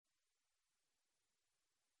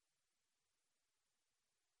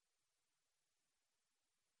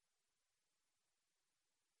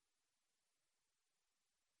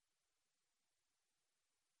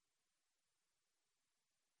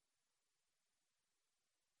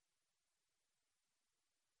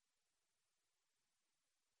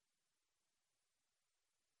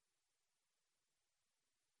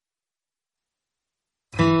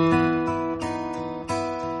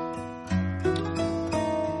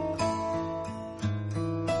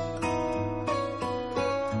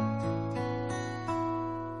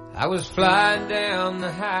I was flying down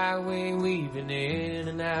the highway, weaving in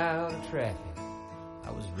and out of traffic.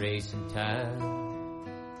 I was racing time.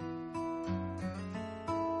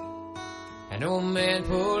 An old man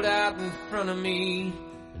pulled out in front of me,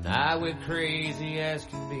 and I went crazy as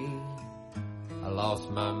can be. I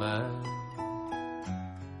lost my mind.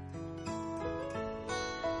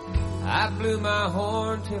 I blew my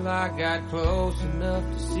horn till I got close enough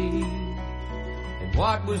to see, and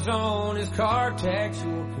what was on his car tag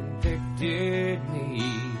sure convicted me.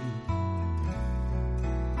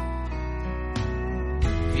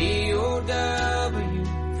 POW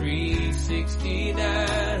 369,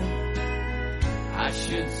 I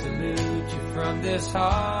should salute you from this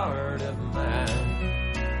heart of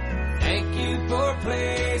mine. Thank you for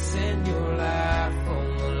placing your life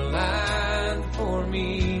on the line for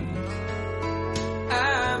me.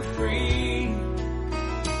 I'm free.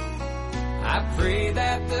 I pray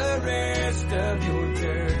that the rest of your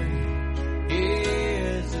journey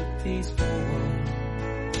is a peaceful one,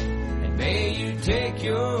 and may you take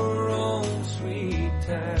your own sweet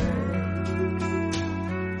time.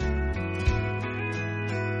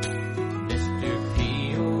 Mr.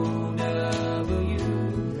 POW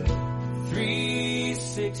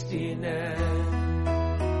 369.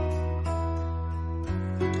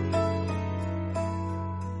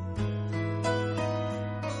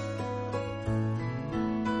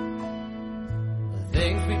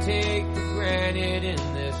 Take for granted in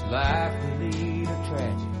this life we lead are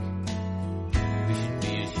tragic. We should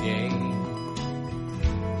be ashamed.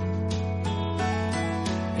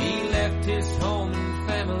 He left his home and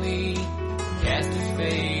family, cast his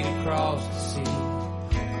fate across the sea.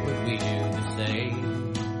 Would we do the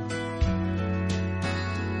same?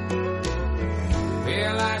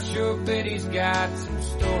 Well, I sure bet he's got some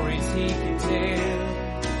stories he can tell.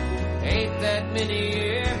 Ain't that many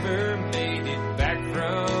ever made it back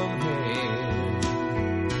from hell.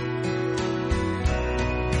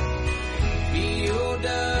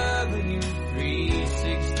 POW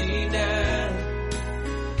 369,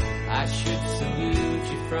 I should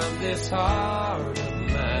salute you from this heart of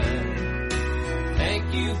mine.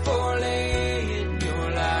 Thank you for laying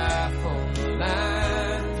your life on the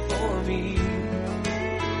line for me.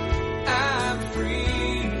 I'm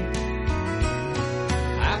free.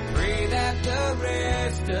 I pray that the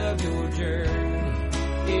rest of your journey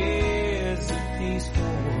is a peaceful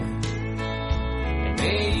one, and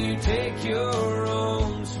may you take your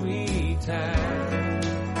own sweet time.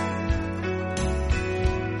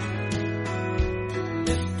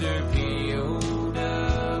 Mr.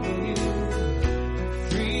 POW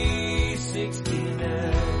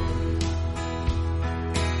 369.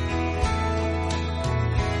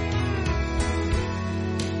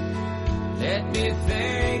 Let me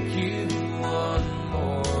thank you one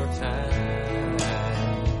more time,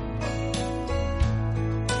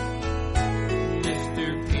 Mr.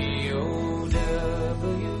 POW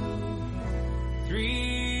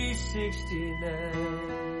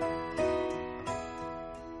 369.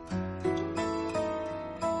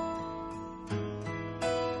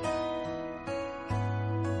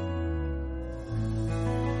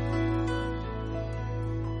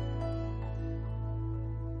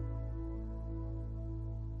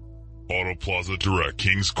 Auto Plaza Direct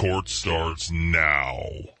Kings Court starts now.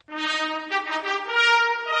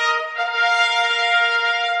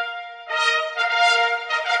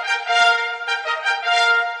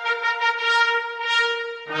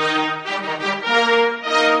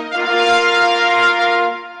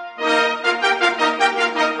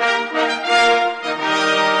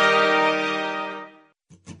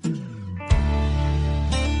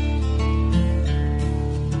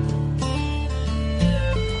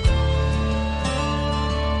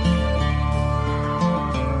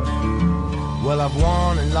 I've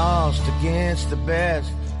won and lost against the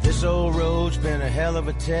best. This old road's been a hell of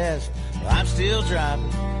a test. I'm still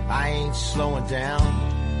driving, I ain't slowing down.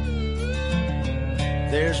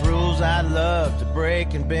 There's rules I'd love to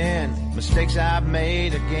break and bend, mistakes I've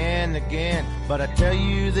made again and again. But I tell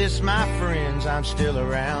you this, my friends, I'm still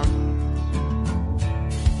around.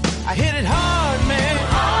 I hit it hard, man,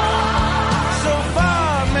 so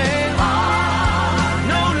far, man.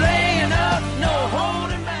 No laying up, no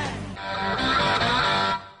holding back.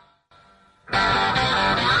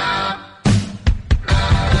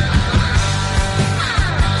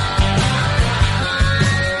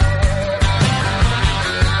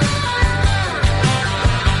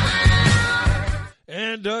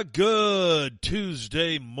 And a good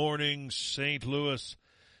Tuesday morning, St. Louis,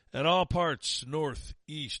 and all parts, north,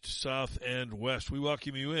 east, south, and west. We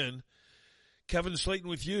welcome you in. Kevin Slaten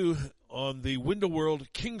with you on the Window World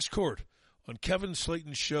Kings Court on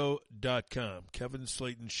KevinSlatenShow.com.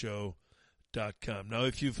 KevinSlatenShow.com. Now,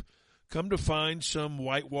 if you've come to find some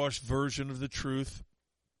whitewashed version of the truth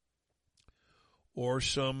or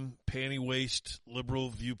some panty-waist liberal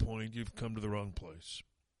viewpoint, you've come to the wrong place.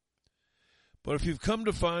 But if you've come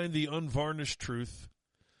to find the unvarnished truth,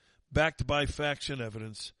 backed by facts and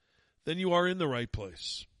evidence, then you are in the right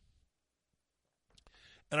place.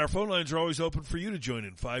 And our phone lines are always open for you to join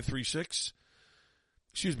in.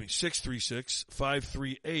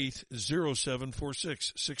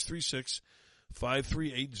 636-538-0746.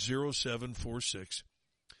 636-538-0746.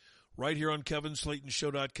 Right here on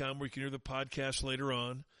KevinSlatenShow.com, where you can hear the podcast later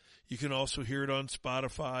on. You can also hear it on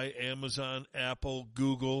Spotify, Amazon, Apple,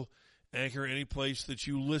 Google, Anchor, any place that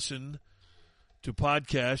you listen to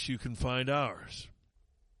podcasts, you can find ours.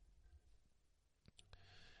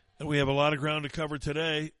 And we have a lot of ground to cover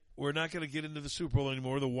today. We're not going to get into the Super Bowl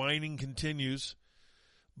anymore. The whining continues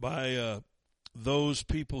by those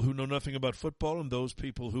people who know nothing about football and those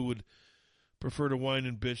people who would prefer to whine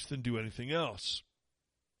and bitch than do anything else.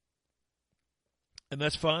 And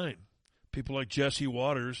that's fine. People like Jesse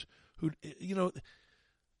Waters, who, you know,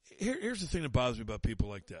 here's the thing that bothers me about people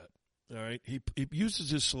like that. All right, he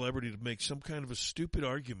uses his celebrity to make some kind of a stupid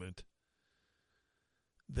argument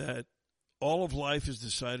that all of life is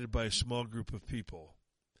decided by a small group of people.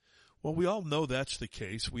 Well, we all know that's the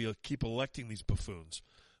case. We keep electing these buffoons.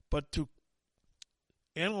 But to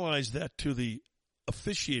analyze that to the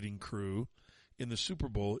officiating crew in the Super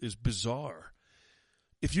Bowl is bizarre.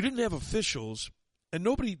 If you didn't have officials, and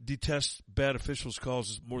nobody detests bad officials'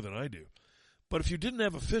 calls more than I do, but if you didn't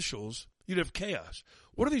have officials, you'd have chaos.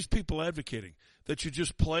 What are these people advocating? That you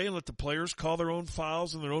just play and let the players call their own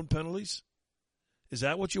fouls and their own penalties? Is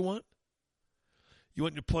that what you want? You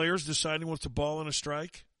want your players deciding what's a ball and a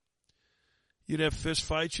strike? You'd have fist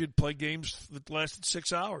fights. You'd play games that lasted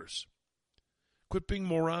 6 hours. Quit being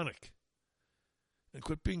moronic. And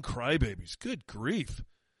quit being crybabies. Good grief.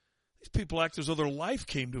 These people act as though their life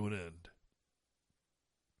came to an end.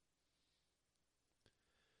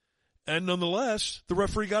 And nonetheless, the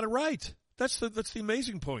referee got it right. That's the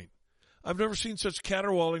amazing point. I've never seen such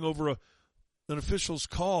caterwauling over an official's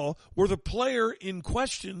call where the player in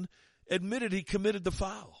question admitted he committed the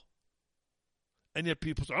foul. And yet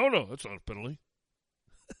people say, oh, no, that's not a penalty.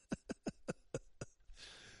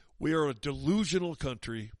 We are a delusional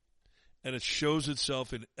country, and it shows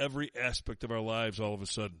itself in every aspect of our lives all of a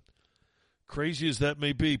sudden. Crazy as that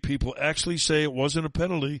may be, people actually say it wasn't a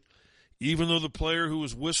penalty, even though the player who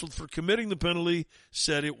was whistled for committing the penalty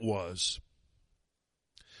said it was.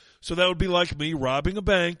 So that would be like me robbing a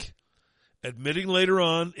bank, admitting later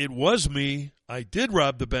on it was me, I did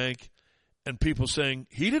rob the bank, and people saying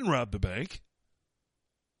he didn't rob the bank.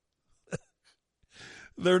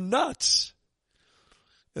 They're nuts.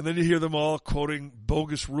 And then you hear them all quoting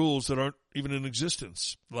bogus rules that aren't even in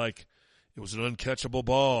existence, like it was an uncatchable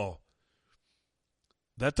ball.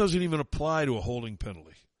 That doesn't even apply to a holding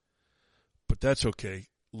penalty. But that's okay.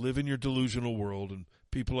 Live in your delusional world, and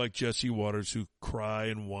people like Jesse Waters who cry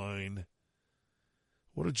and whine.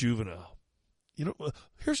 What a juvenile. You know,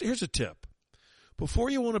 here's a tip.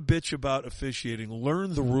 Before you want to bitch about officiating,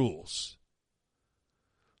 learn the rules.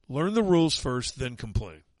 Learn the rules first, then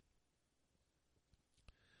complain.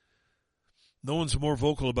 No one's more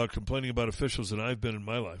vocal about complaining about officials than I've been in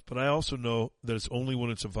my life, but I also know that it's only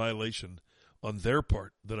when it's a violation on their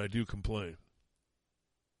part that I do complain.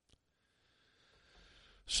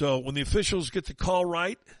 So when the officials get the call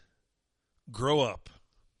right, grow up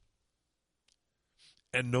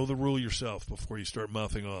and know the rule yourself before you start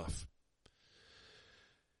mouthing off.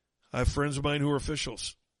 I have friends of mine who are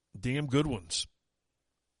officials, damn good ones.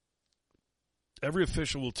 Every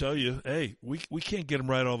official will tell you, hey, we can't get them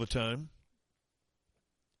right all the time.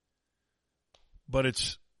 But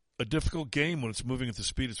it's a difficult game when it's moving at the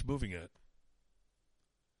speed it's moving at.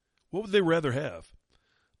 What would they rather have?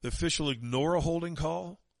 The official ignore a holding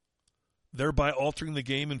call, thereby altering the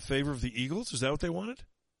game in favor of the Eagles? Is that what they wanted?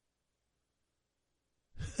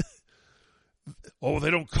 Oh,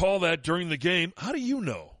 they don't call that during the game. How do you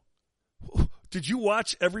know? Did you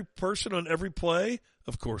watch every person on every play?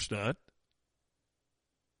 Of course not.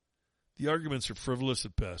 The arguments are frivolous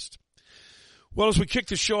at best. Well, as we kick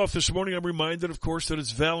the show off this morning, I'm reminded, of course, that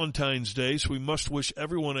it's Valentine's Day, so we must wish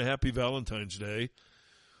everyone a happy Valentine's Day.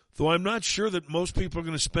 Though I'm not sure that most people are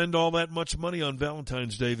going to spend all that much money on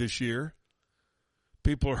Valentine's Day this year.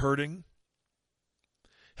 People are hurting.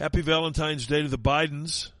 Happy Valentine's Day to the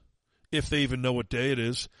Bidens, if they even know what day it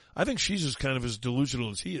is. I think she's as kind of as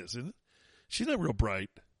delusional as he is, isn't it? She's not real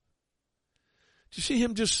bright. Do you see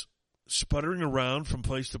him just sputtering around from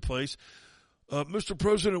place to place? Mr.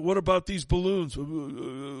 President, what about these balloons? I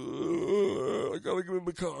gotta get in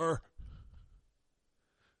the car.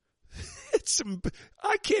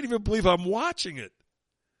 I can't even believe I'm watching it.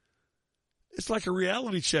 It's like a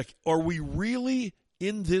reality check. Are we really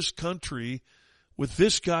in this country with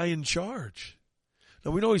this guy in charge?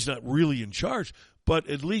 Now, we know he's not really in charge, but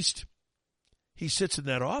at least he sits in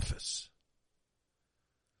that office.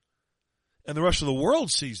 And the rest of the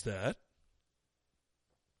world sees that.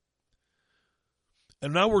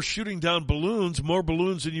 And now we're shooting down balloons, more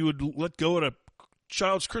balloons than you would let go at a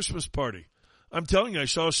child's Christmas party. I'm telling you, I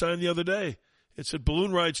saw a sign the other day. It said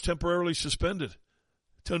balloon rides temporarily suspended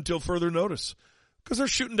until further notice. Because they're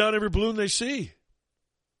shooting down every balloon they see.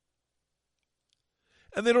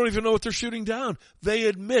 And they don't even know what they're shooting down. They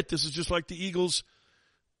admit, this is just like the Eagles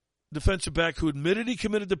defensive back who admitted he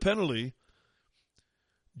committed the penalty.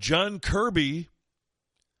 John Kirby,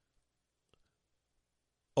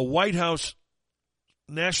 a White House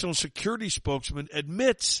national security spokesman,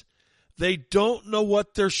 admits they don't know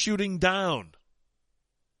what they're shooting down.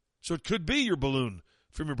 So it could be your balloon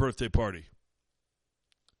from your birthday party.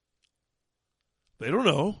 They don't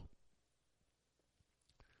know.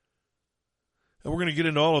 And we're going to get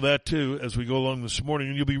into all of that, too, as we go along this morning.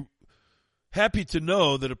 And you'll be happy to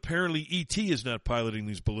know that apparently E.T. is not piloting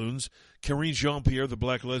these balloons. Karine Jean-Pierre, the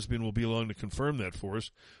black lesbian, will be along to confirm that for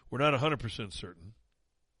us. We're not 100% certain.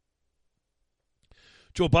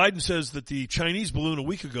 Joe Biden says that the Chinese balloon a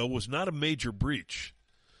week ago was not a major breach.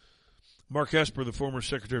 Mark Esper, the former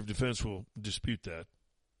Secretary of Defense, will dispute that.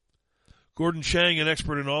 Gordon Chang, an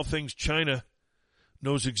expert in all things China,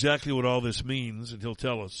 knows exactly what all this means, and he'll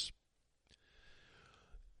tell us.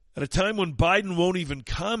 At a time when Biden won't even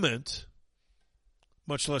comment,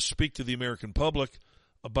 much less speak to the American public,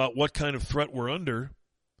 about what kind of threat we're under,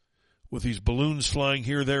 with these balloons flying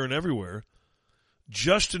here, there, and everywhere,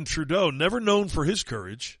 Justin Trudeau, never known for his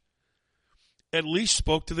courage, at least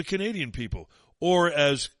spoke to the Canadian people. Or,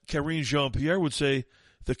 as Karine Jean-Pierre would say,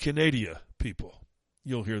 the Canada people.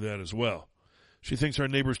 You'll hear that as well. She thinks our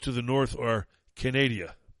neighbors to the north are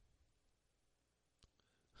Canada.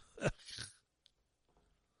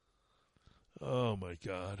 Oh, my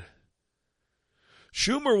God.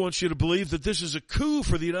 Schumer wants you to believe that this is a coup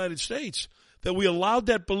for the United States, that we allowed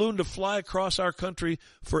that balloon to fly across our country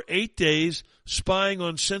for 8 days, spying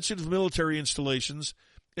on sensitive military installations,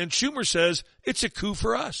 and Schumer says it's a coup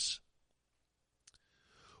for us.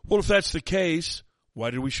 Well, if that's the case, why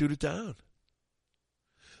did we shoot it down?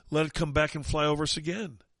 Let it come back and fly over us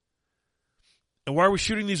again. And why are we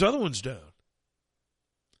shooting these other ones down?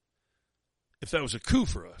 If that was a coup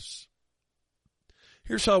for us.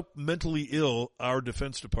 Here's how mentally ill our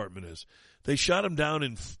Defense Department is. They shot him down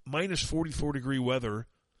in minus 44-degree weather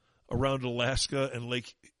around Alaska and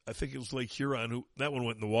Lake, I think it was Lake Huron. That one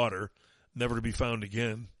went in the water, never to be found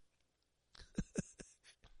again.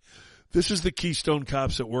 This is the Keystone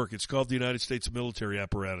Cops at work. It's called the United States Military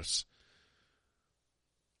Apparatus.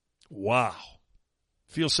 Wow.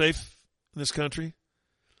 Feel safe in this country?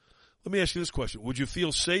 Let me ask you this question. Would you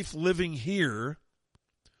feel safe living here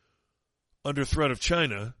under threat of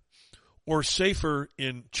China, or safer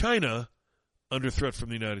in China under threat from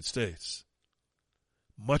the United States?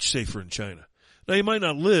 Much safer in China. Now, you might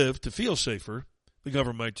not live to feel safer. The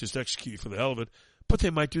government might just execute you for the hell of it, but they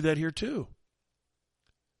might do that here too.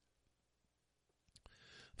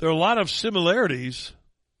 There are a lot of similarities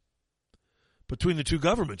between the two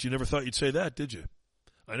governments. You never thought you'd say that, did you?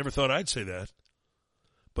 I never thought I'd say that.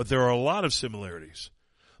 But there are a lot of similarities.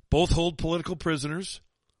 Both hold political prisoners.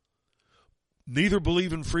 Neither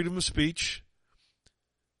believe in freedom of speech.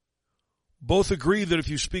 Both agree that if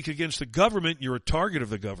you speak against the government, you're a target of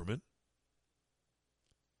the government.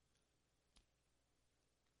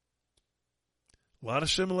 A lot of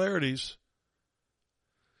similarities.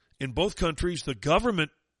 In both countries, the government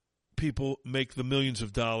people make the millions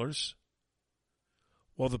of dollars,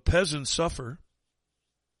 while the peasants suffer.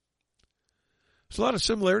 There's a lot of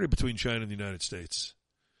similarity between China and the United States.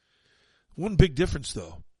 One big difference,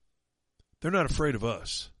 though. They're not afraid of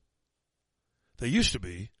us. They used to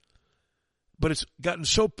be, but it's gotten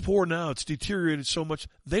so poor now, it's deteriorated so much,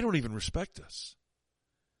 they don't even respect us,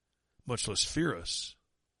 much less fear us.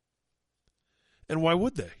 And why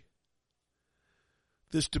would they?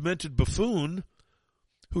 This demented buffoon,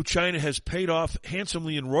 who China has paid off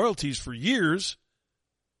handsomely in royalties for years,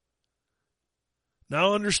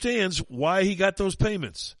 now understands why he got those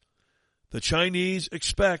payments. The Chinese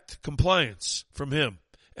expect compliance from him,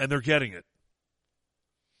 and they're getting it.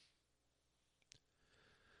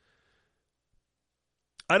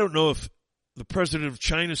 I don't know if the president of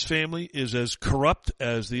China's family is as corrupt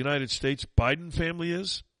as the United States Biden family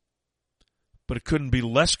is, but it couldn't be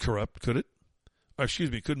less corrupt, could it? Or, excuse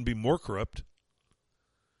me, it couldn't be more corrupt.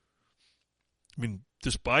 I mean,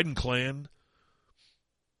 this Biden clan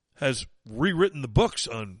has rewritten the books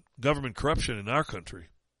on government corruption in our country.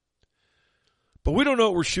 But we don't know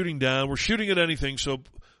what we're shooting down. We're shooting at anything. So,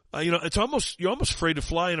 you're almost afraid to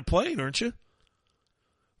fly in a plane, aren't you?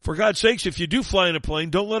 For God's sakes, if you do fly in a plane,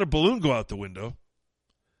 don't let a balloon go out the window.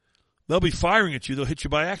 They'll be firing at you. They'll hit you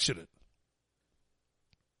by accident.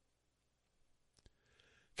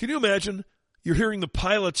 Can you imagine? You're hearing the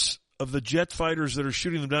pilots of the jet fighters that are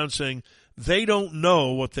shooting them down saying they don't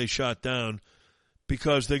know what they shot down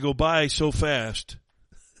because they go by so fast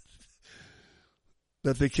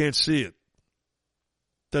that they can't see it.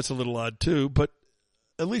 That's a little odd too, but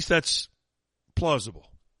at least that's plausible.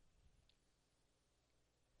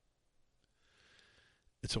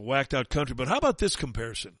 It's a whacked out country, but how about this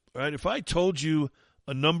comparison? Right? If I told you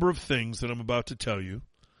a number of things that I'm about to tell you,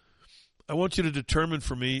 I want you to determine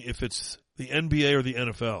for me if it's the NBA or the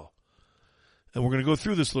NFL. And we're going to go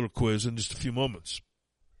through this little quiz in just a few moments.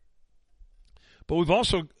 But we've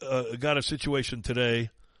also got a situation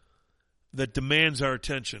today that demands our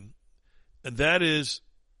attention, and that is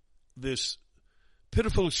this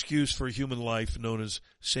pitiful excuse for human life known as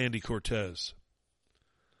Sandy Cortez.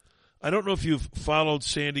 I don't know if you've followed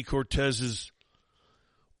Sandy Cortez's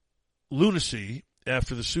lunacy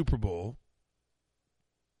after the Super Bowl.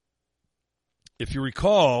 If you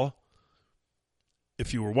recall,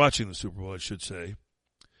 if you were watching the Super Bowl, I should say,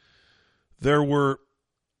 there were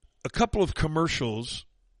a couple of commercials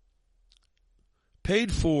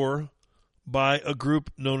paid for by a group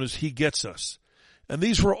known as He Gets Us. And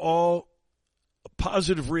these were all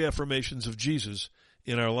positive reaffirmations of Jesus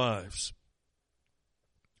in our lives.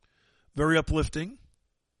 Very uplifting.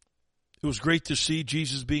 It was great to see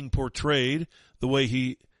Jesus being portrayed the way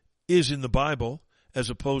he is in the Bible, as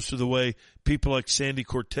opposed to the way people like Sandy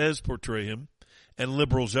Cortez portray him, and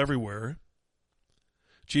liberals everywhere.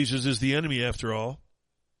 Jesus is the enemy, after all.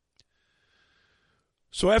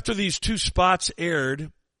 So after these two spots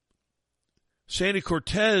aired, Sandy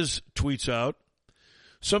Cortez tweets out,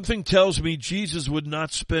 "Something tells me Jesus would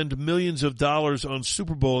not spend millions of dollars on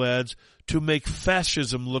Super Bowl ads to make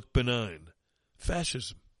fascism look benign."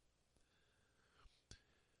 Fascism.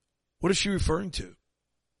 What is she referring to?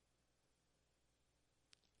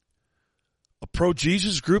 A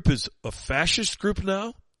pro-Jesus group is a fascist group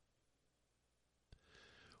now?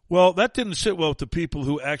 Well, that didn't sit well with the people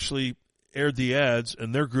who actually aired the ads,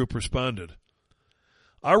 and their group responded.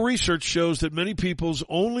 Our research shows that many people's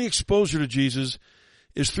only exposure to Jesus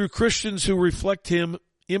is through Christians who reflect him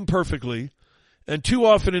imperfectly and too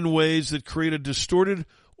often in ways that create a distorted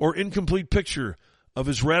or incomplete picture of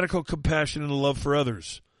his radical compassion and love for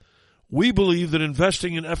others. We believe that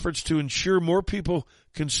investing in efforts to ensure more people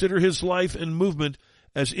consider his life and movement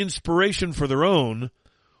as inspiration for their own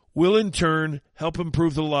will in turn help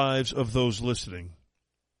improve the lives of those listening.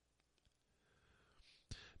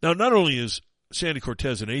 Now, not only is Sandy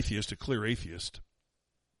Cortez an atheist, a clear atheist,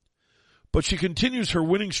 but she continues her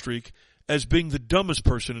winning streak as being the dumbest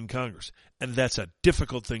person in Congress. And that's a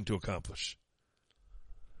difficult thing to accomplish.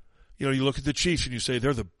 You know, you look at the Chiefs and you say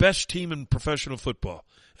they're the best team in professional football.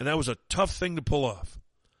 And that was a tough thing to pull off.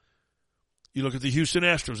 You look at the Houston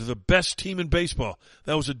Astros, they're the best team in baseball.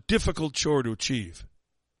 That was a difficult chore to achieve.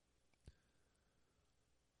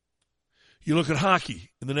 You look at hockey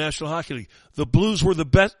in the National Hockey League. The Blues were the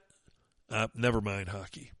best. Never mind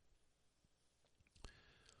hockey.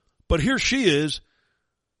 But here she is,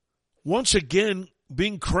 once again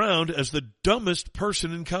being crowned as the dumbest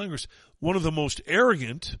person in Congress. One of the most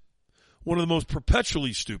arrogant, one of the most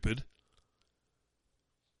perpetually stupid,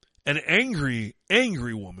 an angry,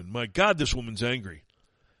 angry woman. My God, this woman's angry.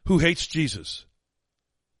 Who hates Jesus?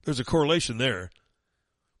 There's a correlation there.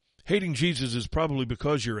 Hating Jesus is probably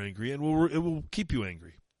because you're angry, and it will keep you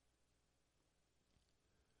angry.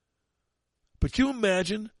 But can you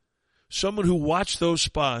imagine someone who watched those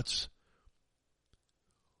spots,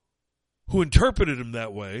 who interpreted them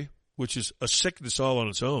that way, which is a sickness all on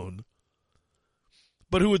its own,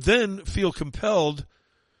 but who would then feel compelled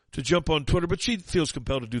to jump on Twitter, but she feels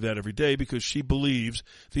compelled to do that every day because she believes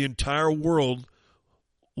the entire world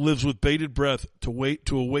lives with bated breath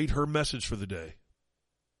to await her message for the day.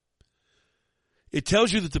 It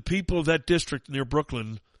tells you that the people of that district near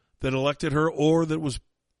Brooklyn that elected her or that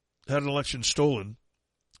had an election stolen,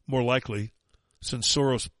 more likely, since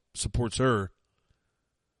Soros supports her,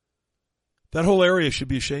 that whole area should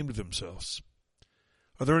be ashamed of themselves.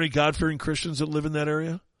 Are there any God-fearing Christians that live in that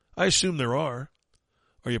area? I assume there are.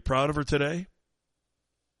 Are you proud of her today?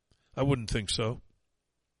 I wouldn't think so.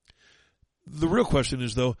 The real question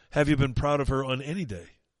is, though, have you been proud of her on any day?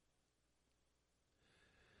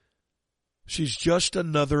 She's just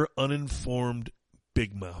another uninformed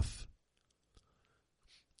big mouth.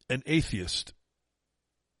 An atheist.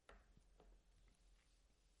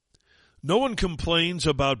 No one complains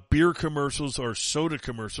about beer commercials or soda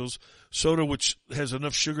commercials. Soda, which has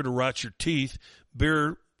enough sugar to rot your teeth.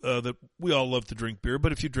 Beer, that we all love to drink beer,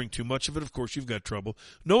 but if you drink too much of it, of course, you've got trouble.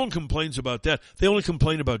 No one complains about that. They only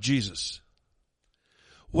complain about Jesus.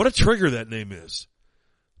 What a trigger that name is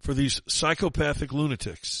for these psychopathic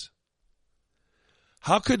lunatics.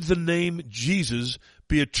 How could the name Jesus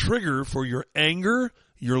be a trigger for your anger,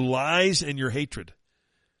 your lies, and your hatred?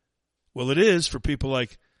 Well, it is for people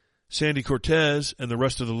like Sandy Cortez and the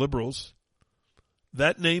rest of the liberals.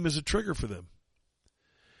 That name is a trigger for them.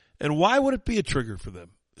 And why would it be a trigger for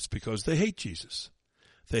them? It's because they hate Jesus.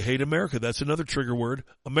 They hate America. That's another trigger word.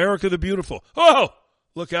 America the beautiful. Oh,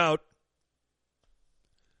 look out.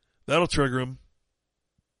 That'll trigger them.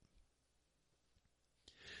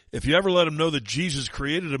 If you ever let them know that Jesus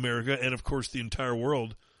created America and, of course, the entire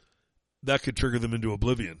world, that could trigger them into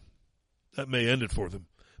oblivion. That may end it for them.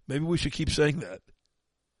 Maybe we should keep saying that.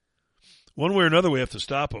 One way or another, we have to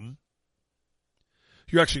stop them.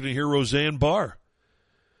 You're actually going to hear Roseanne Barr.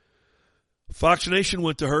 Fox Nation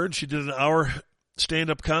went to her, and she did an hour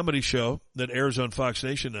stand-up comedy show that airs on Fox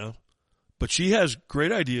Nation now. But she has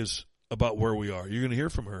great ideas about where we are. You're going to hear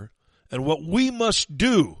from her. And what we must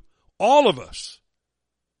do, all of us,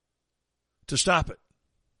 to stop it.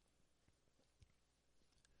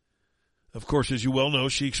 Of course, as you well know,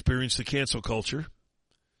 she experienced the cancel culture,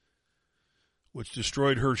 which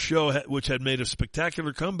destroyed her show, which had made a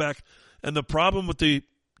spectacular comeback. And the problem with the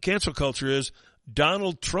cancel culture is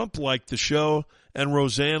Donald Trump liked the show and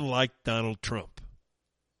Roseanne liked Donald Trump.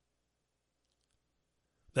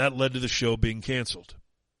 That led to the show being canceled.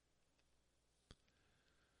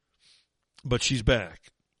 But she's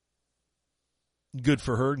back. Good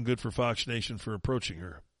for her and good for Fox Nation for approaching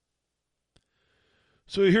her.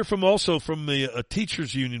 So you hear also from the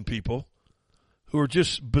teachers union people who are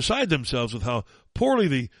just beside themselves with how poorly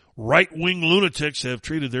the right-wing lunatics have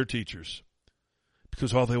treated their teachers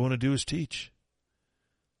because all they want to do is teach.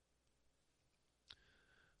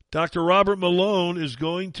 Dr. Robert Malone is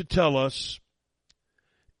going to tell us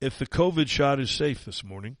if the COVID shot is safe this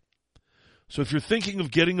morning. So if you're thinking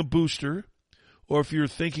of getting a booster, or if you're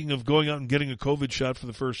thinking of going out and getting a COVID shot for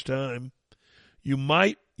the first time, you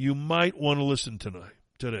might want to listen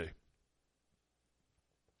today.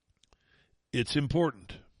 It's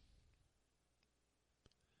important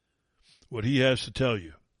what he has to tell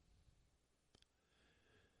you.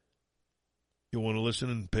 You'll want to listen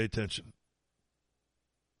and pay attention.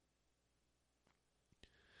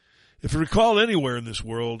 If you recall anywhere in this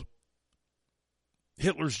world,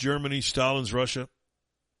 Hitler's Germany, Stalin's Russia,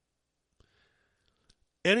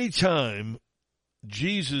 anytime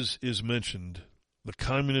Jesus is mentioned, the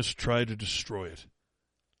communists try to destroy it.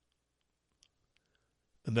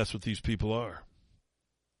 And that's what these people are.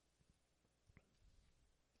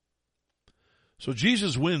 So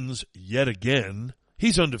Jesus wins yet again.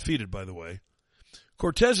 He's undefeated, by the way.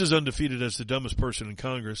 Cortez is undefeated as the dumbest person in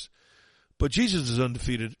Congress, but Jesus is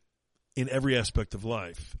undefeated in every aspect of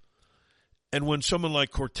life. And when someone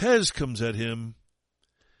like Cortez comes at him,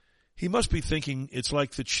 he must be thinking it's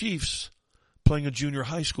like the Chiefs playing a junior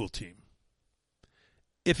high school team,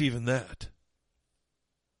 if even that.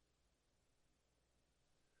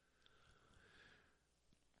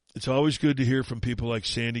 It's always good to hear from people like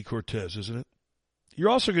Sandy Cortez, isn't it? You're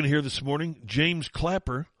also going to hear this morning James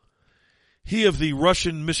Clapper, he of the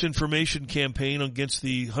Russian misinformation campaign against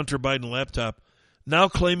the Hunter Biden laptop, now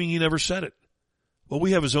claiming he never said it. Well,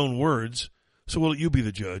 we have his own words, so will you be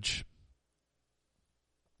the judge?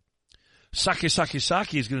 Saki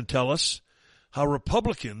is going to tell us how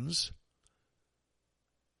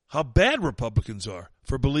bad Republicans are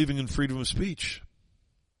for believing in freedom of speech.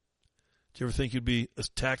 Do you ever think you'd be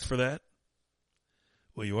attacked for that?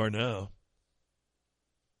 Well, you are now.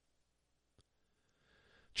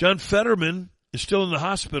 John Fetterman is still in the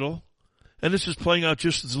hospital, and this is playing out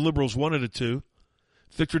just as the liberals wanted it to.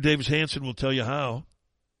 Victor Davis Hanson will tell you how.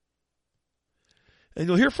 And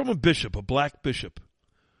you'll hear from a bishop, a black bishop,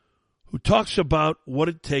 who talks about what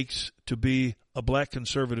it takes to be a black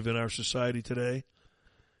conservative in our society today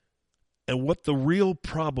and what the real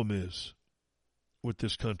problem is with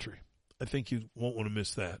this country. I think you won't want to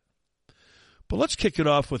miss that. But let's kick it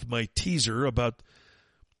off with my teaser about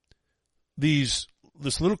this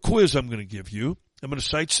little quiz I'm going to give you. I'm going to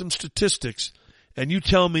cite some statistics, and you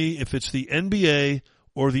tell me if it's the NBA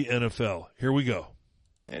or the NFL. Here we go.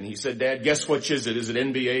 And he said, Dad, guess which is it? Is it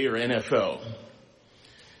NBA or NFL?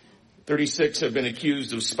 36 have been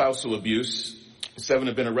accused of spousal abuse. 7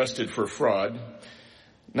 have been arrested for fraud.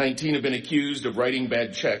 19 have been accused of writing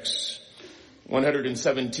bad checks.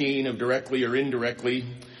 117 have directly or indirectly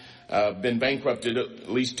been bankrupted at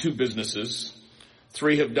least 2 businesses.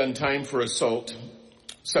 3 have done time for assault.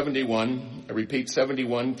 71, I repeat,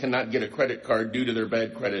 71 cannot get a credit card due to their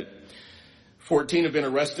bad credit. 14 have been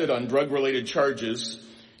arrested on drug-related charges.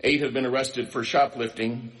 8 have been arrested for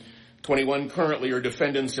shoplifting. 21 currently are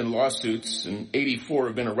defendants in lawsuits, and 84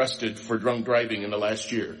 have been arrested for drunk driving in the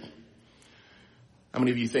last year. How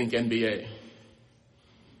many of you think NBA?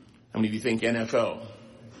 How many of you think NFL?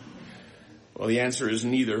 Well, the answer is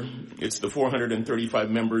neither. It's the 435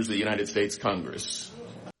 members of the United States Congress.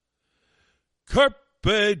 Carpe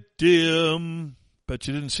diem. Bet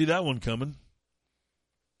you didn't see that one coming.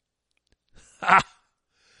 Ha!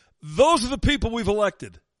 Those are the people we've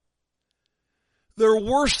elected. They're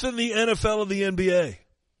worse than the NFL and the NBA.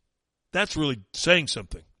 That's really saying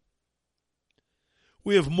something.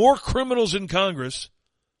 We have more criminals in Congress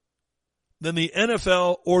than the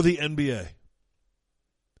NFL or the NBA.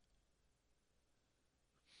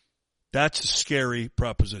 That's a scary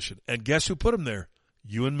proposition. And guess who put them there?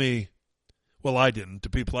 You and me. Well, I didn't. The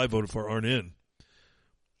people I voted for aren't in.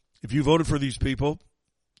 If you voted for these people,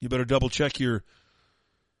 you better double check your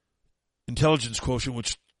intelligence quotient,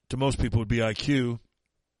 which to most people would be IQ.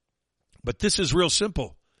 But this is real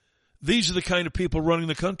simple. These are the kind of people running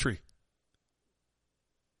the country.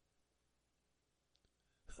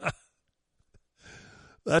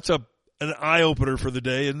 That's an eye-opener for the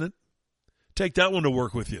day, isn't it? Take that one to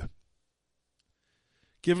work with you.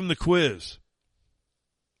 Give them the quiz.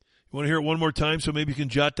 You want to hear it one more time so maybe you can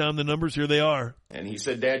jot down the numbers? Here they are. And he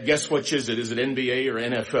said, Dad, guess which is it? Is it NBA or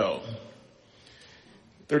NFL?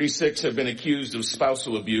 36 have been accused of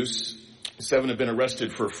spousal abuse. 7 have been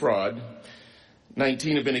arrested for fraud.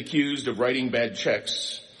 19 have been accused of writing bad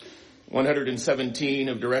checks. 117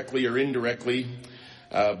 have directly or indirectly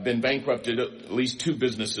been bankrupted at least 2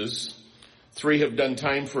 businesses. 3 have done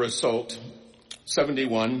time for assault.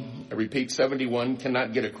 71, I repeat, 71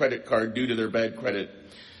 cannot get a credit card due to their bad credit.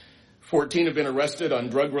 14 have been arrested on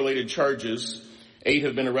drug-related charges. 8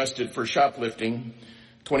 have been arrested for shoplifting.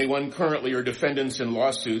 21 currently are defendants in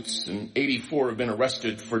lawsuits, and 84 have been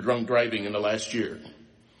arrested for drunk driving in the last year.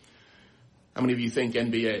 How many of you think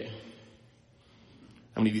NBA?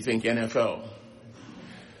 How many of you think NFL?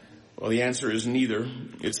 Well, the answer is neither.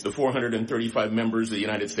 It's the 435 members of the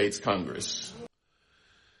United States Congress.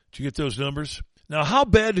 Did you get those numbers? Now, how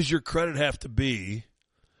bad does your credit have to be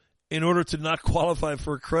in order to not qualify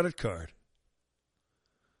for a credit card?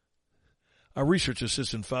 Our research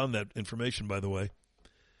assistant found that information, by the way.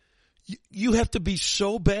 You have to be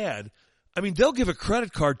so bad. I mean, they'll give a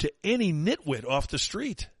credit card to any nitwit off the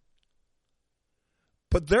street.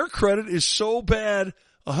 But their credit is so bad,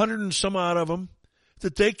 100 and some odd of them,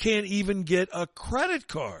 that they can't even get a credit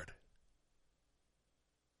card.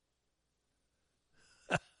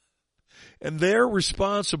 And they're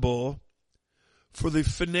responsible for the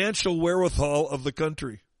financial wherewithal of the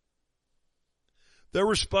country. They're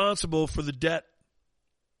responsible for the debt.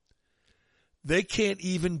 They can't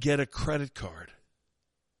even get a credit card.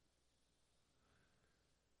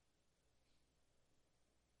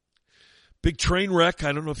 Big train wreck.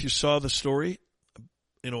 I don't know if you saw the story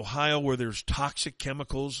in Ohio where there's toxic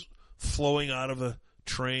chemicals flowing out of a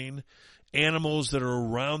train. Animals that are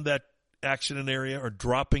around that accident area are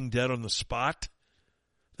dropping dead on the spot.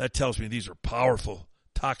 That tells me these are powerful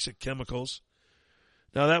toxic chemicals.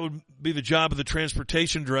 Now, that would be the job of the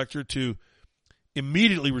transportation director to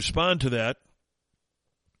immediately respond to that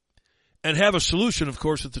and have a solution, of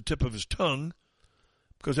course, at the tip of his tongue,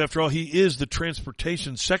 because after all, he is the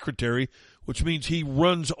transportation secretary, which means he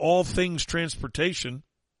runs all things transportation.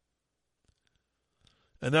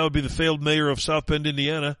 And that would be the failed mayor of South Bend,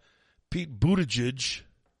 Indiana, Pete Buttigieg.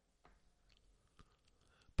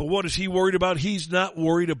 But what is he worried about? He's not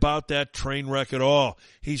worried about that train wreck at all.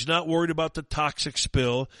 He's not worried about the toxic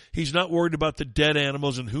spill. He's not worried about the dead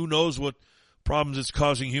animals and who knows what problems it's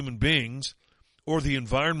causing human beings or the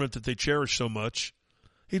environment that they cherish so much.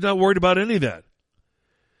 He's not worried about any of that.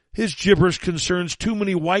 His gibberish concerns too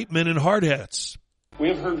many white men in hard hats. We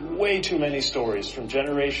have heard way too many stories from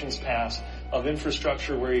generations past of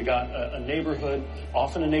infrastructure where you got a neighborhood,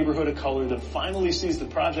 often a neighborhood of color, that finally sees the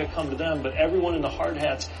project come to them, but everyone in the hard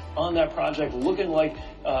hats on that project looking like,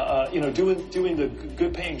 doing the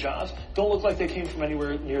good-paying jobs, don't look like they came from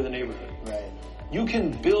anywhere near the neighborhood. Right. You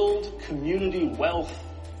can build community wealth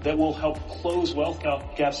that will help close wealth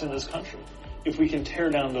gaps in this country. if we can tear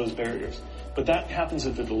down those barriers. But that happens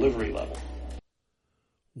at the delivery level.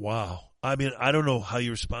 Wow. I mean, I don't know how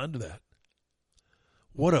you respond to that.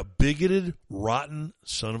 What a bigoted, rotten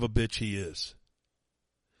son of a bitch he is.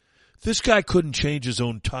 This guy couldn't change his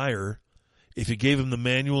own tire if you gave him the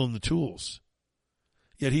manual and the tools.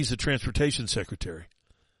 Yet he's the transportation secretary.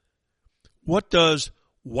 What does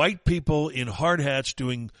white people in hard hats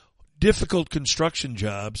doing difficult construction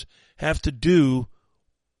jobs have to do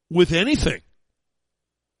with anything?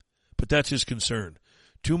 But that's his concern.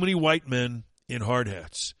 Too many white men in hard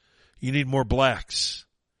hats. You need more blacks.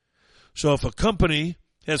 So if a company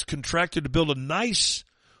has contracted to build a nice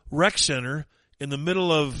rec center in the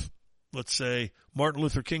middle of, let's say, Martin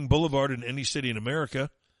Luther King Boulevard in any city in America,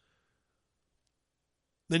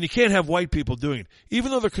 then you can't have white people doing it. Even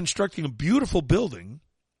though they're constructing a beautiful building,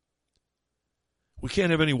 we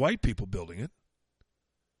can't have any white people building it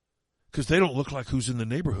because they don't look like who's in the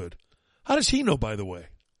neighborhood. How does he know, by the way?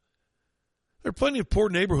 There are plenty of poor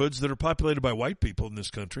neighborhoods that are populated by white people in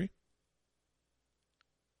this country.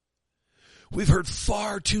 We've heard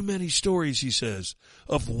far too many stories, he says,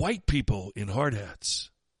 of white people in hard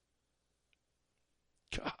hats.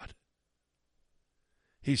 God.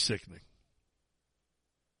 He's sickening.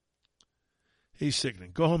 He's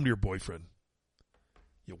sickening. Go home to your boyfriend,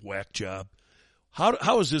 you whack job.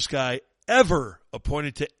 How is this guy ever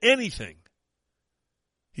appointed to anything?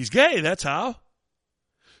 He's gay, that's how.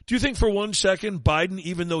 Do you think for 1 second Biden,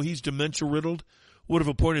 even though he's dementia-riddled, would have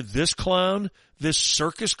appointed this clown, this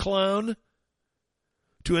circus clown,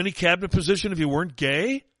 to any cabinet position if he weren't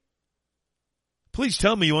gay? Please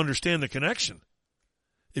tell me you understand the connection.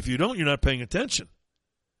 If you don't, you're not paying attention.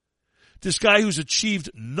 This guy who's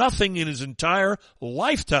achieved nothing in his entire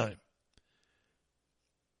lifetime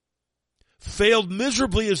failed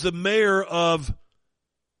miserably as the mayor of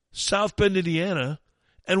South Bend, Indiana,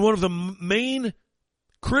 and one of the main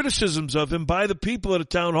criticisms of him by the people at a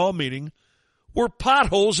town hall meeting were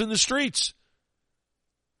potholes in the streets.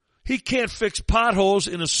 He can't fix potholes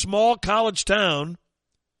in a small college town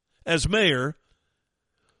as mayor,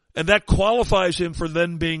 and that qualifies him for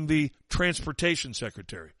then being the transportation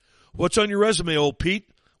secretary. What's on your resume, old Pete?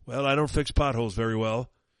 Well, I don't fix potholes very well.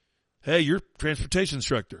 Hey, you're transportation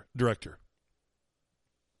director.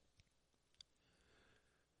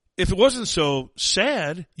 If it wasn't so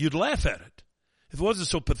sad, you'd laugh at it. If it wasn't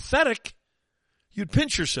so pathetic, you'd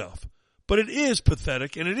pinch yourself. But it is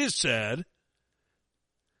pathetic, and it is sad,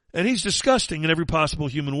 and he's disgusting in every possible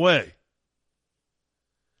human way.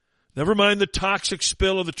 Never mind the toxic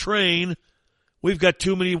spill of the train. We've got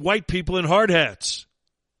too many white people in hard hats.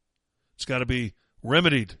 It's got to be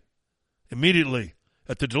remedied immediately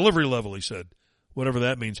at the delivery level, he said, whatever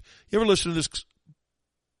that means. You ever listen to this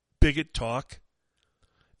bigot talk?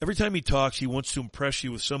 Every time he talks, he wants to impress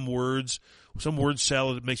you with some word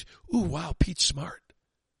salad that makes, ooh, wow, Pete's smart.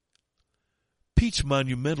 Pete's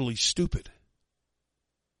monumentally stupid.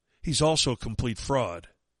 He's also a complete fraud.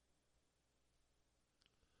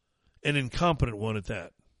 An incompetent one at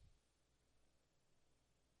that.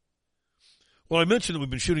 Well, I mentioned that we've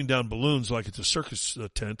been shooting down balloons like it's a circus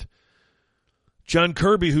tent. John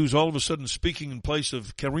Kirby, who's all of a sudden speaking in place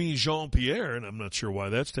of Karine Jean-Pierre, and I'm not sure why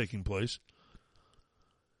that's taking place.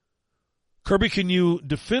 Kirby, can you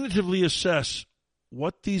definitively assess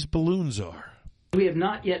what these balloons are? We have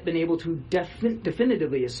not yet been able to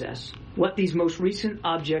definitively assess what these most recent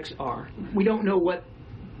objects are. We don't know what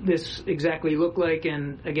this exactly looked like,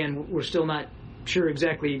 and again, we're still not sure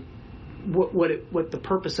exactly what the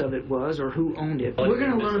purpose of it was or who owned it. We're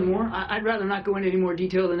going to learn more. I'd rather not go into any more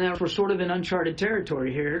detail than that. We're sort of in uncharted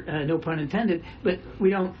territory here, no pun intended. But we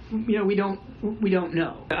don't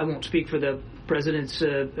know. I won't speak for the president's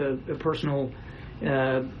personal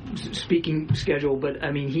speaking schedule, but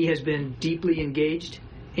I mean, he has been deeply engaged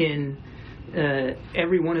in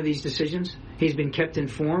every one of these decisions. He's been kept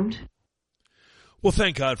informed. Well,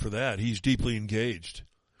 thank God for that. He's deeply engaged.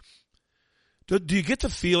 Do you get the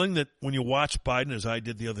feeling that when you watch Biden, as I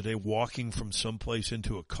did the other day, walking from someplace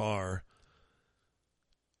into a car,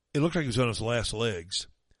 it looked like he was on his last legs?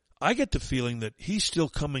 I get the feeling that he's still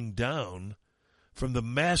coming down from the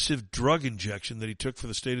massive drug injection that he took for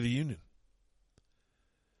the State of the Union.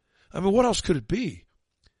 I mean, what else could it be?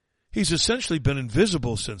 He's essentially been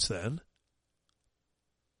invisible since then.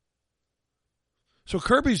 So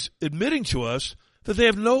Kirby's admitting to us that they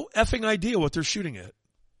have no effing idea what they're shooting at.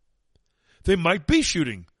 They might be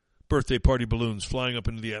shooting birthday party balloons flying up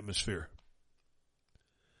into the atmosphere.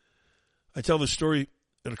 I tell this story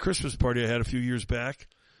at a Christmas party I had a few years back.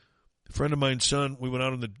 A friend of mine's son, we went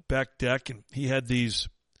out on the back deck, and he had these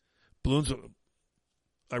balloons that,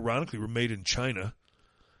 ironically, were made in China.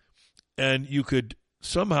 and you could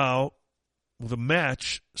somehow, with a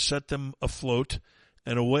match, set them afloat,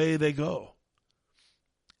 and away they go.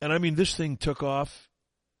 And I mean, this thing took off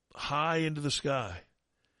high into the sky.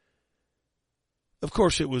 Of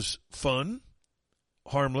course, it was fun,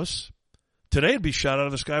 harmless. Today it'd be shot out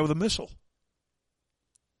of the sky with a missile.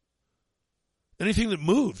 Anything that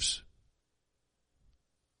moves.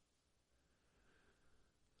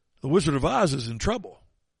 The Wizard of Oz is in trouble.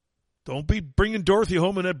 Don't be bringing Dorothy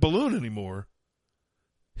home in that balloon anymore.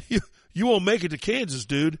 You won't make it to Kansas,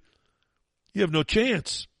 dude. You have no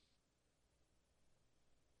chance.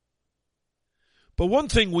 But one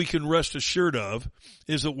thing we can rest assured of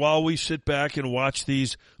is that while we sit back and watch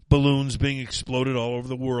these balloons being exploded all over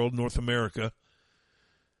the world, North America,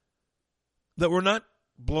 that we're not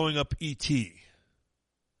blowing up E.T.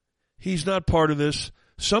 He's not part of this.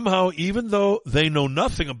 Somehow, even though they know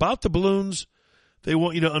nothing about the balloons, they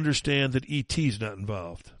want you to understand that E.T.'s not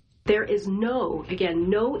involved. There is no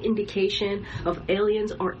indication of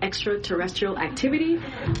aliens or extraterrestrial activity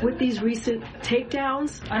with these recent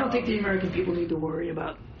takedowns. I don't think the American people need to worry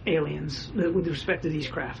about aliens with respect to these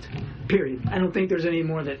craft. Period. I don't think there's any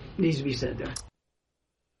more that needs to be said there.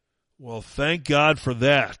 Well, thank God for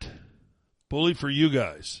that. Bully for you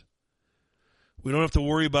guys. We don't have to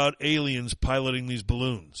worry about aliens piloting these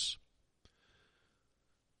balloons.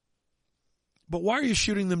 But why are you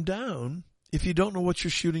shooting them down if you don't know what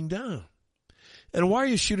you're shooting down? And why are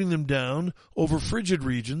you shooting them down over frigid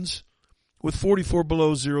regions with 44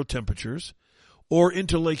 below zero temperatures or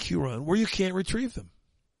into Lake Huron where you can't retrieve them?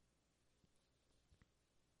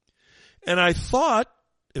 And I thought,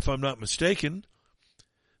 if I'm not mistaken,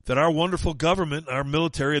 that our wonderful government, our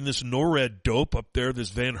military, and this NORAD dope up there, this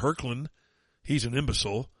Van Herkelen, he's an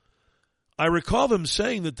imbecile. I recall them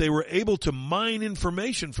saying that they were able to mine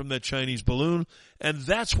information from that Chinese balloon, and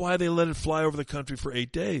that's why they let it fly over the country for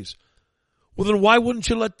 8 days. Well, then why wouldn't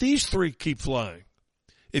you let these three keep flying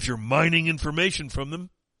if you're mining information from them?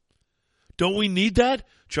 Don't we need that?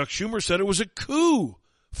 Chuck Schumer said it was a coup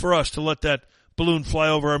for us to let that balloon fly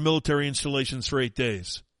over our military installations for 8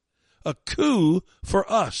 days. A coup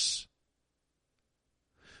for us.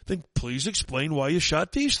 Then please explain why you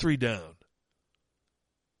shot these three down.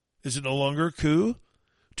 Is it no longer a coup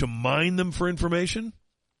to mine them for information?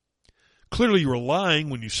 Clearly you were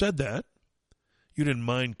lying when you said that. You didn't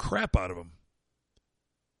mine crap out of them.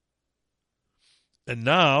 And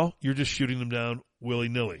now you're just shooting them down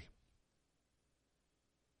willy-nilly.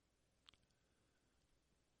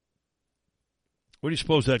 What do you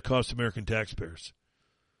suppose that cost American taxpayers?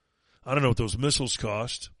 I don't know what those missiles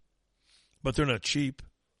cost, but they're not cheap.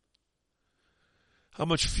 How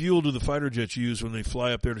much fuel do the fighter jets use when they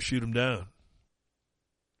fly up there to shoot them down?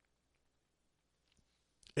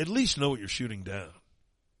 At least know what you're shooting down.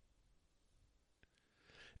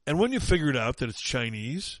 And when you figure it out that it's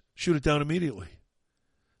Chinese, shoot it down immediately.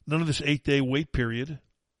 None of this 8-day wait period.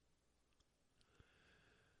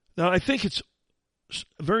 Now, I think it's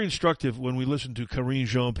very instructive when we listen to Karine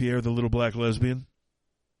Jean-Pierre, the little black lesbian.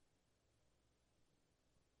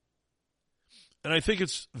 And I think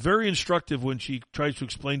it's very instructive when she tries to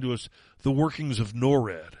explain to us the workings of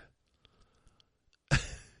NORAD.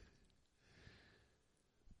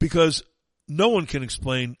 Because no one can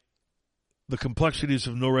explain the complexities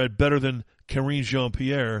of NORAD better than Karine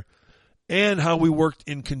Jean-Pierre and how we worked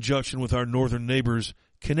in conjunction with our northern neighbors,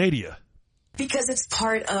 Canada. Because it's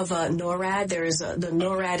part of NORAD. The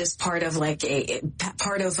NORAD is part of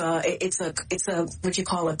it's a what you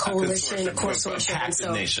call a coalition, a consortium, and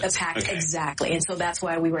so a pact, exactly. And so that's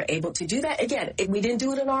why we were able to do that. Again, we didn't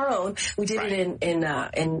do it on our own. We did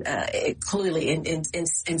it clearly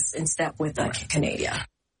in step with Canada.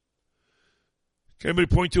 Can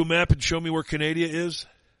anybody point to a map and show me where Canada is?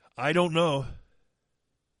 I don't know.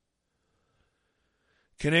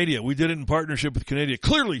 Canada, we did it in partnership with Canada.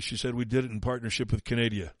 Clearly, she said we did it in partnership with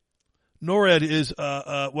Canada. NORAD is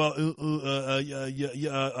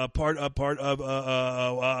part of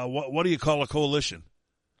what do you call a coalition?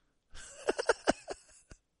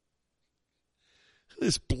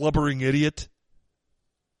 This blubbering idiot.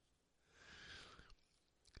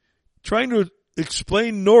 Trying to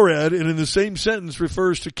explain NORAD and in the same sentence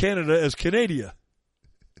refers to Canada as Canada.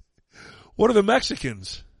 What are the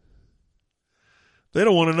Mexicans? They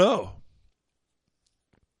don't want to know.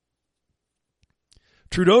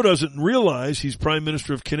 Trudeau doesn't realize he's Prime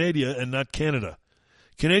Minister of Canada and not Canada.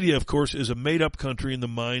 Canada, of course, is a made-up country in the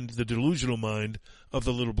mind, the delusional mind, of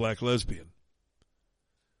the little black lesbian.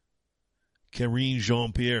 Karine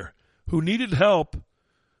Jean-Pierre, who needed help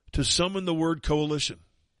to summon the word coalition.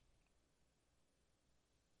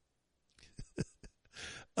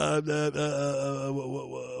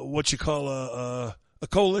 what you call a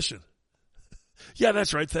coalition. Yeah,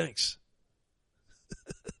 that's right. Thanks.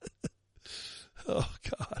 Oh,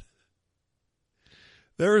 God.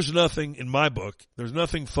 There is nothing, in my book, there's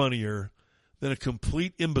nothing funnier than a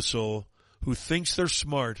complete imbecile who thinks they're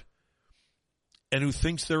smart and who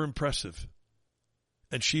thinks they're impressive.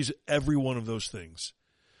 And she's every one of those things.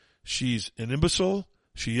 She's an imbecile,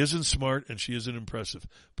 she isn't smart, and she isn't impressive.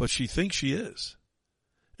 But she thinks she is.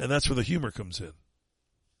 And that's where the humor comes in.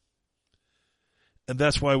 And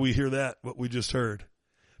that's why we hear that, what we just heard.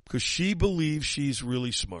 Because she believes she's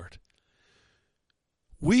really smart.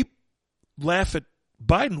 We laugh at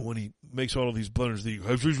Biden when he makes all of these blunders in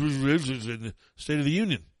the State of the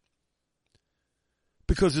Union.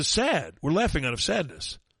 Because it's sad. We're laughing out of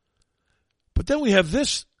sadness. But then we have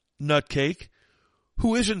this nutcake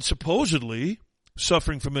who isn't supposedly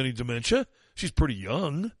suffering from any dementia. She's pretty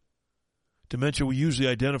young. Dementia we usually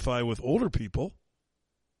identify with older people.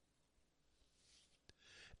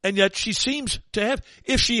 And yet she seems to have,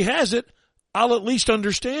 if she has it, I'll at least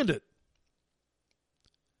understand it.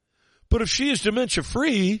 But if she is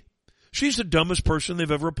dementia-free, she's the dumbest person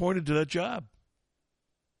they've ever appointed to that job.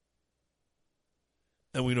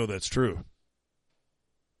 And we know that's true.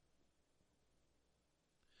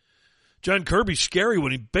 John Kirby's scary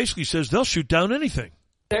when he basically says they'll shoot down anything.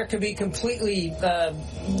 There could be completely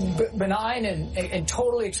benign and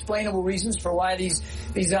totally explainable reasons for why these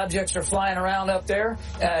objects are flying around up there.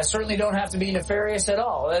 Certainly don't have to be nefarious at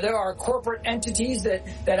all. There are corporate entities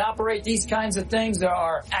that operate these kinds of things. There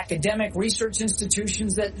are academic research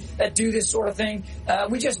institutions that do this sort of thing.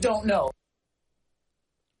 We just don't know.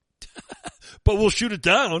 But we'll shoot it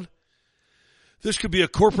down. This could be a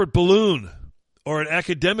corporate balloon or an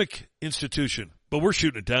academic institution, but we're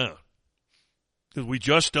shooting it down. Because we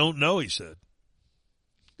just don't know, he said.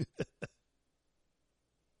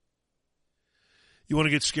 You want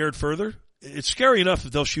to get scared further? It's scary enough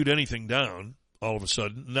that they'll shoot anything down all of a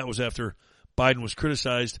sudden, and that was after Biden was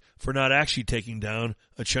criticized for not actually taking down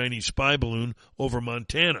a Chinese spy balloon over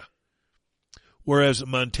Montana. Whereas a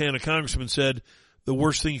Montana congressman said the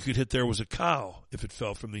worst thing you could hit there was a cow if it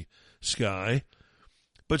fell from the sky.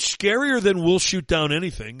 But scarier than we'll shoot down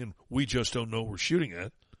anything, and we just don't know what we're shooting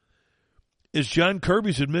at, is John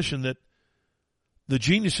Kirby's admission that the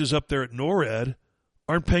geniuses up there at NORAD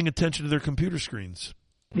aren't paying attention to their computer screens.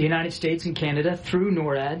 The United States and Canada, through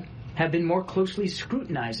NORAD, have been more closely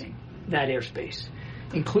scrutinizing that airspace,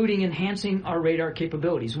 including enhancing our radar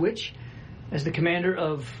capabilities, which, as the commander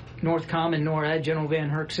of NORTHCOM and NORAD, General Van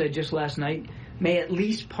Herk, said just last night, may at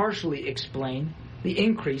least partially explain the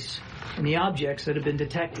increase in the objects that have been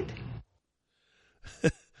detected.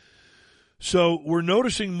 So we're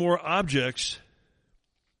noticing more objects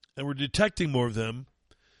and we're detecting more of them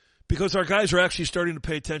because our guys are actually starting to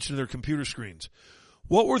pay attention to their computer screens.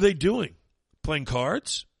 What were they doing? Playing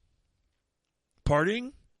cards?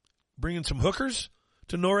 Partying? Bringing some hookers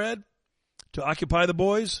to NORAD to occupy the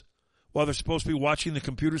boys while they're supposed to be watching the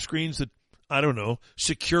computer screens that, I don't know,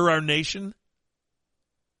 secure our nation?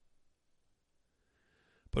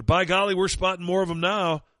 But by golly, we're spotting more of them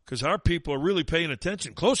now. Because our people are really paying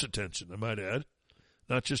attention, close attention, I might add.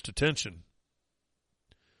 Not just attention,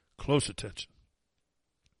 close attention.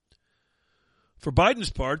 For Biden's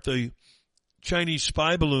part, the Chinese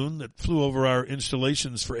spy balloon that flew over our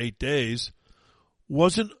installations for 8 days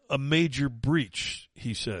wasn't a major breach,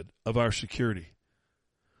 he said, of our security.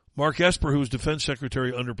 Mark Esper, who was defense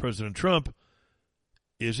secretary under President Trump,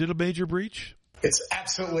 is it a major breach? It's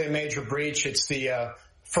absolutely a major breach. It's the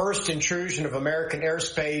first intrusion of American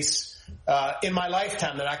airspace in my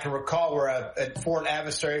lifetime that I can recall where a foreign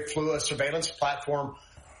adversary flew a surveillance platform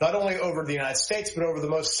not only over the United States, but over the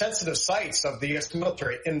most sensitive sites of the U.S.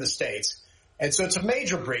 military in the States. And so it's a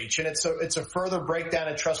major breach, and it's a further breakdown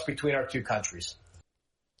in trust between our two countries.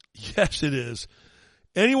 Yes, it is.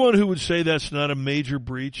 Anyone who would say that's not a major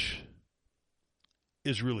breach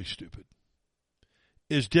is really stupid,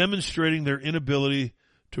 is demonstrating their inability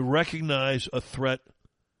to recognize a threat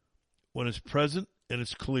when it's present and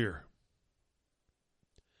it's clear.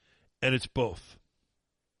 And it's both.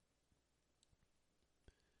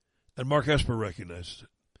 And Mark Esper recognizes it.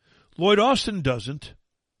 Lloyd Austin doesn't.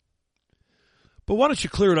 But why don't you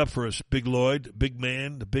clear it up for us, Big Lloyd, the big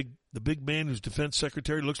man, the big man who's defense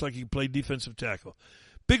secretary, looks like he can play defensive tackle.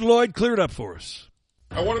 Big Lloyd, clear it up for us.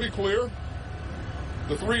 I want to be clear.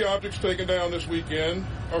 The three objects taken down this weekend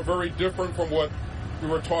are very different from what we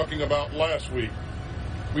were talking about last week.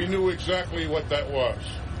 We knew exactly what that was,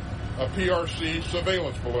 a PRC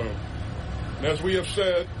surveillance balloon. And as we have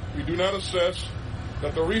said, we do not assess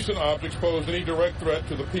that the recent objects pose any direct threat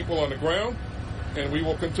to the people on the ground and we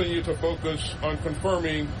will continue to focus on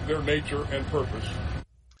confirming their nature and purpose.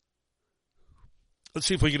 Let's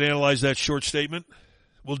see if we can analyze that short statement.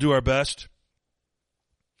 We'll do our best.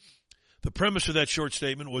 The premise of that short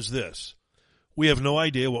statement was this: we have no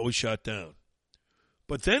idea what we shot down.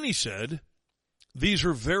 But then he said, these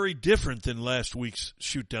are very different than last week's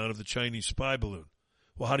shoot down of the Chinese spy balloon.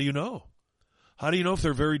 Well, how do you know? How do you know if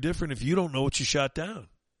they're very different if you don't know what you shot down?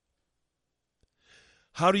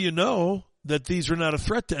 How do you know that these are not a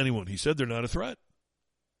threat to anyone? He said they're not a threat.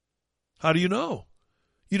 How do you know?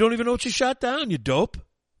 You don't even know what you shot down, you dope.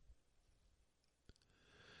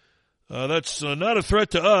 That's not a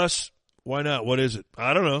threat to us. Why not? What is it?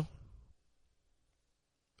 I don't know.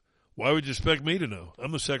 Why would you expect me to know?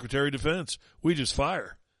 I'm the Secretary of Defense. We just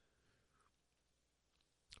fire.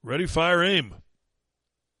 Ready, fire, aim.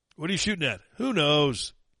 What are you shooting at? Who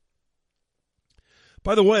knows?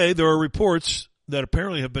 By the way, there are reports that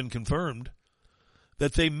apparently have been confirmed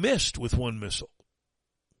that they missed with one missile.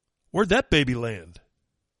 Where'd that baby land?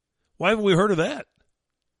 Why haven't we heard of that?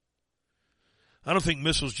 I don't think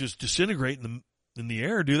missiles just disintegrate in the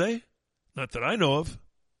air, do they? Not that I know of.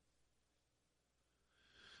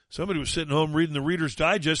 Somebody was sitting home reading the Reader's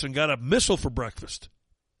Digest and got a missile for breakfast.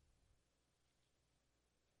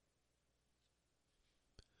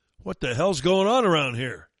 What the hell's going on around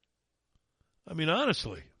here? I mean,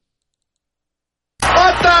 honestly.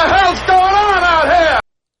 What the hell's going on out here?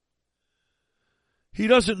 He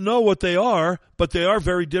doesn't know what they are, but they are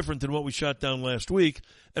very different than what we shot down last week.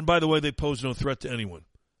 And by the way, they pose no threat to anyone.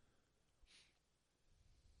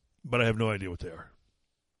 But I have no idea what they are.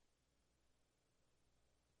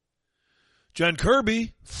 John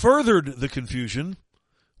Kirby furthered the confusion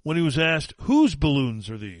when he was asked, whose balloons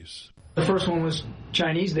are these? The first one was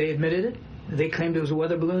Chinese. They admitted it. They claimed it was a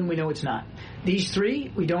weather balloon. We know it's not. These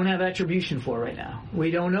three, we don't have attribution for right now.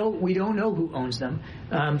 We don't know who owns them.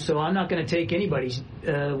 So I'm not going to take anybody's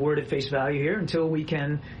word at face value here until we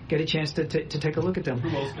can get a chance to take a look at them.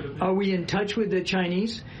 Are we in touch with the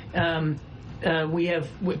Chinese? We have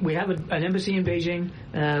an embassy in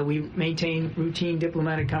Beijing. We maintain routine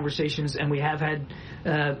diplomatic conversations, and we have had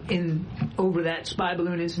over that spy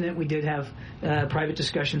balloon incident, we did have private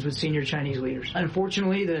discussions with senior Chinese leaders.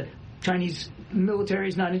 Unfortunately, the Chinese military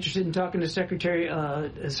is not interested in talking to Secretary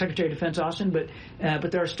of Defense Austin,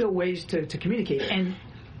 but there are still ways to communicate. And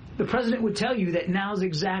the president would tell you that now's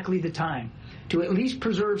exactly the time to at least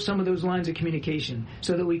preserve some of those lines of communication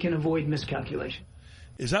so that we can avoid miscalculation.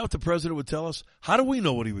 Is that what the president would tell us? How do we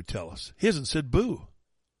know what he would tell us? He hasn't said boo.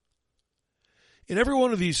 In every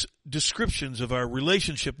one of these descriptions of our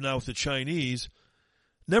relationship now with the Chinese,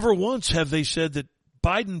 never once have they said that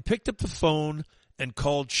Biden picked up the phone and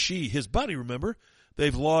called Xi, his buddy, remember?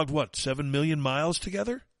 They've logged, 7 million miles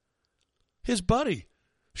together? His buddy.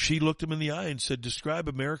 Xi looked him in the eye and said, describe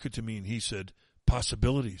America to me. And he said,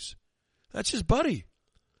 possibilities. That's his buddy.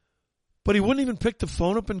 But he wouldn't even pick the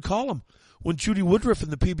phone up and call him. When Judy Woodruff in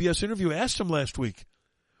the PBS interview asked him last week,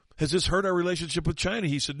 has this hurt our relationship with China?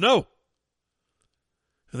 He said, no.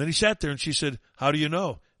 And then he sat there and she said, how do you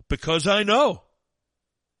know? Because I know.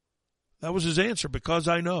 That was his answer, because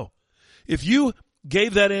I know. If you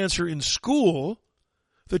gave that answer in school,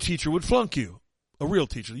 the teacher would flunk you. A real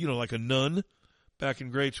teacher, like a nun back in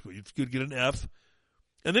grade school. You'd get an F.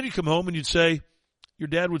 And then you'd come home and you'd say, your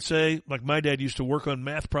dad would say, like my dad used to work on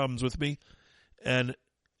math problems with me, and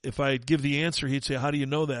if I'd give the answer, he'd say, how do you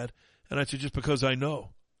know that? And I'd say, just because I know.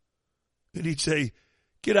 And he'd say,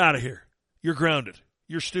 get out of here. You're grounded.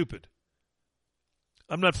 You're stupid.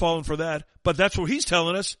 I'm not falling for that. But that's what he's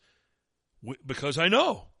telling us, because I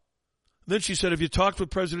know. Then she said, have you talked with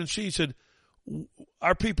President Xi? He said,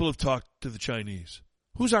 our people have talked to the Chinese.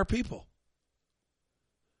 Who's our people?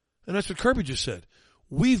 And that's what Kirby just said.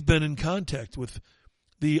 We've been in contact with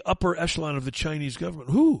the upper echelon of the Chinese government.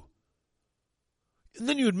 Who? And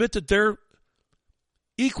then you admit that they're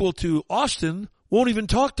equal to Austin, won't even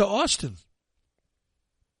talk to Austin.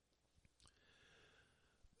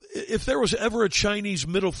 If there was ever a Chinese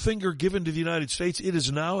middle finger given to the United States, it is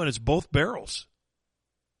now, and it's both barrels.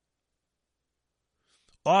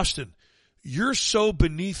 Austin, you're so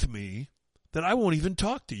beneath me that I won't even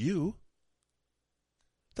talk to you.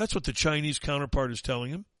 That's what the Chinese counterpart is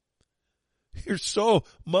telling him. You're so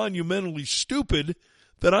monumentally stupid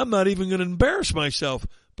that I'm not even going to embarrass myself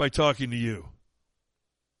by talking to you.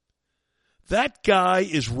 That guy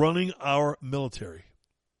is running our military.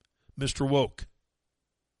 Mr. Woke.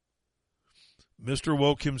 Mr.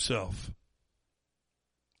 Woke himself.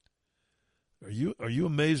 Are you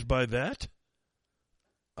amazed by that?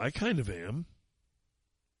 I kind of am.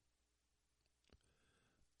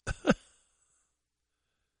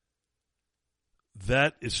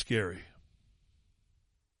 That is scary.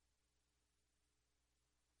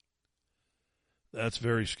 That's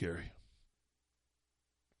very scary.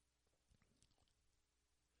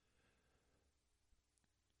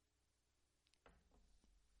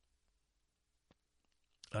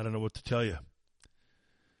 I don't know what to tell you.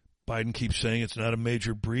 Biden keeps saying it's not a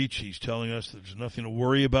major breach. He's telling us there's nothing to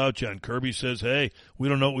worry about. John Kirby says, hey, we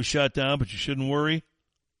don't know what we shot down, but you shouldn't worry.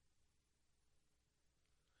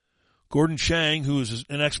 Gordon Chang, who is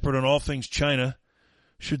an expert on all things China,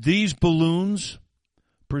 should these balloons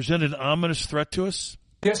present an ominous threat to us?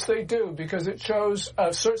 Yes, they do, because it shows,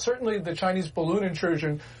 certainly the Chinese balloon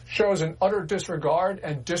intrusion shows an utter disregard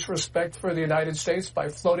and disrespect for the United States by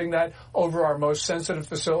floating that over our most sensitive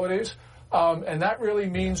facilities. And that really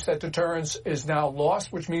means that deterrence is now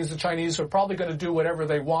lost, which means the Chinese are probably going to do whatever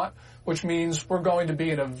they want, which means we're going to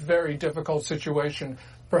be in a very difficult situation,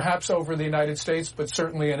 perhaps over the United States, but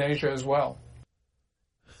certainly in Asia as well.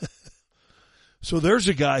 So there's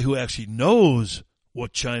a guy who actually knows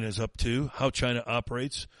what China's up to, how China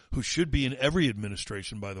operates, who should be in every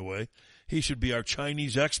administration, by the way. He should be our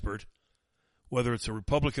Chinese expert, whether it's a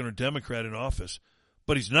Republican or Democrat in office.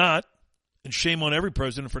 But he's not, and shame on every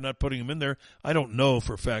president for not putting him in there. I don't know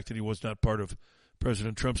for a fact that he was not part of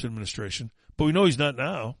President Trump's administration, but we know he's not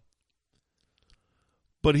now.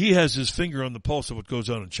 But he has his finger on the pulse of what goes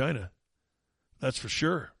on in China. That's for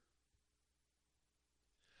sure.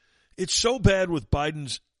 It's so bad with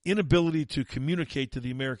Biden's inability to communicate to the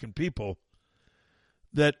American people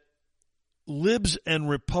that libs and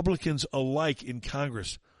Republicans alike in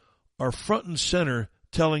Congress are front and center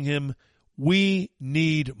telling him we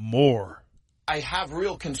need more. I have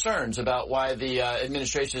real concerns about why the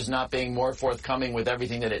administration is not being more forthcoming with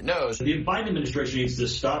everything that it knows. The Biden administration needs to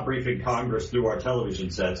stop briefing Congress through our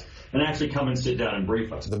television sets and actually come and sit down and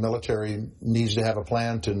brief us. The military needs to have a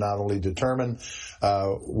plan to not only determine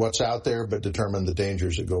what's out there, but determine the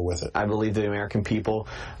dangers that go with it. I believe the American people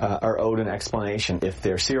are owed an explanation. If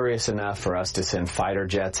they're serious enough for us to send fighter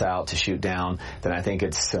jets out to shoot down, then I think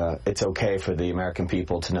it's okay for the American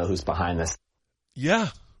people to know who's behind this. Yeah.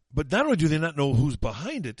 But not only do they not know who's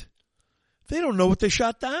behind it, they don't know what they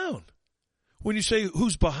shot down. When you say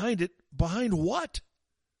who's behind it, behind what?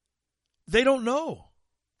 They don't know.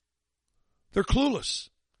 They're clueless.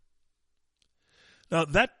 Now,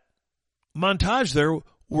 that montage there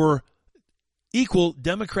were equal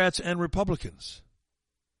Democrats and Republicans.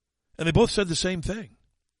 And they both said the same thing,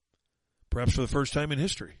 perhaps for the first time in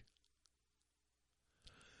history.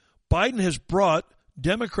 Biden has brought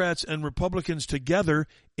Democrats and Republicans together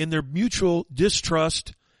in their mutual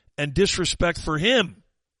distrust and disrespect for him.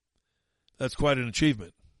 That's quite an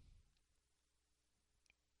achievement.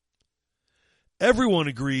 Everyone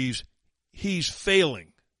agrees he's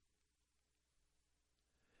failing.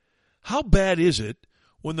 How bad is it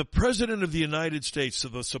when the President of the United States, so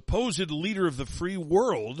the supposed leader of the free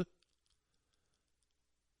world,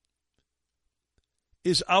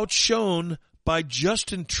 is outshone by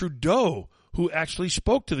Justin Trudeau, who actually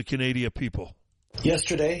spoke to the Canadian people?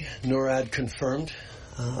 Yesterday, NORAD confirmed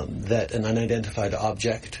that an unidentified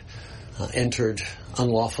object entered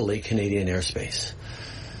unlawfully Canadian airspace.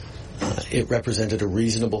 It represented a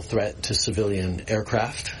reasonable threat to civilian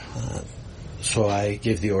aircraft, so I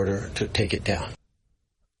gave the order to take it down.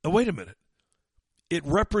 Now, wait a minute. It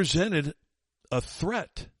represented a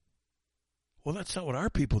threat. Well, that's not what our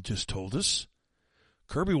people just told us.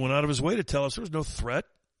 Kirby went out of his way to tell us there was no threat.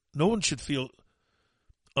 No one should feel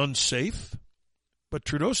unsafe. But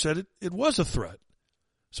Trudeau said it was a threat.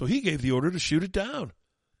 So he gave the order to shoot it down.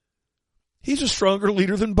 He's a stronger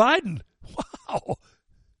leader than Biden. Wow.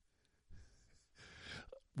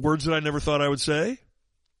 Words that I never thought I would say.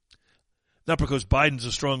 Not because Biden's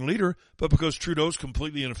a strong leader, but because Trudeau's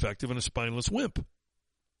completely ineffective and a spineless wimp.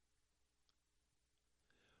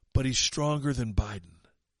 But he's stronger than Biden.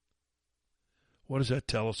 What does that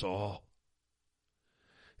tell us all?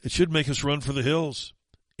 It should make us run for the hills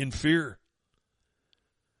in fear.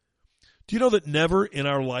 Do you know that never in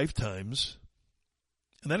our lifetimes,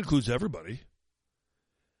 and that includes everybody,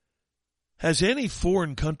 has any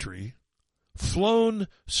foreign country flown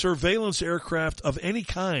surveillance aircraft of any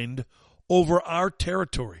kind over our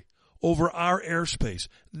territory, over our airspace?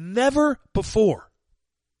 Never before.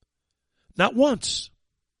 Not once.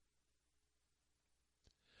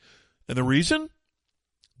 And the reason?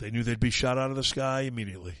 They knew they'd be shot out of the sky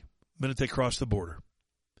immediately, the minute they crossed the border.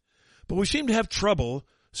 But we seem to have trouble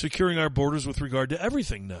securing our borders with regard to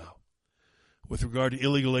everything now. With regard to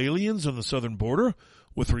illegal aliens on the southern border,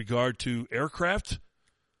 with regard to aircraft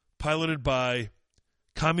piloted by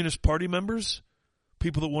Communist Party members,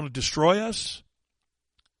 people that want to destroy us.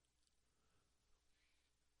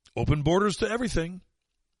 Open borders to everything.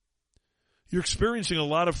 You're experiencing a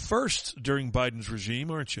lot of firsts during Biden's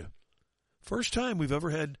regime, aren't you? First time we've ever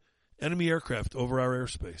had enemy aircraft over our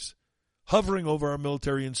airspace, hovering over our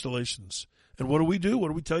military installations. And what do? What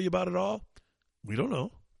do we tell you about it all? We don't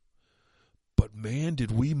know. But man,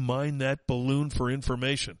 did we mine that balloon for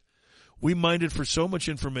information. We mined it for so much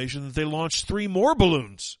information that they launched 3 more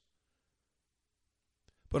balloons.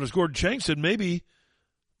 But as Gordon Chang said, maybe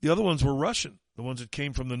the other ones were Russian, the ones that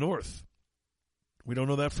came from the north. We don't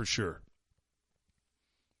know that for sure.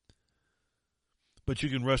 But you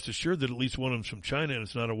can rest assured that at least one of them's from China, and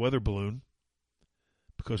it's not a weather balloon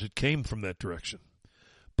because it came from that direction.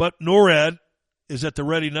 But NORAD is at the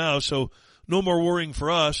ready now, so no more worrying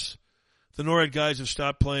for us. The NORAD guys have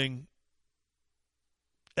stopped playing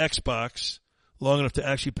Xbox long enough to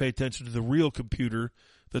actually pay attention to the real computer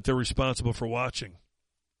that they're responsible for watching.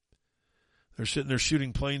 They're sitting there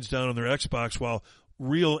shooting planes down on their Xbox while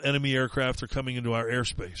real enemy aircraft are coming into our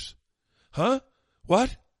airspace. Huh?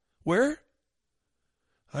 What? Where?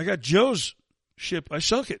 I got Joe's ship. I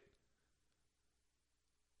sunk it.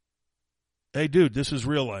 Hey, dude, this is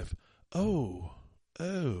real life. Oh.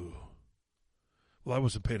 Well, I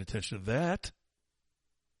wasn't paying attention to that.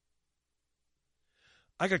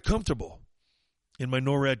 I got comfortable in my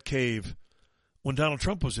NORAD cave when Donald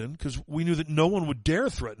Trump was in because we knew that no one would dare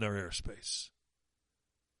threaten our airspace.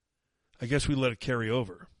 I guess we let it carry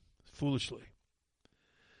over, foolishly.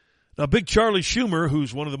 Now, Big Charlie Schumer,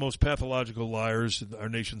 who's one of the most pathological liars in our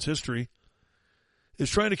nation's history, is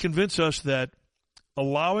trying to convince us that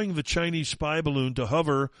allowing the Chinese spy balloon to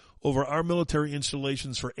hover over our military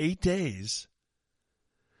installations for 8 days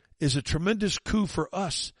is a tremendous coup for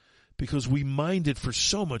us because we mined it for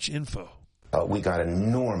so much info. We got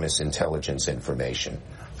enormous intelligence information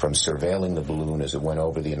from surveilling the balloon as it went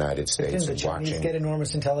over the United States. Didn't the Chinese get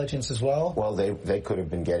enormous intelligence as well? Well, they could have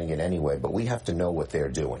been getting it anyway, but we have to know what they're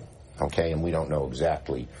doing, okay? And we don't know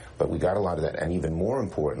exactly, but we got a lot of that. And even more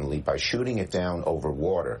importantly, by shooting it down over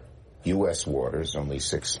water, U.S. waters, only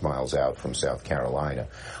 6 miles out from South Carolina,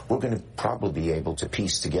 we're going to probably be able to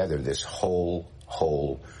piece together this whole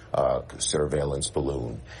surveillance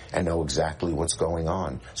balloon and know exactly what's going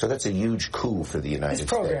on. So that's a huge coup for the United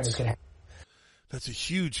States. That's a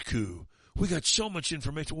huge coup. We got so much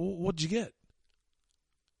information. Well, what'd you get?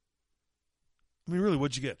 I mean, really,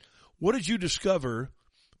 what'd you get? What did you discover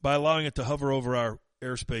by allowing it to hover over our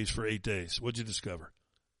airspace for 8 days? What'd you discover?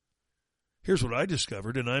 Here's what I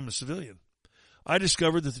discovered, and I'm a civilian. I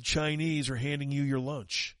discovered that the Chinese are handing you your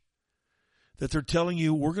lunch. That they're telling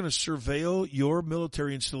you, we're going to surveil your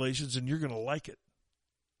military installations and you're going to like it.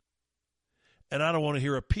 And I don't want to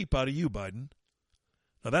hear a peep out of you, Biden.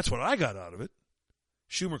 Now, that's what I got out of it.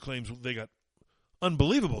 Schumer claims they got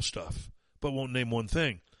unbelievable stuff, but won't name one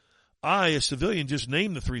thing. I, a civilian, just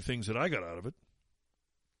named the 3 things that I got out of it.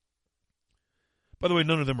 By the way,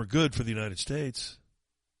 none of them are good for the United States.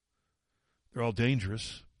 They're all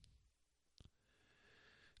dangerous.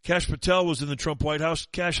 Kash Patel was in the Trump White House.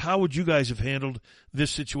 Kash, how would you guys have handled this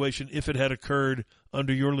situation if it had occurred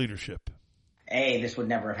under your leadership? A, this would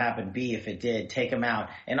never have happened. B, if it did, take them out.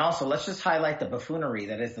 And also, let's just highlight the buffoonery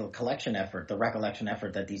that is the collection effort, the recollection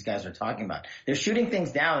effort that these guys are talking about. They're shooting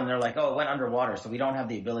things down and they're like, oh, it went underwater, so we don't have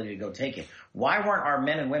the ability to go take it. Why weren't our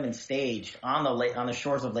men and women staged on the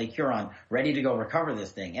shores of Lake Huron ready to go recover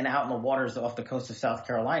this thing and out in the waters off the coast of South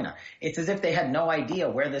Carolina? It's as if they had no idea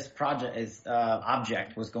where this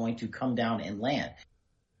object was going to come down and land.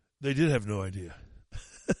 They did have no idea.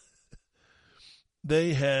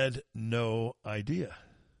 They had no idea.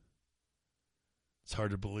 It's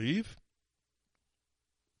hard to believe.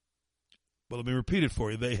 But let me repeat it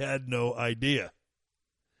for you. They had no idea.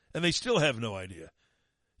 And they still have no idea.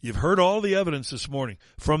 You've heard all the evidence this morning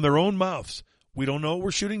from their own mouths. We don't know what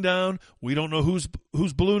we're shooting down. We don't know whose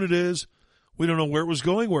balloon it is. We don't know where it was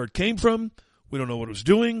going, where it came from. We don't know what it was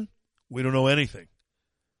doing. We don't know anything.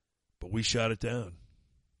 But we shot it down.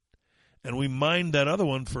 And we mined that other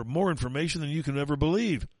one for more information than you can ever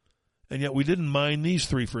believe. And yet we didn't mine these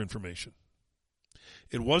 3 for information.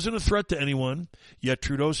 It wasn't a threat to anyone, yet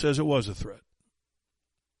Trudeau says it was a threat.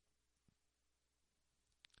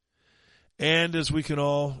 And as we can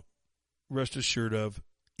all rest assured of,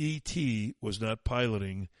 E.T. was not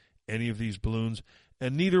piloting any of these balloons,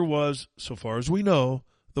 and neither was, so far as we know,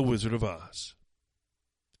 the Wizard of Oz.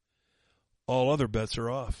 All other bets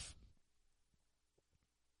are off.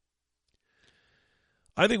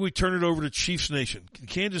 I think we turn it over to Chiefs Nation.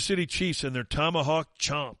 Kansas City Chiefs and their Tomahawk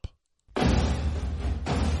Chomp.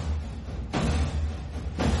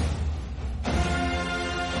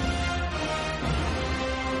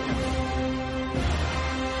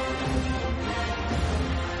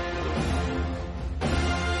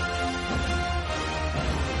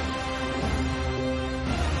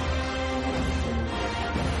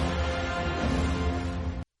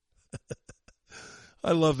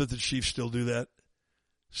 I love that the Chiefs still do that.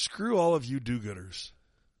 Screw all of you do-gooders.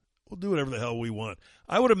 We'll do whatever the hell we want.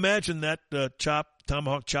 I would imagine that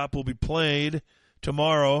tomahawk chop will be played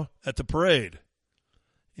tomorrow at the parade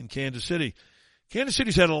in Kansas City. Kansas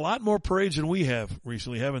City's had a lot more parades than we have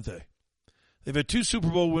recently, haven't they? They've had 2 Super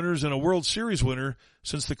Bowl winners and a World Series winner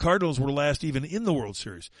since the Cardinals were last even in the World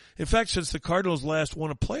Series. In fact, since the Cardinals last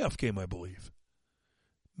won a playoff game, I believe.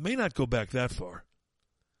 May not go back that far.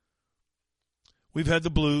 We've had the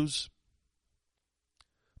Blues,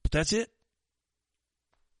 but that's it.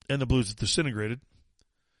 And the Blues have disintegrated,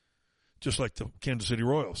 just like the Kansas City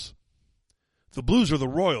Royals. The Blues are the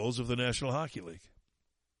Royals of the National Hockey League.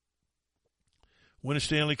 Win a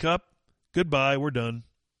Stanley Cup, goodbye, we're done.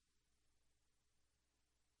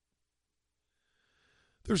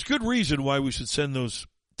 There's good reason why we should send those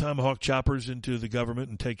tomahawk choppers into the government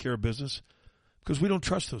and take care of business, because we don't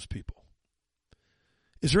trust those people.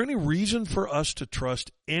 Is there any reason for us to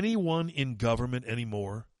trust anyone in government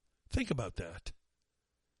anymore? Think about that.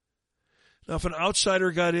 Now, if an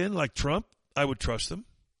outsider got in, like Trump, I would trust them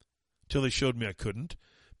until they showed me I couldn't,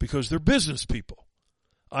 because they're business people.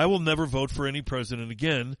 I will never vote for any president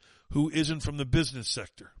again who isn't from the business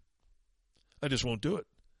sector. I just won't do it.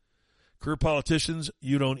 Career politicians,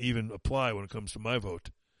 you don't even apply when it comes to my vote,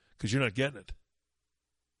 because you're not getting it.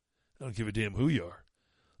 I don't give a damn who you are.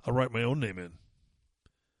 I'll write my own name in.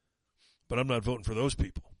 But I'm not voting for those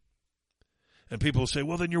people. And people will say,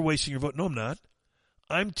 well, then you're wasting your vote. No, I'm not.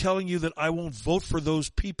 I'm telling you that I won't vote for those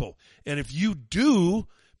people. And if you do,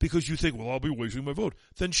 because you think, well, I'll be wasting my vote,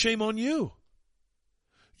 then shame on you.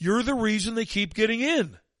 You're the reason they keep getting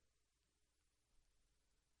in.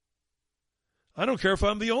 I don't care if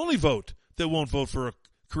I'm the only vote that won't vote for a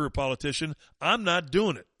career politician. I'm not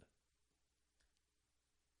doing it.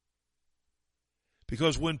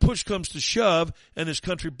 Because when push comes to shove and this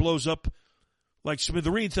country blows up like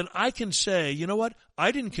smithereens, then I can say, you know what?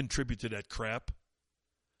 I didn't contribute to that crap.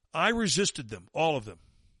 I resisted them, all of them.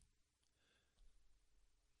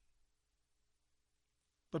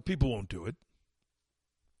 But people won't do it.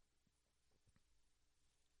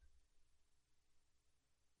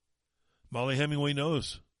 Molly Hemingway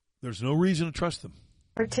knows there's no reason to trust them.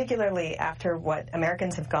 Particularly after what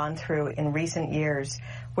Americans have gone through in recent years,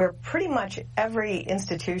 where pretty much every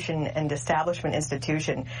institution and establishment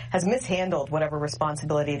institution has mishandled whatever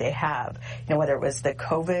responsibility they have. You know, whether it was the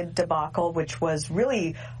COVID debacle, which was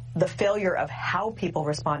really the failure of how people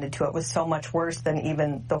responded to it was so much worse than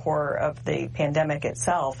even the horror of the pandemic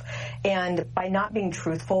itself. And by not being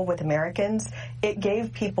truthful with Americans, it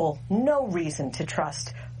gave people no reason to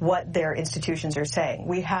trust what their institutions are saying.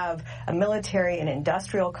 We have a military and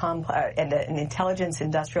industrial complex and an intelligence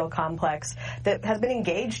industrial complex that has been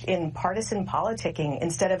engaged in partisan politicking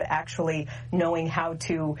instead of actually knowing how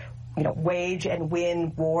to wage and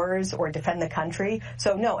win wars or defend the country.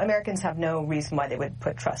 So no, Americans have no reason why they would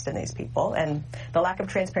put trust in these people, and the lack of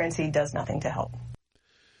transparency does nothing to help.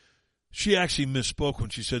 She actually misspoke when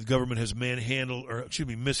she said government has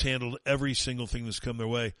mishandled every single thing that's come their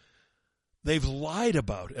way. They've lied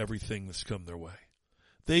about everything that's come their way.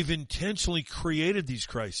 They've intentionally created these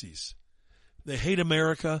crises. They hate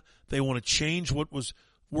America. They want to change what was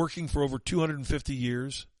working for over 250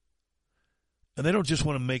 years. And they don't just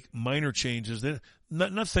want to make minor changes.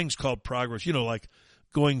 Not things called progress, like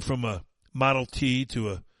going from a Model T to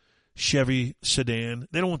a Chevy sedan.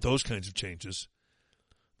 They don't want those kinds of changes.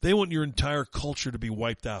 They want your entire culture to be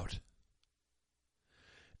wiped out.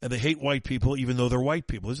 And they hate white people even though they're white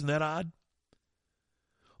people. Isn't that odd?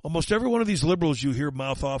 Almost every one of these liberals you hear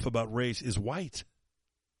mouth off about race is white.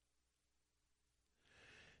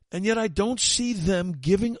 And yet I don't see them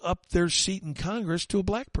giving up their seat in Congress to a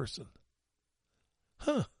black person.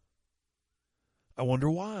 I wonder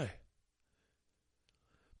why.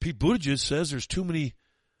 Pete Buttigieg says there's too many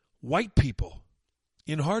white people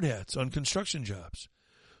in hard hats on construction jobs.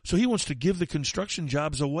 So he wants to give the construction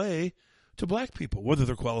jobs away to black people, whether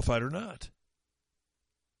they're qualified or not.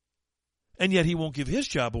 And yet he won't give his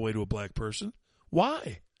job away to a black person.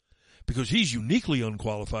 Why? Because he's uniquely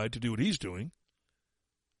unqualified to do what he's doing.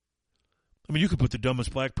 I mean, you could put the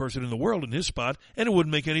dumbest black person in the world in his spot, and it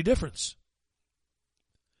wouldn't make any difference.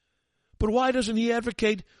 But why doesn't he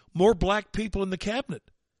advocate more black people in the cabinet,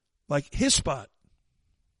 like his spot?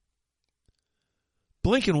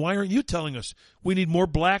 Blinken, why aren't you telling us we need more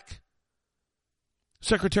black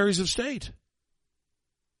secretaries of state?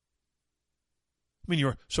 I mean,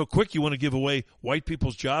 you're so quick you want to give away white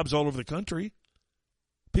people's jobs all over the country.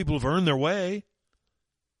 People have earned their way.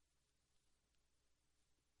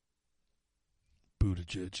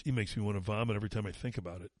 Buttigieg, he makes me want to vomit every time I think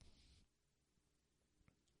about it.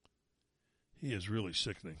 He is really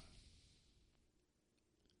sickening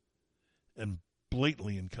and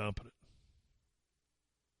blatantly incompetent.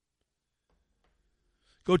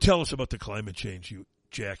 Go tell us about the climate change, you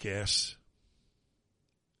jackass.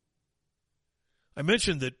 I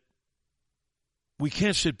mentioned that we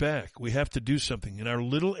can't sit back. We have to do something. In our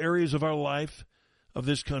little areas of our life, of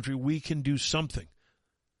this country, we can do something.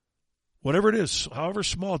 Whatever it is, however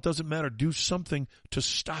small, it doesn't matter. Do something to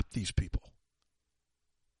stop these people.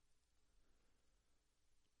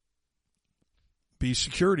 Be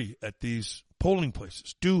security at these polling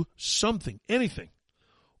places. Do something, anything.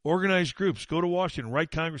 Organize groups. Go to Washington.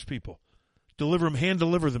 Write Congress people. Deliver them, hand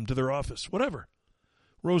deliver them to their office. Whatever.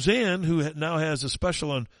 Roseanne, who now has a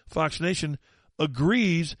special on Fox Nation,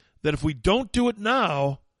 agrees that if we don't do it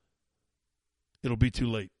now, it'll be too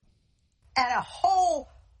late. And a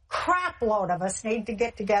whole crap load of us need to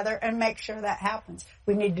get together and make sure that happens.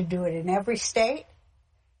 We need to do it in every state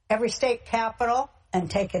capital, and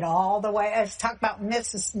take it all the way. Let's talk about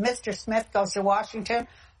Mr. Smith goes to Washington.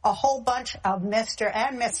 A whole bunch of Mr.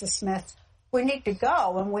 and Mrs. Smiths. We need to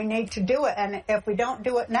go, and we need to do it. And if we don't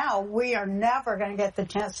do it now, we are never going to get the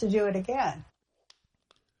chance to do it again.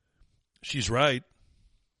 She's right.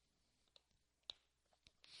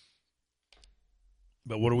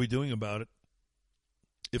 But what are we doing about it?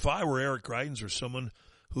 If I were Eric Greitens or someone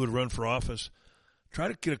who would run for office, try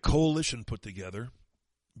to get a coalition put together,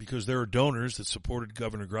 because there are donors that supported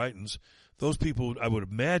Governor Greitens. Those people, I would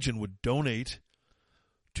imagine, would donate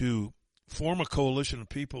to form a coalition of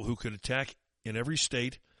people who could attack in every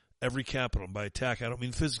state, every capital. And by attack, I don't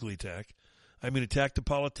mean physically attack. I mean attack the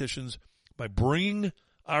politicians by bringing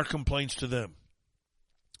our complaints to them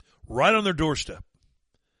right on their doorstep.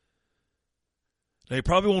 Now, you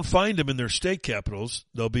probably won't find them in their state capitals.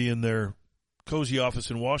 They'll be in their cozy office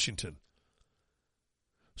in Washington.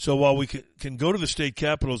 So while we can go to the state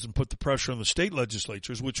capitals and put the pressure on the state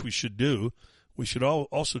legislatures, which we should do, we should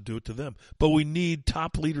also do it to them. But we need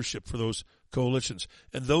top leadership for those coalitions.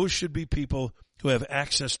 And those should be people who have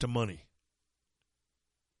access to money.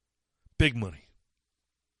 Big money.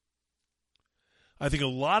 I think a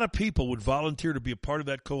lot of people would volunteer to be a part of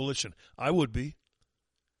that coalition. I would be.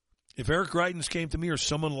 If Eric Greitens came to me or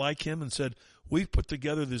someone like him and said, we've put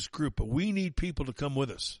together this group, but we need people to come with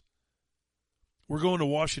us. We're going to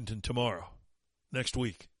Washington tomorrow, next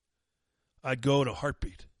week. I'd go in a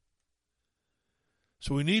heartbeat.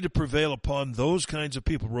 So we need to prevail upon those kinds of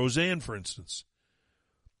people. Roseanne, for instance.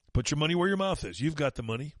 Put your money where your mouth is. You've got the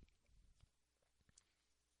money.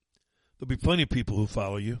 There'll be plenty of people who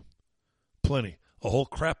follow you. Plenty. A whole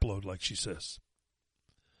crap load, like she says.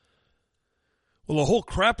 Well, a whole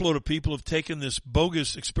crap load of people have taken this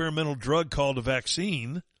bogus experimental drug called a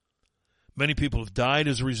vaccine. Many people have died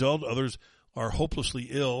as a result. Others are hopelessly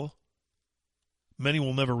ill. Many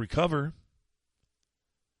will never recover.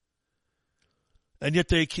 And yet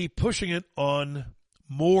they keep pushing it on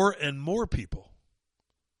more and more people.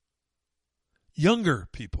 Younger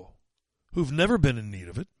people who've never been in need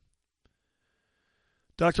of it.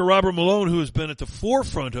 Dr. Robert Malone, who has been at the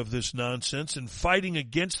forefront of this nonsense and fighting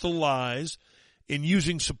against the lies in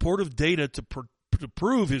using supportive data to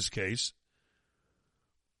prove his case.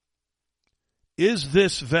 Is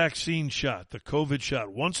this vaccine shot, the COVID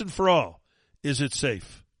shot, once and for all, is it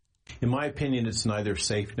safe? In my opinion, it's neither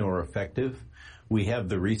safe nor effective. We have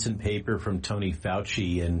the recent paper from Tony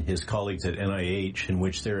Fauci and his colleagues at NIH in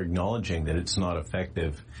which they're acknowledging that it's not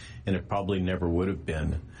effective, and it probably never would have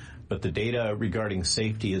been. But the data regarding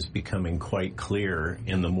safety is becoming quite clear,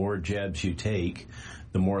 and the more jabs you take,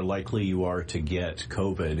 the more likely you are to get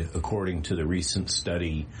COVID, according to the recent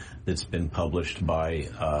study that's been published by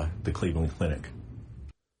the Cleveland Clinic.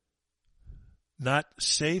 Not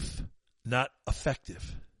safe, not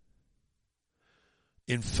effective.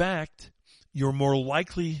 In fact, you're more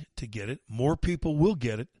likely to get it. More people will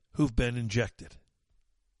get it who've been injected.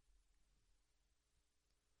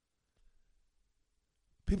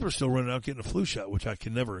 People are still running out getting a flu shot, which I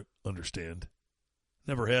can never understand.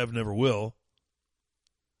 Never have, never will.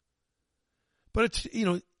 But it's,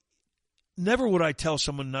 never would I tell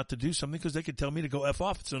someone not to do something because they could tell me to go F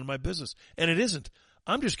off. It's none of my business. And it isn't.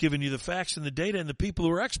 I'm just giving you the facts and the data and the people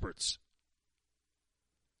who are experts.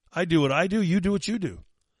 I do what I do. You do what you do.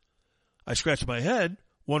 I scratch my head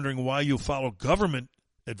wondering why you follow government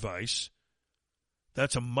advice.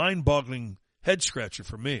 That's a mind-boggling head-scratcher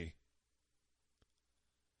for me.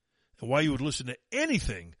 And why you would listen to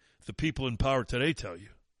anything the people in power today tell you.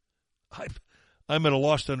 I'm at a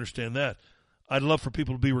loss to understand that. I'd love for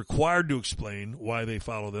people to be required to explain why they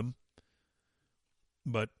follow them,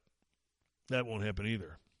 but that won't happen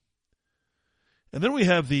either. And then we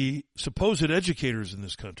have the supposed educators in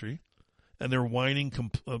this country, and their whining,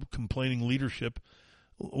 complaining leadership.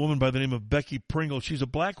 A woman by the name of Becky Pringle. She's a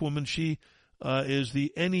black woman. She is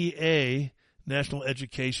the NEA, National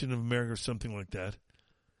Education of America, or something like that.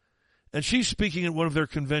 And she's speaking at one of their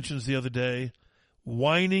conventions the other day,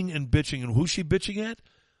 whining and bitching. And who's she bitching at?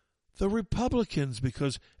 The Republicans,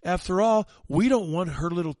 because after all, we don't want her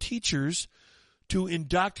little teachers to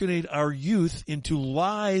indoctrinate our youth into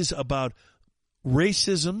lies about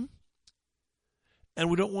racism, and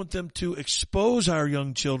we don't want them to expose our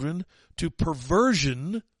young children to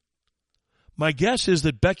perversion. My guess is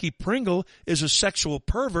that Becky Pringle is a sexual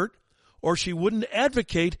pervert, or she wouldn't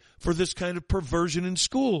advocate for this kind of perversion in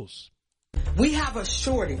schools. We have a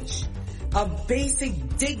shortage of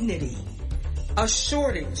basic dignity, a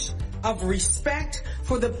shortage of respect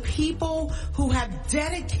for the people who have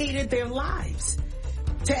dedicated their lives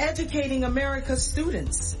to educating America's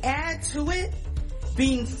students. Add to it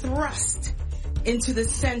being thrust into the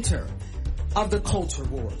center of the culture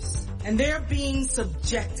wars. And they're being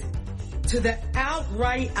subjected to the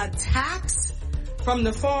outright attacks from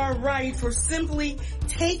the far right for simply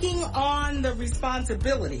taking on the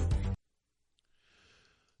responsibility.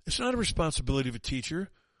 It's not a responsibility of a teacher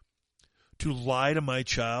to lie to my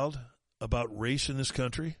child about race in this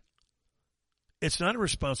country. It's not a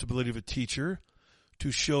responsibility of a teacher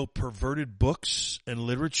to show perverted books and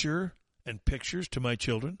literature and pictures to my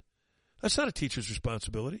children. That's not a teacher's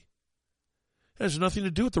responsibility. It has nothing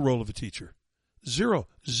to do with the role of a teacher. Zero.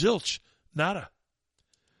 Zilch. Nada.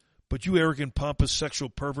 But you arrogant, pompous, sexual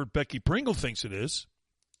pervert Becky Pringle thinks it is.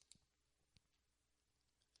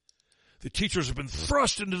 The teachers have been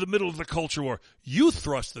thrust into the middle of the culture war. You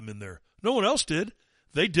thrust them in there. No one else did.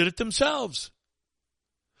 They did it themselves.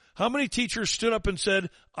 How many teachers stood up and said,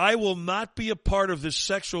 I will not be a part of this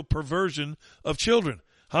sexual perversion of children?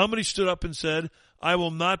 How many stood up and said, I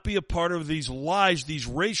will not be a part of these lies, these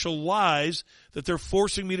racial lies that they're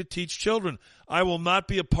forcing me to teach children? I will not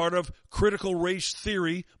be a part of critical race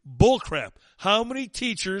theory bullcrap. How many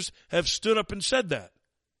teachers have stood up and said that?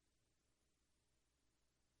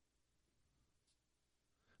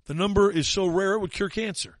 The number is so rare it would cure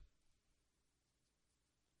cancer.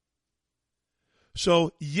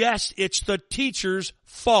 So, yes, it's the teacher's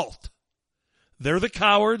fault. They're the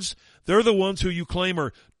cowards. They're the ones who you claim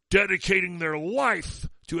are dedicating their life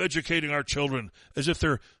to educating our children as if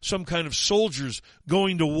they're some kind of soldiers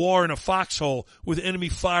going to war in a foxhole with enemy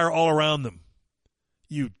fire all around them.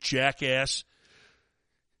 You jackass.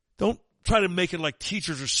 Don't try to make it like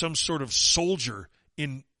teachers are some sort of soldier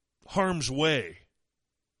in harm's way.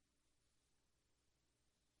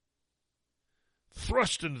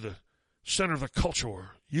 Thrust into the center of the culture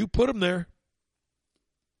war. You put them there.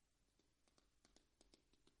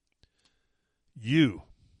 You,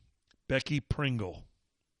 Becky Pringle.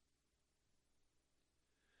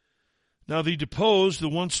 Now the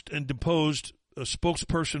once deposed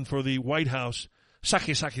spokesperson for the White House,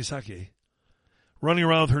 Saki, running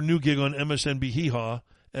around with her new gig on MSNBC hee-haw,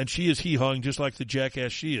 and she is hee-hawing just like the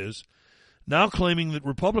jackass she is, now claiming that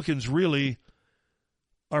Republicans really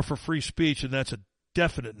are for free speech, and that's a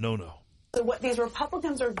definite no-no. So what these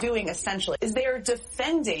Republicans are doing essentially is they are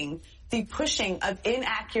defending the pushing of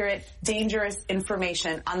inaccurate, dangerous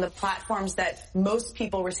information on the platforms that most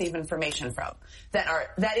people receive information from.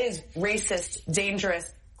 That is racist, dangerous,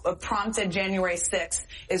 prompted January 6th,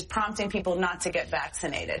 is prompting people not to get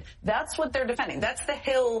vaccinated. That's what they're defending. That's the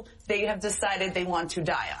hill they have decided they want to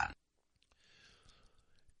die on.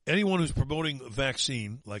 Anyone who's promoting a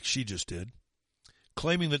vaccine, like she just did,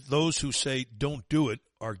 claiming that those who say don't do it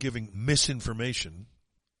are giving misinformation.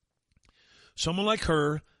 Someone like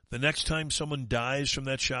her, the next time someone dies from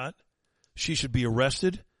that shot, she should be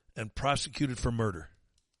arrested and prosecuted for murder.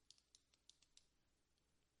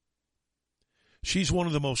 She's one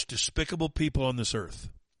of the most despicable people on this earth.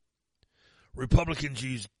 Republicans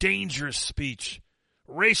use dangerous speech,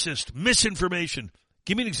 racist, misinformation.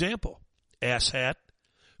 Give me an example, asshat,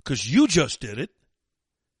 because you just did it.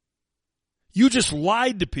 You just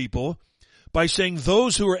lied to people by saying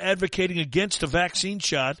those who are advocating against a vaccine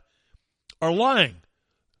shot are lying.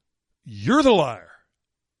 You're the liar.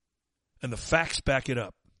 And the facts back it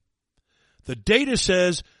up. The data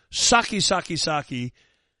says Saki,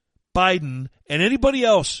 Biden, and anybody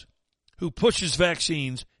else who pushes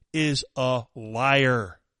vaccines is a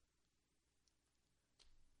liar.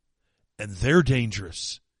 And they're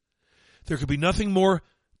dangerous. There could be nothing more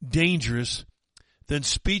dangerous than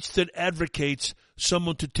speech that advocates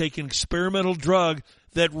someone to take an experimental drug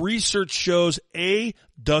that research shows A,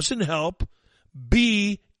 doesn't help,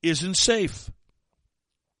 B, isn't safe.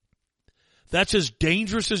 That's as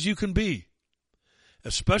dangerous as you can be,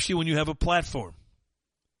 especially when you have a platform.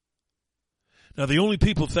 Now, the only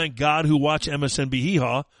people, thank God, who watch MSNBC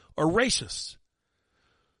Hee-Haw are racists.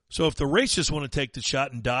 So if the racists want to take the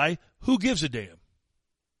shot and die, who gives a damn?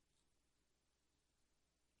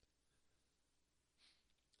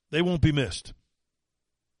 They won't be missed.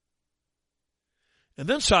 And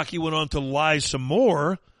then Psaki went on to lie some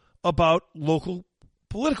more about local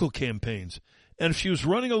political campaigns. And if she was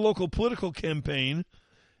running a local political campaign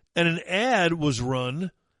and an ad was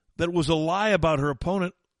run that was a lie about her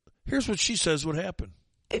opponent, here's what she says would happen.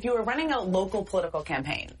 If you were running a local political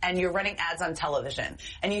campaign and you're running ads on television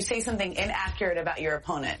and you say something inaccurate about your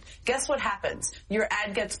opponent, guess what happens? Your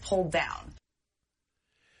ad gets pulled down.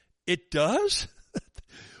 It does?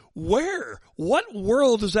 Where? What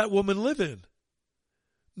world does that woman live in?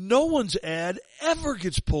 No one's ad ever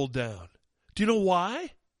gets pulled down. Do you know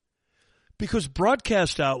why? Because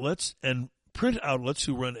broadcast outlets and print outlets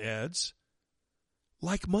who run ads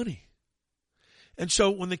like money. And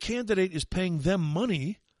so when the candidate is paying them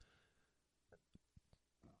money,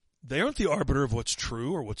 they aren't the arbiter of what's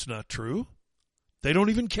true or what's not true. They don't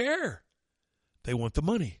even care. They want the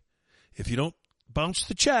money. If you don't bounce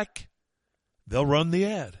the check, they'll run the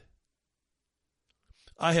ad.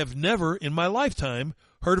 I have never in my lifetime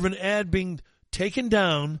heard of an ad being taken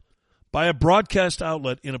down by a broadcast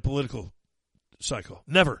outlet in a political cycle.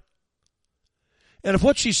 Never. And if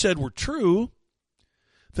what she said were true,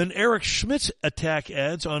 then Eric Schmidt's attack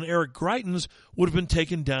ads on Eric Greitens would have been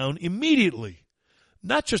taken down immediately.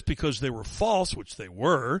 Not just because they were false, which they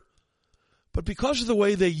were, but because of the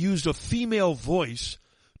way they used a female voice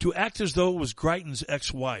to act as though it was Greitens'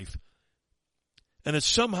 ex-wife, and that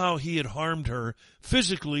somehow he had harmed her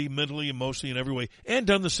physically, mentally, emotionally, in every way, and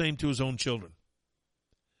done the same to his own children.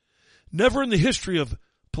 Never in the history of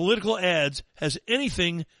political ads has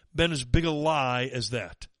anything been as big a lie as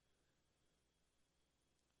that.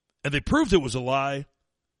 And they proved it was a lie,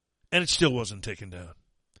 and it still wasn't taken down.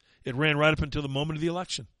 It ran right up until the moment of the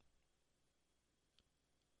election.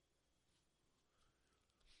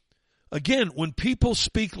 Again, when people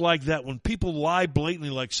speak like that, when people lie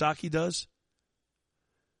blatantly like Psaki does,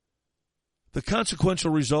 the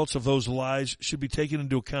consequential results of those lies should be taken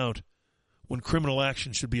into account when criminal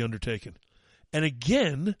action should be undertaken. And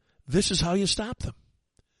again, this is how you stop them.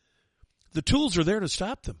 The tools are there to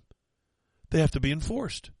stop them. They have to be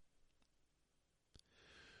enforced.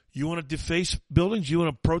 You want to deface buildings? You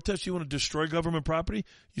want to protest? You want to destroy government property?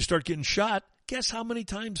 You start getting shot. Guess how many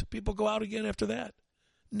times people go out again after that?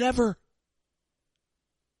 Never.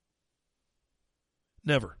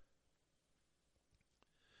 Never.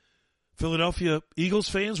 Philadelphia Eagles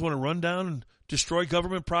fans want to run down and destroy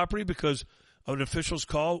government property because an official's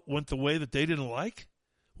call went the way that they didn't like?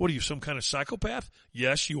 What are you, some kind of psychopath?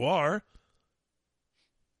 Yes, you are.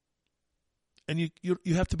 And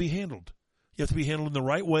you have to be handled. You have to be handled in the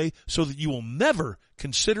right way so that you will never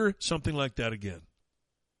consider something like that again.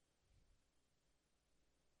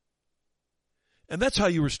 And that's how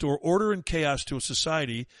you restore order and chaos to a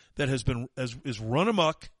society that is run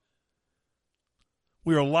amok.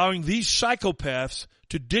 We are allowing these psychopaths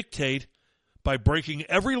to dictate by breaking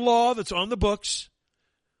every law that's on the books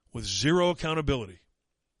with zero accountability.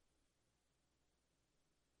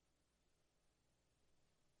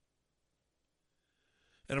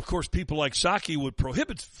 And, of course, people like Psaki would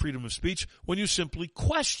prohibit freedom of speech when you simply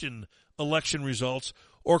question election results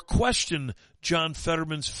or question John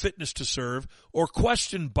Fetterman's fitness to serve or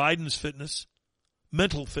question Biden's fitness,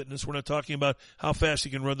 mental fitness. We're not talking about how fast he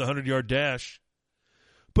can run the 100-yard dash.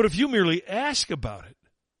 But if you merely ask about it,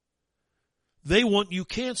 they want you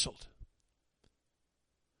canceled.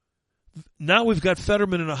 Now we've got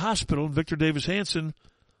Fetterman in a hospital, and Victor Davis Hanson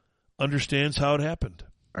understands how it happened.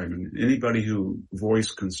 I mean, anybody who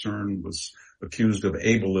voiced concern was accused of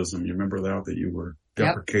ableism. You remember that you were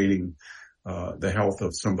deprecating the health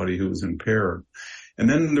of somebody who was impaired. And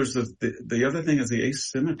then there's the other thing is the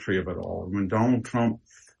asymmetry of it all. When Donald Trump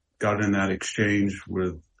got in that exchange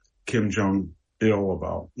with Kim Jong-il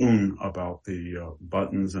about the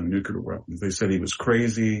buttons and nuclear weapons, they said he was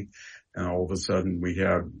crazy. And all of a sudden we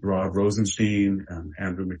had Rod Rosenstein and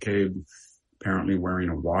Andrew McCabe apparently wearing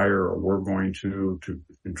a wire, or were going to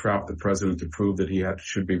entrap the president to prove that he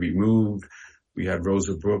should be removed. We had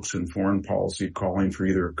Rosa Brooks in foreign policy calling for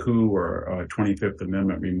either a coup or a 25th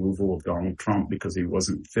Amendment removal of Donald Trump because he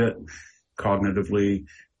wasn't fit cognitively.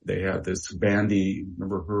 They had this Bandy,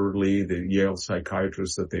 remember Hurley, the Yale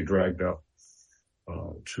psychiatrist that they dragged up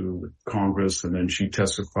to Congress, and then she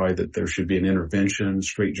testified that there should be an intervention,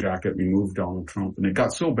 straitjacket, remove Donald Trump. And it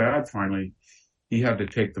got so bad finally, he had to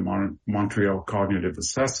take the Montreal Cognitive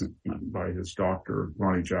Assessment by his doctor,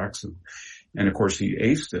 Ronnie Jackson. And of course, he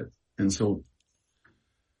aced it. And so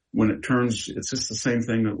when it turns, it's just the same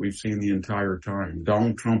thing that we've seen the entire time.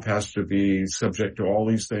 Donald Trump has to be subject to all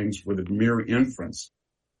these things with a mere inference.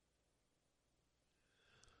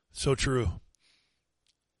 So true.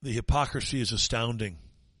 The hypocrisy is astounding.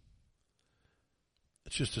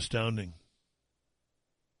 It's just astounding.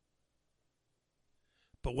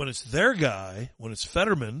 But when it's their guy, when it's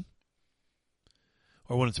Fetterman,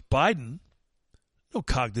 or when it's Biden, no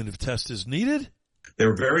cognitive test is needed.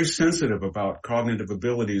 They're very sensitive about cognitive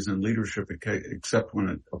abilities and leadership, except when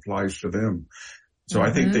it applies to them. So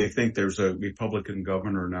I think they think there's a Republican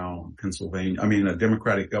governor now in Pennsylvania. I mean, a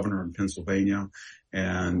Democratic governor in Pennsylvania,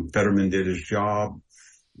 and Fetterman did his job.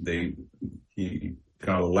 He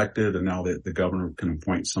got elected, and now the governor can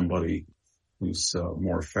appoint somebody who's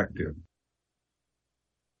more effective.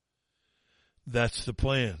 That's the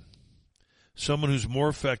plan. Someone who's more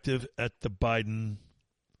effective at the Biden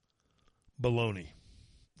baloney,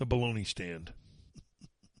 the baloney stand.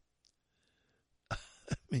 I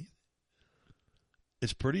mean,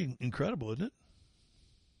 it's pretty incredible, isn't it?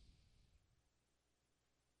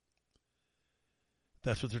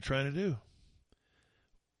 That's what they're trying to do.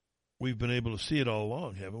 We've been able to see it all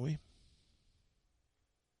along, haven't we?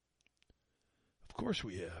 Of course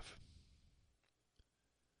we have.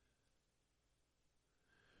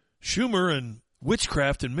 Schumer and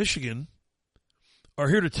witchcraft in Michigan are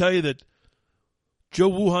here to tell you that Joe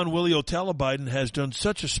Wuhan Willie Otala Biden has done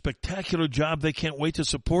such a spectacular job they can't wait to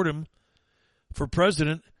support him for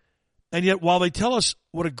president. And yet while they tell us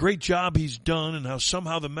what a great job he's done and how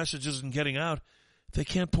somehow the message isn't getting out, they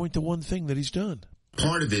can't point to one thing that he's done.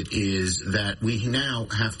 Part of it is that we now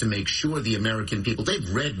have to make sure the American people,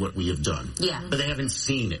 they've read what we have done, but they haven't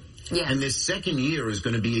seen it. Yeah. And this second year is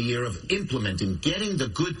going to be a year of implementing, getting the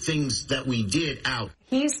good things that we did out.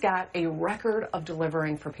 He's got a record of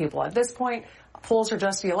delivering for people. At this point, polls are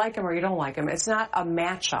just, do you like him or you don't like him? It's not a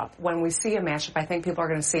matchup. When we see a matchup, I think people are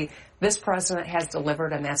going to see this president has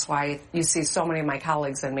delivered, and that's why you see so many of my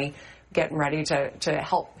colleagues and me getting ready to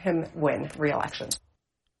help him win re-election.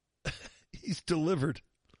 He's delivered.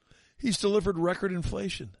 He's delivered record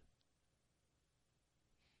inflation.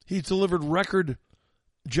 He's delivered record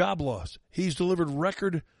job loss. He's delivered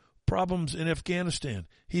record problems in Afghanistan.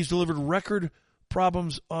 He's delivered record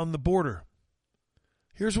problems on the border.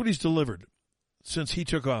 Here's what he's delivered since he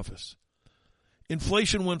took office.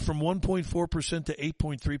 Inflation went from 1.4% to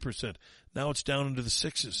 8.3%. Now it's down into the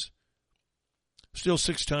sixes. Still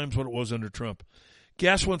 6 times what it was under Trump.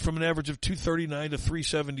 Gas went from an average of $2.39 to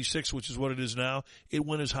 $3.76, which is what it is now. It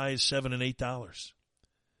went as high as $7 and $8.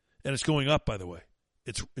 And it's going up, by the way.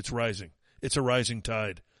 It's rising. It's a rising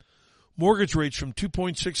tide. Mortgage rates from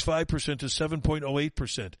 2.65% to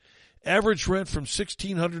 7.08%. Average rent from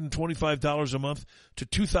 $1,625 a month to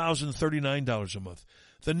 $2,039 a month.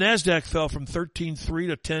 The NASDAQ fell from 13.3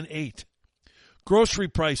 to 10.8. Grocery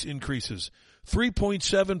price increases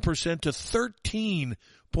 3.7% to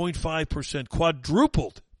 13.5%,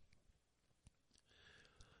 quadrupled.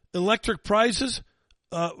 Electric prices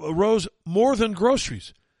rose more than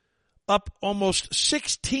groceries, up almost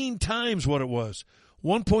 16 times what it was.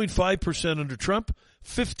 1.5% under Trump,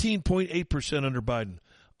 15.8% under Biden.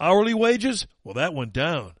 Hourly wages, well, that went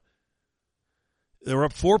down. They're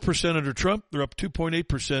up 4% under Trump. They're up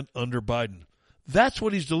 2.8% under Biden. That's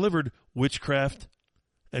what he's delivered, witchcraft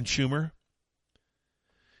and Schumer.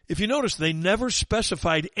 If you notice, they never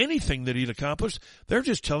specified anything that he'd accomplished. They're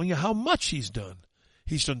just telling you how much he's done.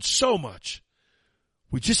 He's done so much.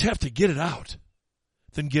 We just have to get it out.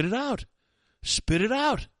 Then get it out. Spit it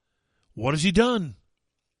out. What has he done?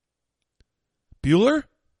 Bueller?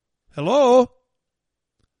 Hello?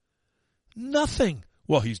 Nothing.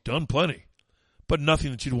 Well, he's done plenty, but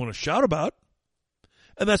nothing that you'd want to shout about.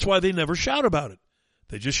 And that's why they never shout about it.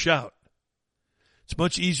 They just shout. It's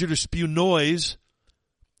much easier to spew noise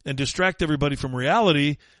and distract everybody from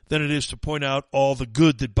reality than it is to point out all the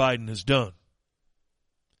good that Biden has done,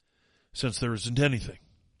 since there isn't anything.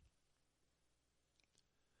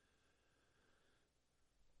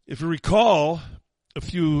 If you recall,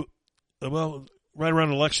 right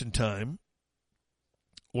around election time,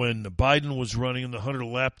 when Biden was running and the Hunter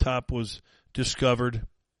laptop was discovered,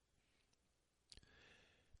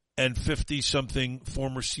 and 50-something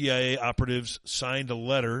former CIA operatives signed a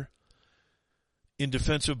letter in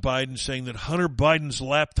defense of Biden saying that Hunter Biden's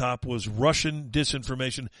laptop was Russian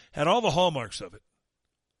disinformation, had all the hallmarks of it.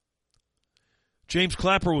 James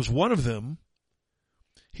Clapper was one of them.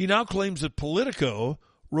 He now claims that Politico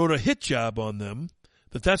wrote a hit job on them,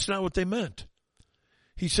 that that's not what they meant.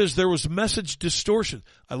 He says there was message distortion.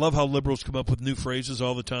 I love how liberals come up with new phrases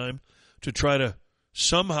all the time to try to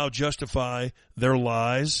somehow justify their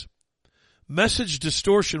lies. message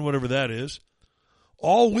distortion, whatever that is.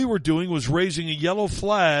 All we were doing was raising a yellow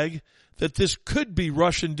flag that this could be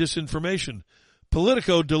Russian disinformation.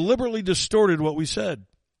 Politico deliberately distorted what we said.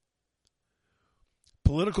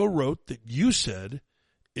 Politico wrote that you said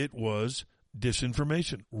it was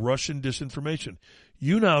disinformation, Russian disinformation.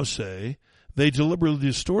 You now say they deliberately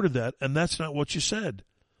distorted that, and that's not what you said.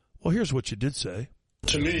 Well, here's what you did say.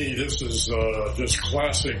 To me, this is just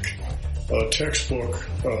classic textbook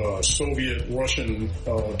Soviet-Russian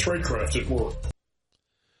tradecraft at work.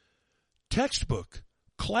 Textbook,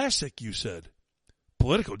 classic, you said.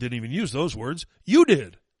 Politico didn't even use those words. You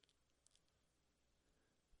did.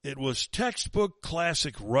 It was textbook,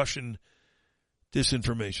 classic Russian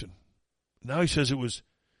disinformation. Now he says it was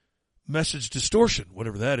message distortion,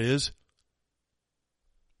 whatever that is.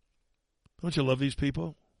 Don't you love these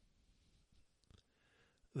people?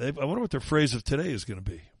 I wonder what their phrase of today is going to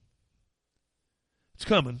be. It's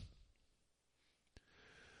coming.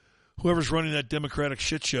 Whoever's running that Democratic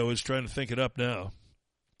shit show is trying to think it up now.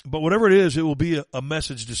 But whatever it is, it will be a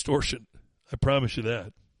message distortion. I promise you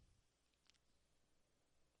that.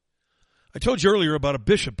 I told you earlier about a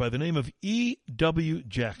bishop by the name of E.W.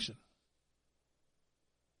 Jackson.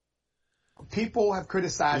 People have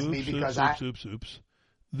criticized me because Oops.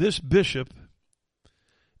 This bishop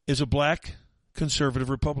is a black conservative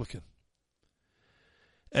Republican.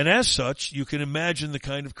 And as such, you can imagine the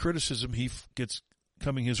kind of criticism he gets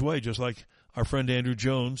coming his way, just like our friend Andrew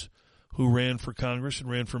Jones, who ran for Congress and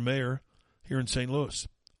ran for mayor here in St. Louis.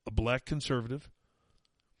 A black conservative.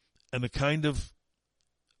 And the kind of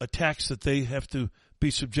attacks that they have to be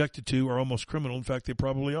subjected to are almost criminal. In fact, they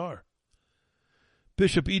probably are.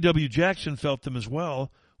 Bishop E.W. Jackson felt them as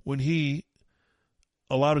well when he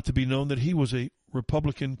allowed it to be known that he was a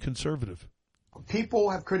Republican conservative. People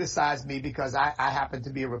have criticized me because I happen to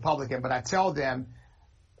be a Republican, but I tell them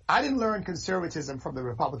I didn't learn conservatism from the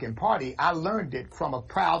Republican Party. I learned it from a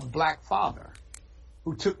proud black father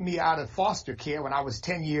who took me out of foster care when I was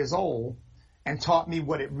 10 years old and taught me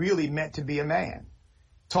what it really meant to be a man.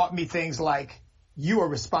 Taught me things like, you are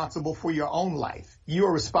responsible for your own life. You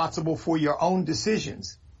are responsible for your own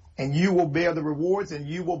decisions, and you will bear the rewards and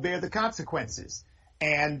you will bear the consequences.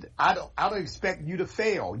 And I don't expect you to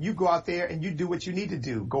fail. You go out there and you do what you need to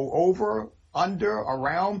do. Go over, under,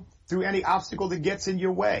 around, through any obstacle that gets in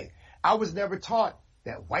your way. I was never taught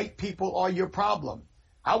that white people are your problem.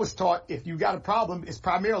 I was taught if you got a problem, it's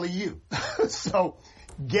primarily you. So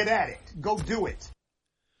get at it. Go do it.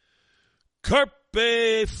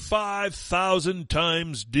 Carpe 5,000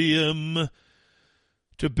 times diem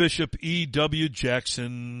to Bishop E.W.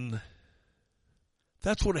 Jackson.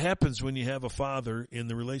 That's what happens when you have a father in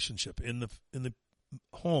the relationship, in the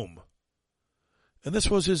home. And this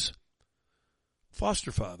was his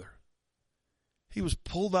foster father. He was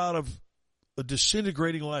pulled out of a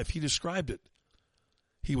disintegrating life. He described it.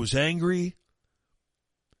 He was angry.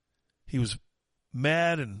 He was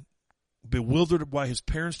mad and bewildered why his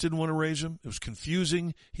parents didn't want to raise him. It was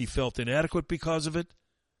confusing. He felt inadequate because of it.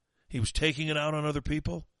 He was taking it out on other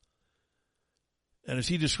people. And as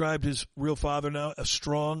he described his real father now, a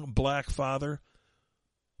strong black father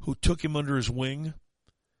who took him under his wing.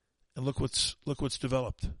 And look what's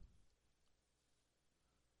developed.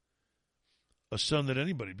 A son that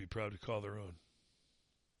anybody'd be proud to call their own.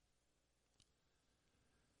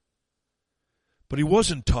 But he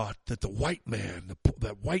wasn't taught that the white man,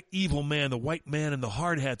 that white evil man, the white man in the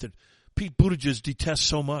hard hat that Pete Buttigieg detests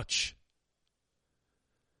so much,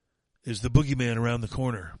 is the boogeyman around the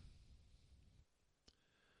corner.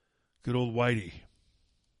 Good old Whitey.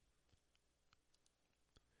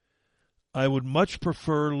 I would much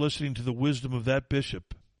prefer listening to the wisdom of that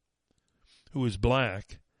bishop, who is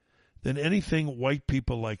black, than anything white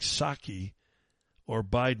people like Psaki or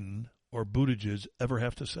Biden or Buttigieg ever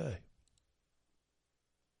have to say.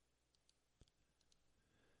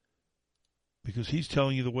 Because he's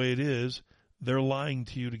telling you the way it is, they're lying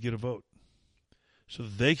to you to get a vote. So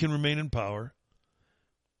that they can remain in power,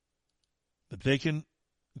 that they can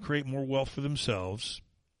create more wealth for themselves,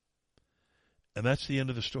 and that's the end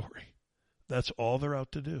of the story. That's all they're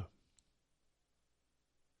out to do.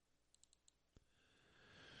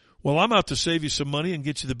 Well, I'm out to save you some money and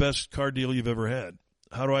get you the best car deal you've ever had.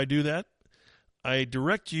 How do I do that? I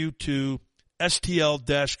direct you to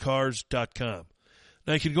stl-cars.com.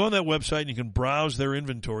 Now, you can go on that website and you can browse their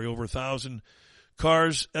inventory, over 1,000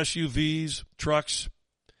 cars, SUVs, trucks.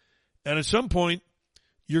 And at some point,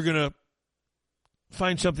 you're going to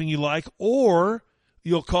find something you like, or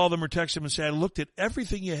you'll call them or text them and say, I looked at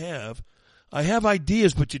everything you have. I have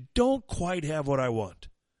ideas, but you don't quite have what I want.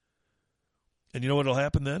 And you know what will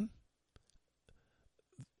happen then?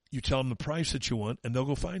 You tell them the price that you want, and they'll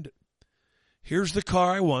go find it. Here's the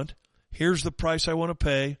car I want. Here's the price I want to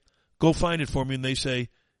pay. Go find it for me. And they say,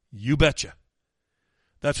 you betcha.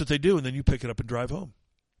 That's what they do, and then you pick it up and drive home.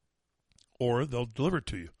 Or they'll deliver it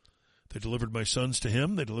to you. They delivered my son's to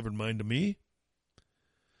him. They delivered mine to me.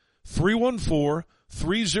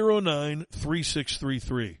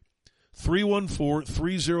 314-309-3633.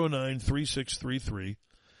 314-309-3633.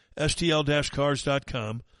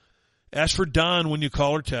 STL-cars.com. Ask for Don when you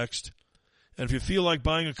call or text. And if you feel like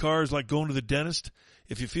buying a car is like going to the dentist,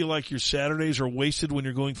 if you feel like your Saturdays are wasted when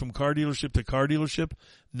you're going from car dealership to car dealership,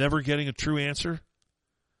 never getting a true answer,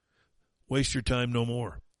 waste your time no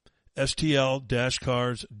more.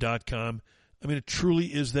 STL-cars.com. I mean, it truly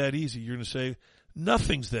is that easy. You're going to say,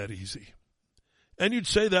 nothing's that easy. And you'd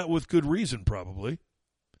say that with good reason, probably,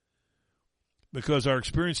 because our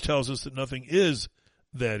experience tells us that nothing is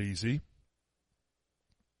that easy.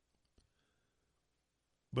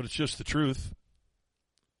 But it's just the truth.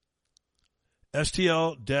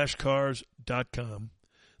 STL-cars.com.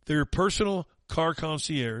 They're your personal car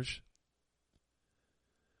concierge.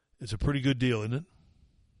 It's a pretty good deal, isn't it?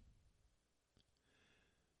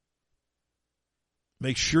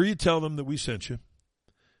 Make sure you tell them that we sent you,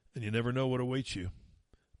 and you never know what awaits you.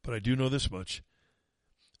 But I do know this much.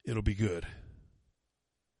 It'll be good.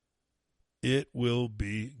 It will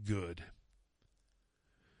be good.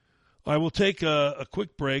 I will take a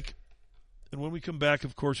quick break, and when we come back,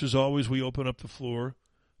 of course, as always, we open up the floor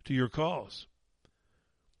to your calls.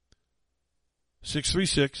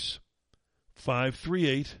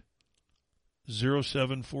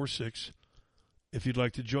 636-538-0746 if you'd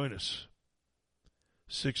like to join us.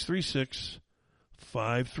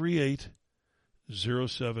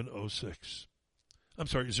 636-538-0706. I'm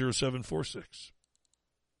sorry, 0746.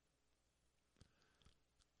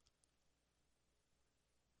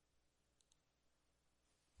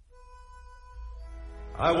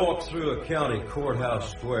 I walked through a county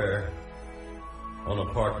courthouse square. On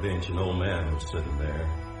a park bench, an old man was sitting there.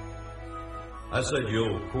 I said,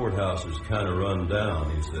 your old courthouse is kind of run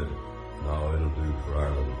down. He said, no, it'll do for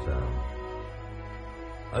our little town.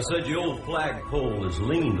 I said, your old flagpole has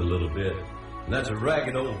leaned a little bit, and that's a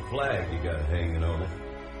ragged old flag you got hanging on it.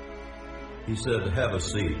 He said, have a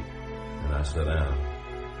seat, and I sat down.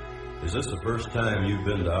 Is this the first time you've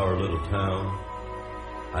been to our little town?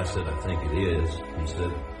 I said, I think it is. He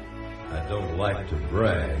said, I don't like to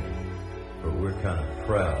brag, but we're kind of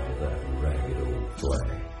proud of that ragged old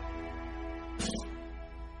flag.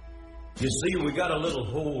 You see, we got a little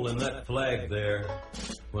hole in that flag there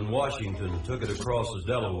when Washington took it across the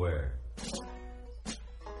Delaware.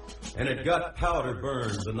 And it got powder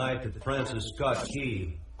burned the night that Francis Scott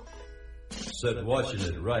Key said, watching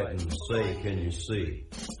it write and say, can you see?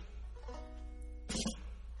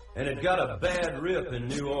 And it got a bad rip in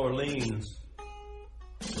New Orleans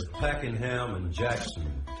with Pakenham and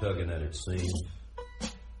Jackson tugging at its seams.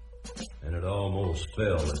 And it almost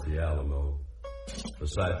fell at the Alamo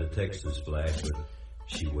beside the Texas flag, but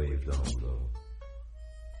she waved on though.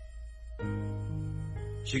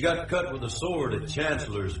 She got cut with a sword at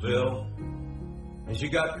Chancellorsville, and she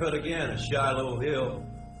got cut again at Shiloh Hill.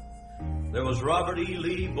 There was Robert E.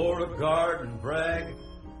 Lee, Beauregard, and Bragg,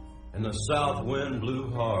 and the south wind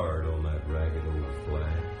blew hard on that ragged old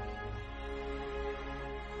flag.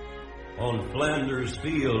 On Flanders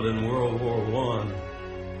Field in World War I,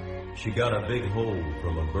 she got a big hole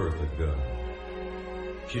from a Bertha gun.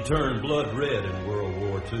 She turned blood red in World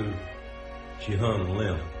War II. She hung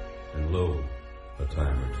limp and low a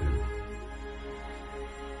time or two.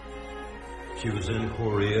 She was in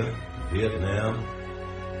Korea, Vietnam.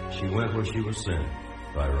 She went where she was sent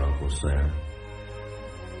by her Uncle Sam.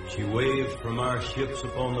 She waved from our ships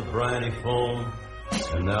upon the briny foam,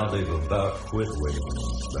 and now they've about quit waving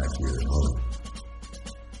back here at home.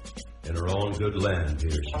 In her own good land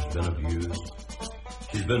here, she's been abused.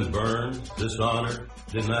 She's been burned, dishonored,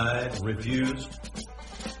 denied, refused.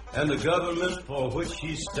 And the government for which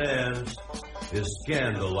she stands is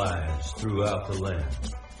scandalized throughout the land.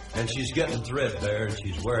 And she's getting threadbare and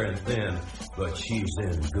she's wearing thin, but she's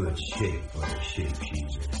in good shape for the shape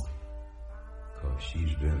she's in. 'Cause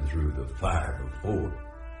she's been through the fire before.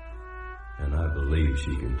 And I believe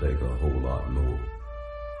she can take a whole lot more.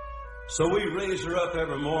 So we raise her up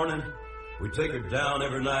every morning. We take her down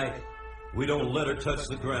every night. We don't let her touch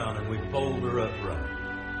the ground, and we fold her upright.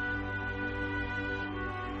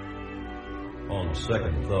 On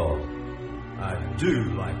second thought, I do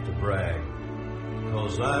like to brag,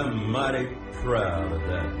 'cause I'm mighty proud of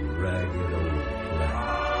that ragged old flag.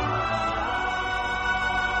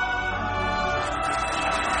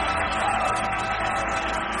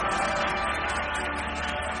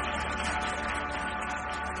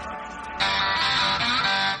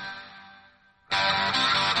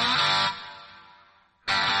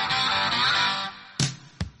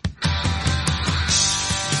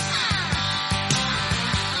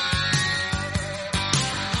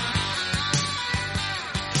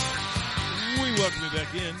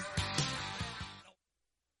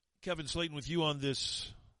 Kevin Slaten with you on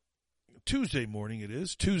this Tuesday morning. It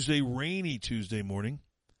is rainy Tuesday morning.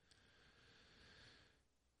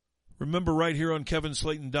 Remember, right here on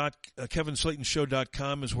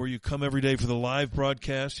KevinSlatenShow.com is where you come every day for the live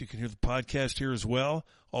broadcast. You can hear the podcast here as well.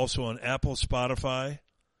 Also on Apple, Spotify,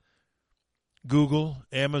 Google,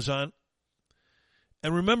 Amazon.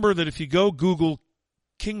 And remember that if you go Google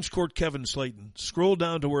Kings Court Kevin Slaten, scroll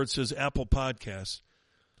down to where it says Apple Podcasts.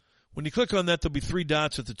 When you click on that, there'll be 3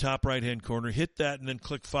 dots at the top right-hand corner. Hit that and then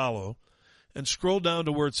click follow. And scroll down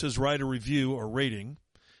to where it says write a review or rating.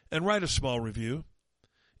 And write a small review.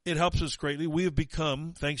 It helps us greatly. We have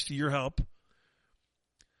become, thanks to your help,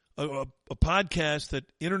 a podcast that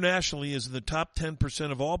internationally is in the top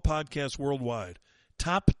 10% of all podcasts worldwide.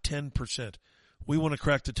 Top 10%. We want to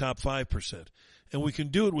crack the top 5%. And we can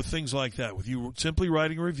do it with things like that. With you simply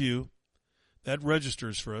writing a review, that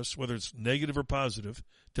registers for us, whether it's negative or positive,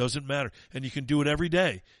 doesn't matter. And you can do it every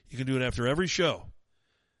day. You can do it after every show.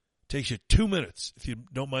 It takes you 2 minutes. If you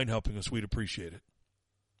don't mind helping us, we'd appreciate it.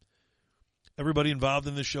 Everybody involved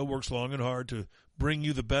in this show works long and hard to bring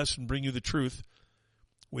you the best and bring you the truth.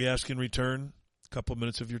 We ask in return a couple of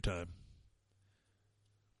minutes of your time.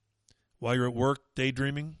 While you're at work,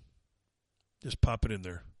 daydreaming, just pop it in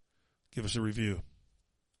there. Give us a review.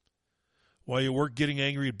 While you're at work getting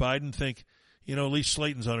angry at Biden, think, at least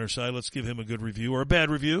Slaten's on our side. Let's give him a good review or a bad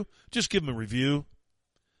review. Just give him a review.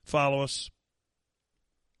 Follow us.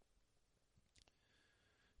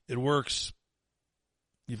 It works.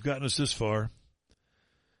 You've gotten us this far.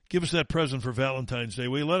 Give us that present for Valentine's Day.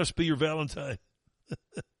 Will you let us be your Valentine?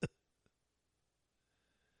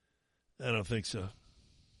 I don't think so.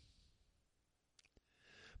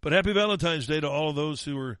 But happy Valentine's Day to all of those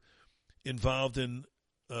who are involved in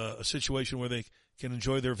a situation where they can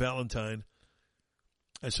enjoy their Valentine.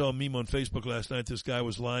 I saw a meme on Facebook last night. This guy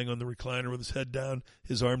was lying on the recliner with his head down,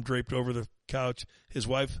 his arm draped over the couch, his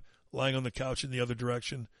wife lying on the couch in the other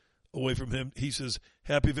direction, away from him. He says,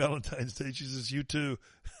 happy Valentine's Day. She says, you too.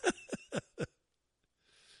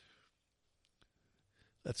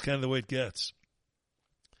 That's kind of the way it gets.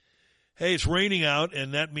 Hey, it's raining out,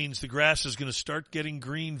 and that means the grass is going to start getting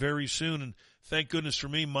green very soon. And thank goodness for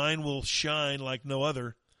me, mine will shine like no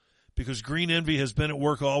other, because Green Envy has been at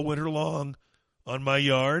work all winter long on my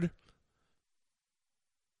yard,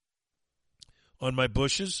 on my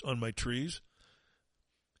bushes, on my trees.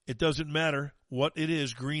 It doesn't matter what it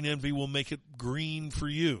is. Green Envy will make it green for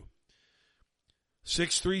you.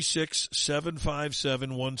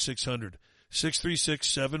 636-757-1600.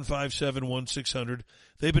 636-757-1600.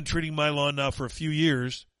 They've been treating my lawn now for a few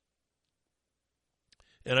years,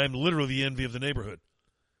 and I'm literally the envy of the neighborhood.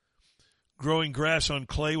 Growing grass on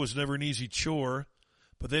clay was never an easy chore,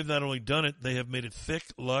 but they've not only done it, they have made it thick,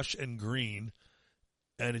 lush, and green.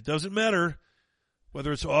 And it doesn't matter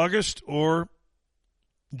whether it's August or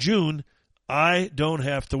June, I don't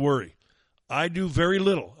have to worry. I do very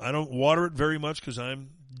little. I don't water it very much because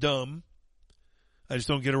I'm dumb. I just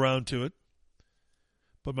don't get around to it.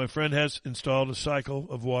 But my friend has installed a cycle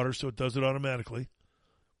of water, so it does it automatically.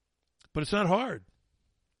 But it's not hard.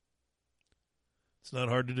 It's not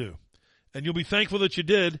hard to do. And you'll be thankful that you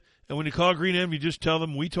did. And when you call Green Envy, just tell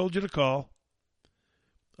them we told you to call.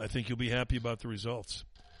 I think you'll be happy about the results.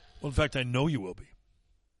 Well, in fact, I know you will be.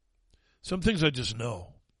 Some things I just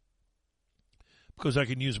know, because I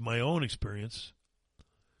can use my own experience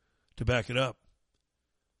to back it up.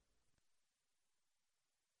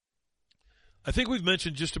 I think we've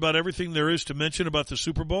mentioned just about everything there is to mention about the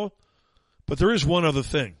Super Bowl, but there is one other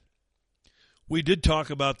thing. We did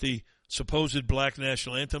talk about the supposed black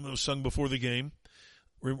national anthem that was sung before the game,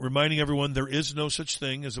 reminding everyone there is no such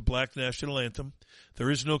thing as a black national anthem.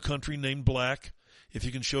 There is no country named black. If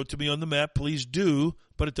you can show it to me on the map, please do,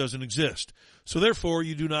 but it doesn't exist. So therefore,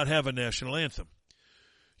 you do not have a national anthem.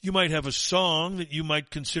 You might have a song that you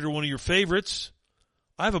might consider one of your favorites.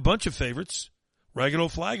 I have a bunch of favorites. Ragged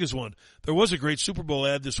Old Flag is one. There was a great Super Bowl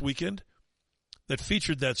ad this weekend that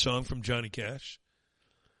featured that song from Johnny Cash.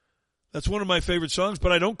 That's one of my favorite songs,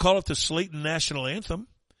 but I don't call it the Slaten National Anthem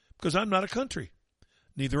because I'm not a country.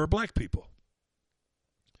 Neither are black people.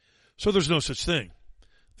 So there's no such thing.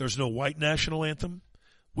 There's no white national anthem.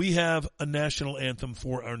 We have a national anthem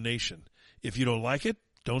for our nation. If you don't like it,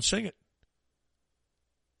 don't sing it.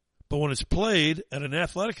 But when it's played at an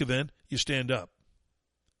athletic event, you stand up.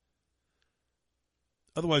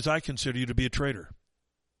 Otherwise, I consider you to be a traitor.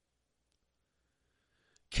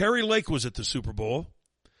 Carrie Lake was at the Super Bowl,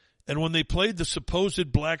 and when they played the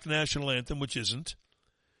supposed black national anthem, which isn't,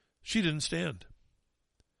 she didn't stand.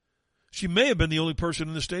 She may have been the only person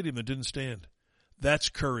in the stadium that didn't stand. That's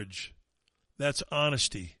courage. That's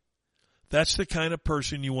honesty. That's the kind of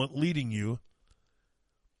person you want leading you,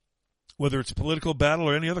 whether it's political battle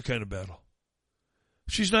or any other kind of battle.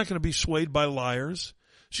 She's not going to be swayed by liars.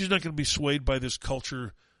 She's not going to be swayed by this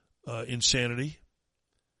culture insanity.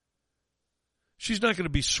 She's not going to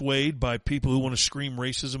be swayed by people who want to scream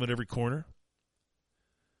racism at every corner.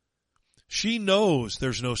 She knows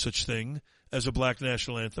there's no such thing as a black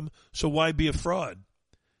national anthem, so why be a fraud?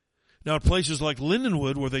 Now, at places like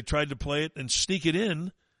Lindenwood, where they tried to play it and sneak it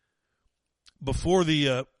in before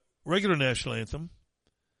the regular national anthem,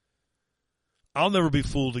 I'll never be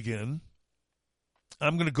fooled again.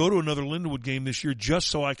 I'm going to go to another Lindenwood game this year just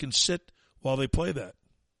so I can sit while they play that.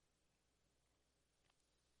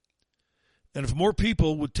 And if more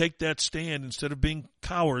people would take that stand instead of being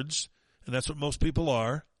cowards, and that's what most people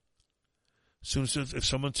are, as soon as if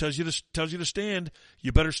someone tells you to stand,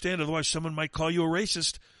 you better stand, otherwise someone might call you a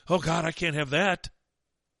racist. Oh, God, I can't have that.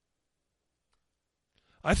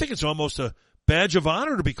 I think it's almost a badge of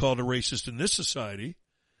honor to be called a racist in this society.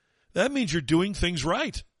 That means you're doing things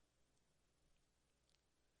right.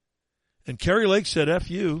 And Carrie Lake said,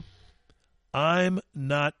 F you, I'm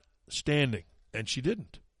not standing. And she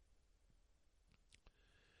didn't.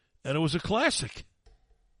 And it was a classic.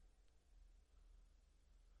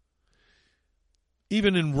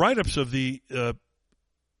 Even in write-ups of the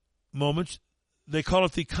moments, they call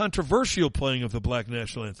it the controversial playing of the Black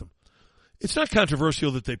National Anthem. It's not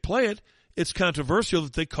controversial that they play it. It's controversial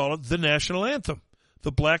that they call it the National Anthem,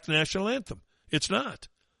 the Black National Anthem. It's not.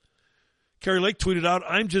 Carrie Lake tweeted out,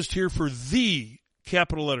 I'm just here for the,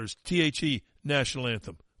 capital letters, THE, National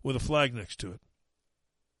Anthem, with a flag next to it.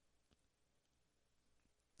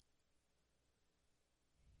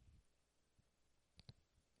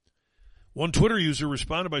 One Twitter user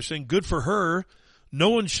responded by saying, good for her.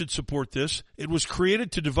 No one should support this. It was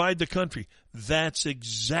created to divide the country. That's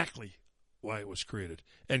exactly why it was created.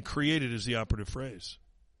 And created is the operative phrase.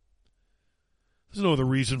 There's no other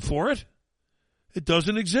reason for it. It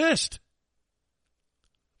doesn't exist.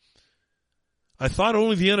 I thought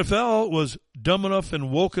only the NFL was dumb enough and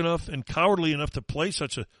woke enough and cowardly enough to play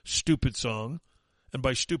such a stupid song. And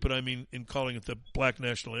by stupid, I mean in calling it the Black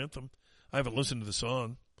National Anthem. I haven't listened to the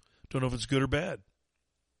song. Don't know if it's good or bad.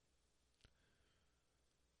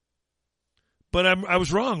 But I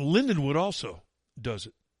was wrong. Lindenwood also does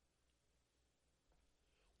it.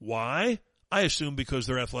 Why? I assume because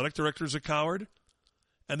their athletic director is a coward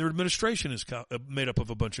and their administration is made up of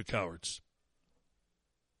a bunch of cowards.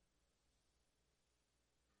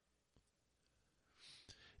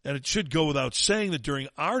 And it should go without saying that during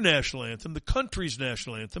our national anthem, the country's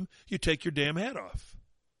national anthem, you take your damn hat off.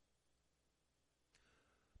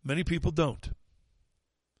 Many people don't.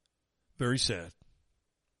 Very sad.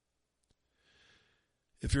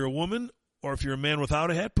 If you're a woman or if you're a man without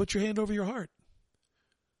a hat, put your hand over your heart.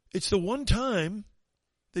 It's the one time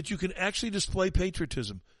that you can actually display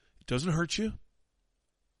patriotism. It doesn't hurt you.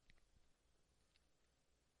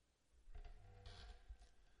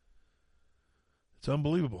 It's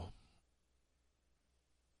unbelievable.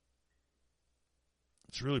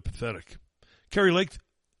 It's really pathetic. Carrie Lake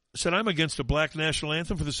said, I'm against a black national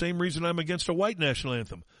anthem for the same reason I'm against a white national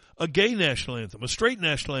anthem, a gay national anthem, a straight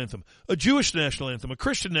national anthem, a Jewish national anthem, a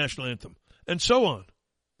Christian national anthem, and so on.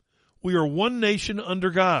 We are one nation under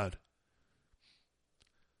God.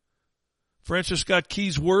 Francis Scott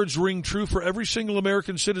Key's words ring true for every single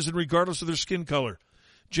American citizen, regardless of their skin color.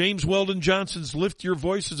 James Weldon Johnson's Lift Your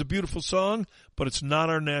Voice is a beautiful song, but it's not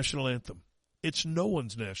our national anthem. It's no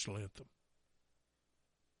one's national anthem.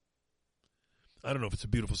 I don't know if it's a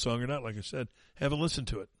beautiful song or not, like I said. Haven't listened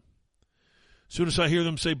to it. As soon as I hear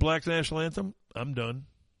them say Black National Anthem, I'm done.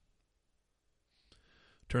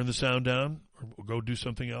 Turn the sound down or go do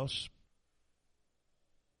something else.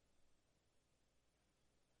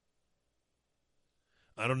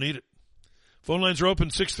 I don't need it. Phone lines are open,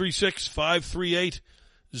 636-538-0746,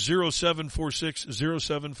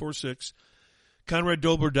 0746. Conrad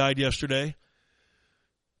Dobler died yesterday.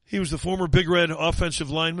 He was the former Big Red offensive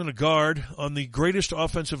lineman, a guard, on the greatest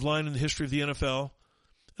offensive line in the history of the NFL,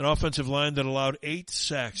 an offensive line that allowed 8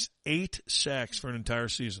 sacks for an entire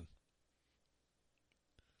season.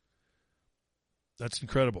 That's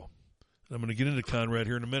incredible. I'm going to get into Conrad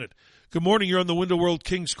here in a minute. Good morning. You're on the Window World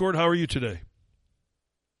Kings Court. How are you today?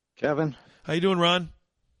 Kevin. How you doing, Ron?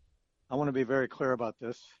 I want to be very clear about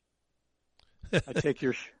this. I take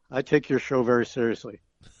your show very seriously.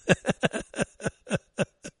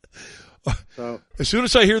 So, as soon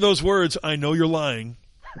as I hear those words, I know you're lying.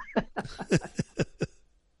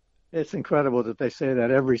 It's incredible that they say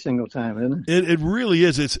that every single time, isn't it? It really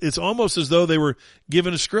is. It's almost as though they were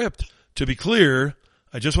given a script. To be clear,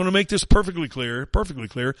 I just want to make this perfectly clear,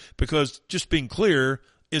 because just being clear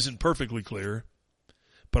isn't perfectly clear,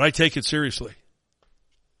 but I take it seriously.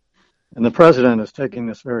 And the president is taking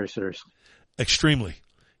this very seriously. Extremely.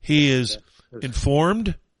 He is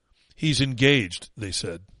informed. He's engaged, they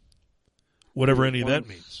said. Whatever any of that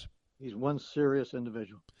means. He's one serious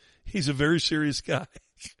individual. He's a very serious guy.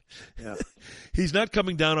 Yeah. He's not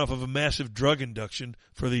coming down off of a massive drug induction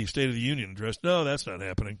for the State of the Union address. No, that's not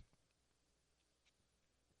happening.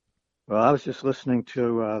 Well, I was just listening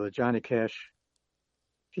to the Johnny Cash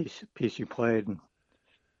piece you played, and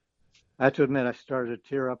I have to admit I started to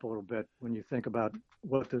tear up a little bit when you think about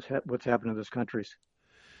what's happened to this country.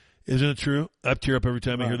 Isn't it true? I tear up every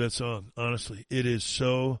time I hear that song. Honestly, it is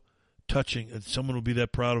so touching, and someone will be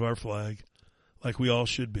that proud of our flag, like we all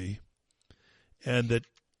should be, and that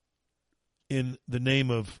in the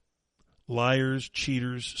name of liars,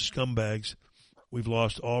 cheaters, scumbags, we've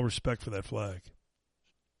lost all respect for that flag.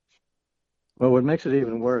 Well, what makes it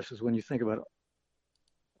even worse is when you think about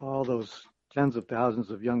all those tens of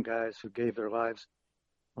thousands of young guys who gave their lives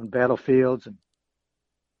on battlefields,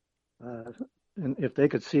 and if they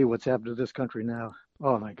could see what's happened to this country now,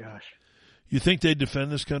 oh my gosh. You think they'd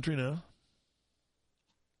defend this country now?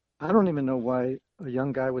 I don't even know why a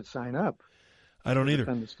young guy would sign up. I don't either.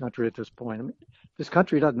 Defend this country at this point. I mean, this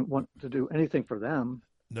country doesn't want to do anything for them.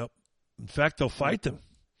 Nope. In fact, they'll fight them.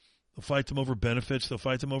 They'll fight them over benefits. They'll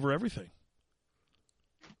fight them over everything.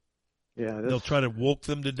 Yeah, they'll try to woke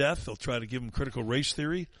them to death. They'll try to give them critical race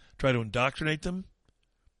theory, try to indoctrinate them.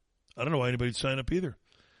 I don't know why anybody'd sign up either.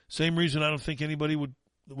 Same reason I don't think anybody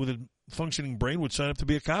with a functioning brain would sign up to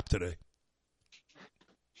be a cop today.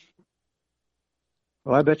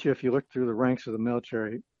 Well, I bet you if you look through the ranks of the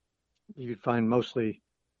military, you'd find mostly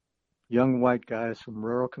young white guys from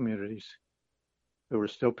rural communities who are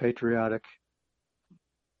still patriotic,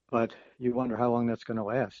 but you wonder how long that's going to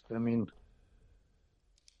last. I mean,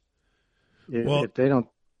 if they don't...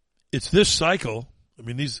 It's this cycle. I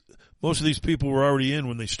mean, most of these people were already in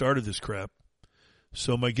when they started this crap.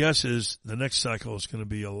 So my guess is the next cycle is going to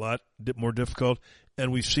be a lot more difficult,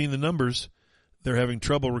 and we've seen the numbers. They're having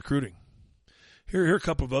trouble recruiting. Here are a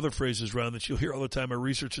couple of other phrases, Ron, that you'll hear all the time. Our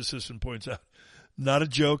research assistant points out. Not a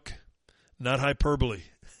joke, not hyperbole.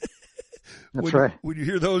 That's right. When you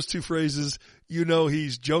hear those two phrases, you know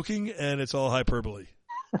he's joking and it's all hyperbole.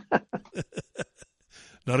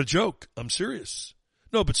 Not a joke. I'm serious.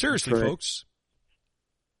 No, but seriously, folks.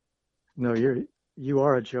 No, you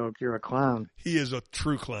are a joke. You're a clown. He is a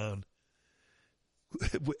true clown.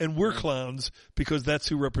 And we're clowns because that's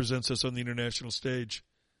who represents us on the international stage.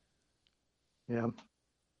 Yeah.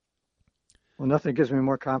 Well, nothing gives me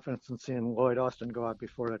more confidence than seeing Lloyd Austin go out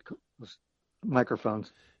before those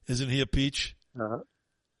microphones. Isn't he a peach?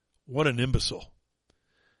 What an imbecile.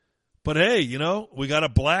 But hey, we got a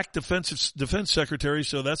black defense secretary,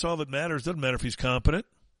 so that's all that matters. Doesn't matter if he's competent.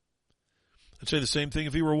 I'd say the same thing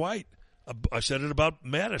if he were white. I said it about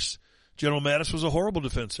Mattis. General Mattis was a horrible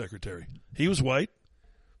defense secretary. He was white.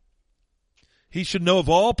 He should know, of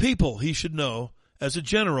all people, he should know, as a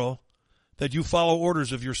general, that you follow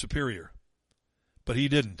orders of your superior. But he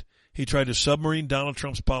didn't. He tried to submarine Donald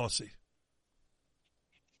Trump's policy.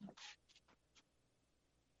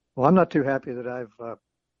 Well, I'm not too happy that I've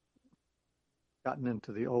gotten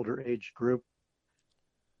into the older age group.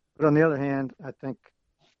 But on the other hand, I think,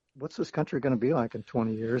 what's this country going to be like in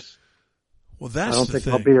 20 years? Well, that's I don't the think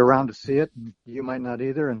thing. I'll be around to see it, and you might not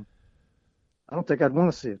either, and I don't think I'd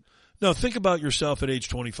want to see it. No, think about yourself at age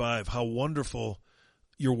 25, how wonderful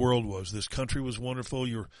your world was. This country was wonderful.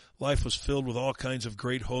 Your life was filled with all kinds of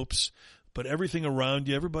great hopes, but everything around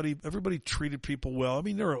you, everybody treated people well. I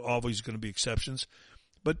mean, there are always going to be exceptions,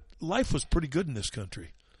 but life was pretty good in this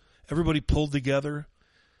country. Everybody pulled together.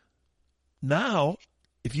 Now,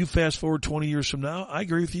 if you fast forward 20 years from now, I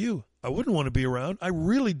agree with you. I wouldn't want to be around. I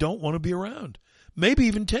really don't want to be around. Maybe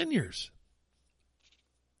even 10 years.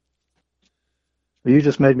 Well, you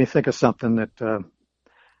just made me think of something that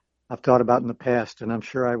I've thought about in the past, and I'm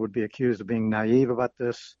sure I would be accused of being naive about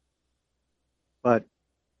this. But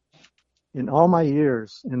in all my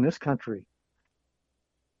years in this country,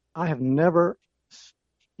 I have never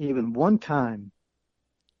even one time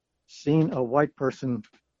seen a white person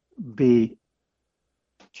be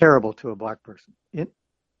terrible to a black person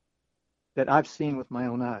that I've seen with my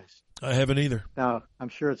own eyes. I haven't either. Now, I'm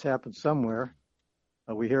sure it's happened somewhere.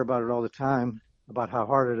 We hear about it all the time, about how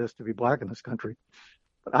hard it is to be black in this country.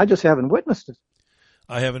 But I just haven't witnessed it.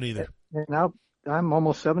 I haven't either. And now I'm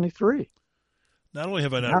almost 73. Not only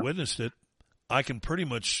have I not witnessed it, I can pretty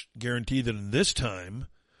much guarantee that in this time,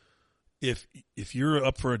 if you're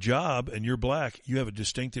up for a job and you're black, you have a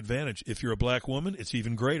distinct advantage. If you're a black woman, it's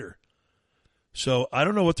even greater. So I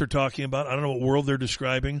don't know what they're talking about. I don't know what world they're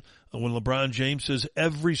describing. When LeBron James says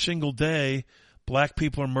every single day black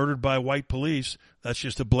people are murdered by white police, that's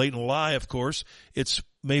just a blatant lie, of course. It's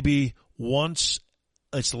maybe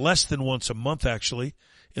it's less than once a month, actually,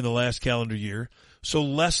 in the last calendar year. So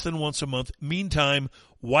less than once a month. Meantime,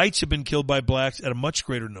 whites have been killed by blacks at a much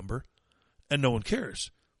greater number, and no one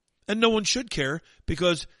cares. And no one should care,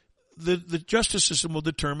 because the justice system will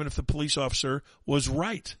determine if the police officer was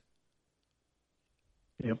right.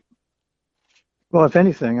 Yep. Well, if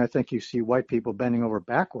anything, I think you see white people bending over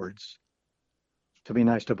backwards to be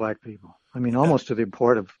nice to black people. I mean, almost to the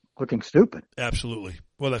point of looking stupid. Absolutely.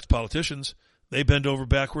 Well, that's politicians. They bend over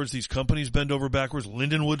backwards. These companies bend over backwards.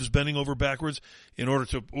 Lindenwood is bending over backwards in order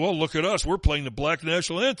to, well, look at us. We're playing the black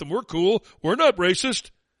national anthem. We're cool. We're not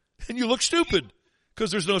racist. And you look stupid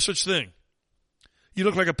because there's no such thing. You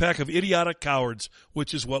look like a pack of idiotic cowards,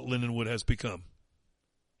 which is what Lindenwood has become.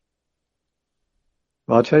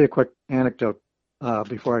 Well, I'll tell you a quick anecdote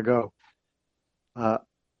before I go. I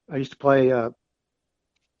used to play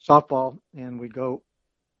softball, and we'd go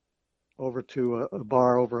over to a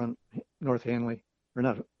bar over on North Hanley, or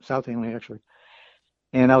not, South Hanley, actually.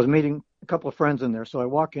 And I was meeting a couple of friends in there. So I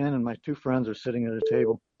walk in, and my two friends are sitting at a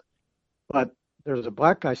table. But there's a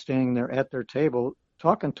black guy standing there at their table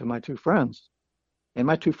talking to my two friends. And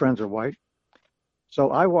my two friends are white.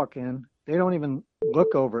 So I walk in. They don't even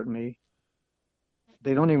look over at me.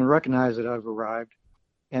 They don't even recognize that I've arrived.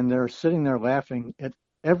 And they're sitting there laughing at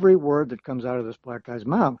every word that comes out of this black guy's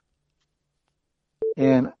mouth.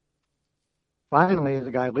 And finally,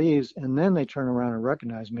 the guy leaves, and then they turn around and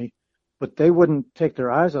recognize me. But they wouldn't take their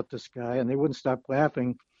eyes off this guy, and they wouldn't stop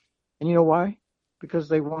laughing. And you know why? Because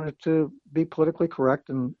they wanted to be politically correct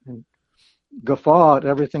and guffaw at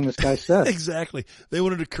everything this guy said. Exactly. They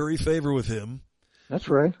wanted to curry favor with him. That's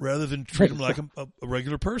right. Rather than treat him like a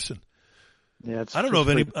regular person. Yeah, I don't know if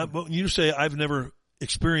any. You say I've never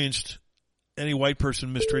experienced any white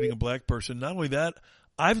person mistreating a black person. Not only that,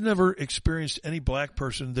 I've never experienced any black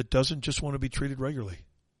person that doesn't just want to be treated regularly.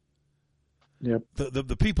 Yep.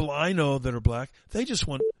 The people I know that are black, they just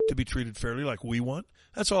want to be treated fairly, like we want.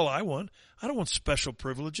 That's all I want. I don't want special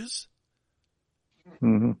privileges.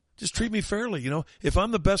 Mm-hmm. Just treat me fairly. You know, if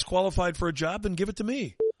I'm the best qualified for a job, then give it to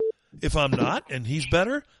me. If I'm not and he's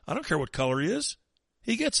better, I don't care what color he is.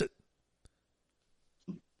 He gets it.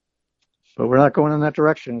 But we're not going in that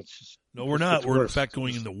direction. It's just, no, we're not. We're, in fact,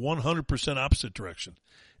 going in the 100% opposite direction.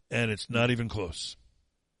 And it's not even close.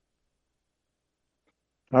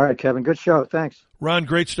 All right, Kevin. Good show. Thanks. Ron,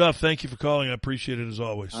 great stuff. Thank you for calling. I appreciate it as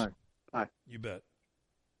always. All right. Bye. You bet.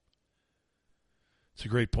 It's a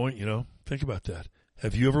great point, you know. Think about that.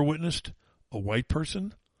 Have you ever witnessed a white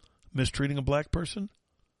person mistreating a black person?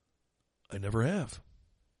 I never have.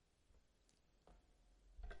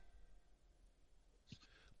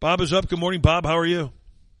 Bob is up. Good morning, Bob. How are you?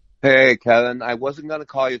 Hey, Kevin. I wasn't going to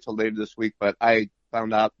call you till later this week, but I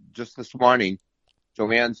found out just this morning,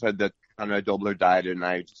 Joanne said that Conrad Dobler died, and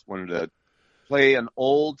I just wanted to play an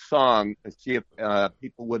old song and see if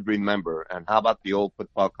people would remember. And how about the old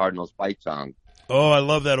Football Cardinals fight song? Oh, I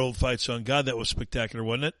love that old fight song. God, that was spectacular,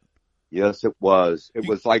 wasn't it? Yes, it was. It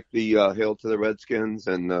was like the Hail to the Redskins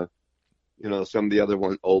and some of the other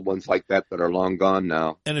old ones like that are long gone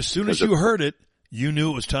now. And as soon as you heard it, you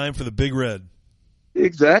knew it was time for the Big Red.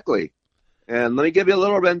 Exactly. And let me give you a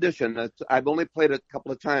little rendition. I've only played it a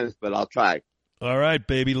couple of times, but I'll try. All right,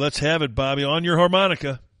 baby. Let's have it, Bobby. On your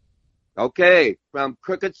harmonica. Okay. From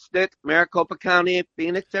Crooked Stick, Maricopa County,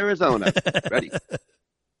 Phoenix, Arizona. Ready?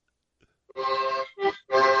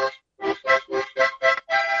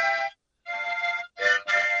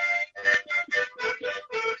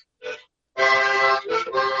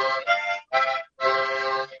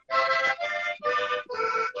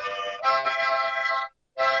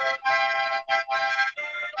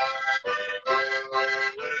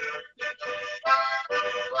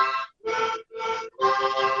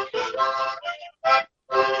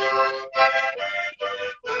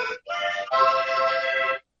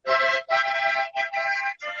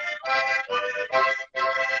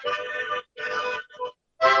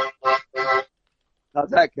 How's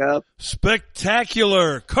that, Kev?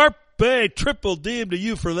 Spectacular. Carpe triple diem to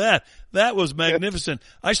you for that. That was magnificent.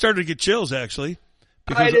 I started to get chills, actually.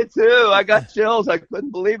 I did too. I got chills. I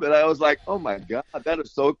couldn't believe it. I was like, oh my God, that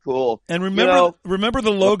is so cool. And remember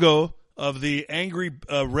the logo of the angry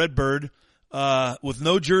red bird with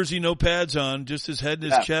no jersey, no pads on, just his head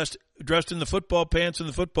and his chest, dressed in the football pants and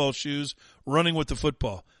the football shoes, running with the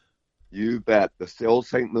football. You bet. The old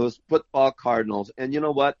St. Louis Football Cardinals. And you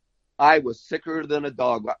know what? I was sicker than a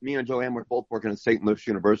dog. Me and Joanne were both working at St. Louis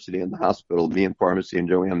University in the hospital, me in pharmacy and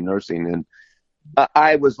Joanne nursing. And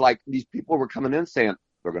I was like, these people were coming in saying,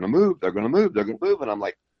 they're going to move, they're going to move, they're going to move. And I'm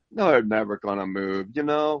like, no, they're never going to move, you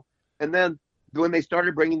know? And then when they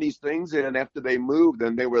started bringing these things in after they moved,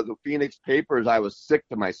 and they were the Phoenix papers, I was sick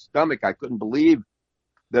to my stomach. I couldn't believe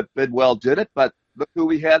that Bidwell did it, but look who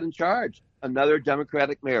we had in charge. Another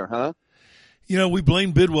Democratic mayor, huh? You know, we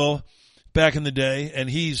blamed Bidwell back in the day, and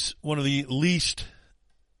he's one of the least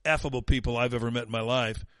affable people I've ever met in my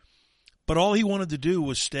life. But all he wanted to do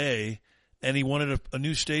was stay, and he wanted a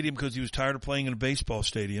new stadium because he was tired of playing in a baseball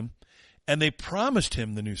stadium, and they promised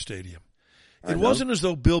him the new stadium. It wasn't as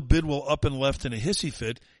though Bill Bidwell up and left in a hissy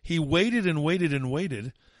fit. He waited and waited and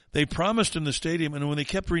waited. They promised him the stadium, and when they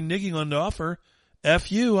kept reneging on the offer,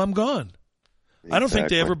 F you, I'm gone. Exactly. I don't think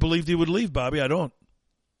they ever believed he would leave, Bobby. I don't.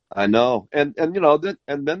 I know. And you know, then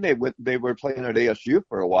they were playing at ASU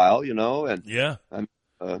for a while, you know, and yeah,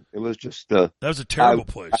 it was just, that was a terrible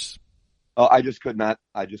place. I just could not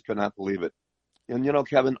believe it. And, you know,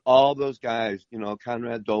 Kevin, all those guys, you know,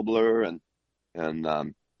 Conrad Dobler and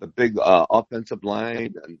the big, offensive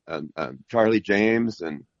line and Charlie James.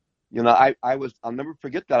 And, you know, I'll never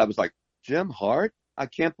forget that. I was like, Jim Hart? I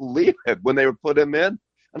can't believe it when they were put him in.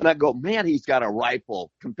 And I go, man, he's got a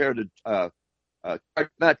rifle compared to,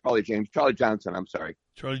 not Charlie James, Charlie Johnson, I'm sorry.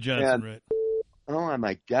 Charlie Johnson, right. Oh,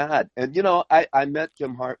 my God. And, you know, I met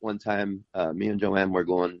Jim Hart one time. Me and Joanne were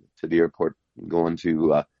going to the airport, going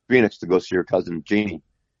to Phoenix to go see her cousin, Jeannie.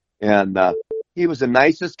 And he was the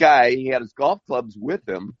nicest guy. He had his golf clubs with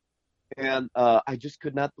him. And I just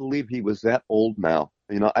could not believe he was that old now.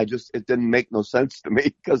 You know, it didn't make no sense to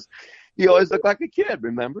me because he always looked like a kid,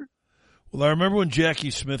 remember? Well, I remember when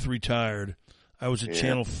Jackie Smith retired. I was at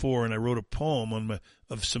Channel 4, and I wrote a poem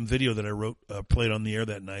of some video that I wrote, played on the air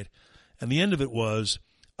that night. And the end of it was,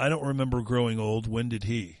 I don't remember growing old. When did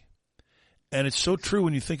he? And it's so true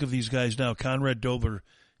when you think of these guys now. Conrad Dobler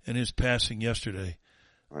and his passing yesterday.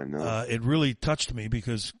 I know. It really touched me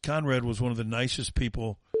because Conrad was one of the nicest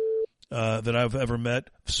people that I've ever met.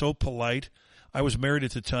 So polite. I was married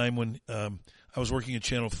at the time when I was working at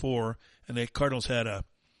Channel 4, and the Cardinals had a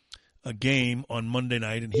game on Monday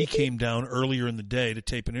night, and he came down earlier in the day to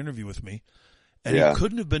tape an interview with me. And he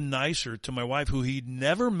couldn't have been nicer to my wife, who he'd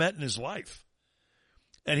never met in his life.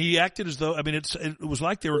 And he acted as though, I mean, it was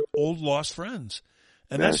like they were old lost friends.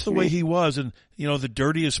 And that's the way he was. And, you know, the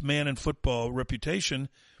dirtiest man in football reputation,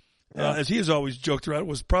 as he has always joked around,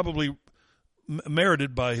 was probably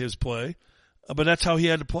merited by his play. But that's how he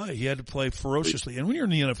had to play. He had to play ferociously. And when you're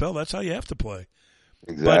in the NFL, that's how you have to play.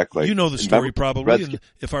 Exactly. But you know the story probably. And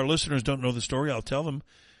if our listeners don't know the story, I'll tell them.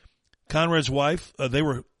 Conrad's wife,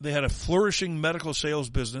 they had a flourishing medical sales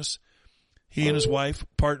business. He and his wife,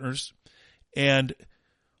 partners. And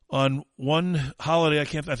on one holiday, I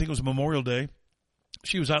think it was Memorial Day,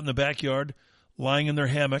 she was out in the backyard lying in their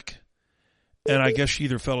hammock. And I guess she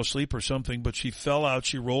either fell asleep or something, but she fell out.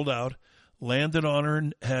 She rolled out, landed on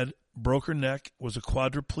her head, broke her neck, was a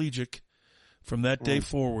quadriplegic from that day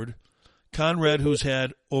forward. Conrad, who's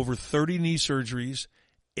had over 30 knee surgeries,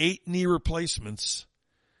 8 knee replacements,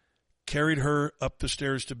 carried her up the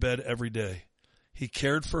stairs to bed every day. He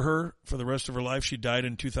cared for her for the rest of her life. She died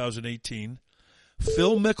in 2018.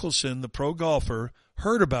 Phil Mickelson, the pro golfer,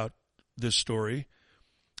 heard about this story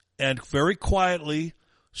and very quietly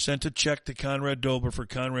sent a check to Conrad Dobler for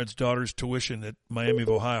Conrad's daughter's tuition at Miami of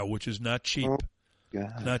Ohio, which is not cheap.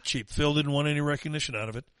 Not cheap. Phil didn't want any recognition out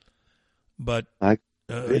of it. But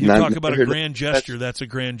you talk about a grand gesture, that's a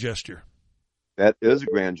grand gesture. That is a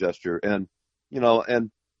grand gesture. And, you know,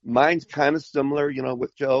 and mine's kind of similar, you know,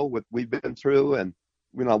 with Joe, what we've been through. And,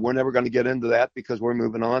 you know, we're never going to get into that because we're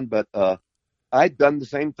moving on. But I'd done the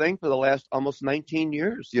same thing for the last almost 19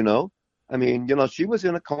 years, you know. I mean, you know, she was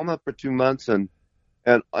in a coma for 2 months and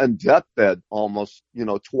deathbed almost, you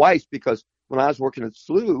know, twice, because when I was working at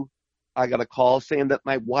SLU, I got a call saying that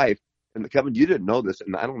my wife, and Kevin, you didn't know this,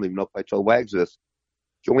 and I don't even know if I told Wags this,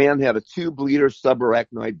 Joanne had a 2-bleeder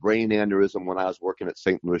subarachnoid brain aneurysm when I was working at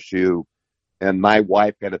St. Louis U, and my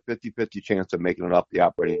wife had a 50-50 chance of making it off the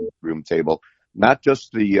operating room table, not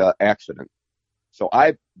just the accident. So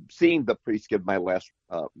I've seen the priest give my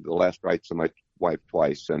the last rites to my wife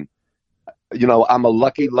twice, and you know, I'm a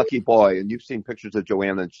lucky boy, and you've seen pictures of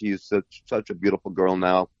Joanne, and she is such a beautiful girl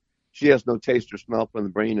now. She has no taste or smell from the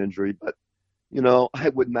brain injury, but, you know, I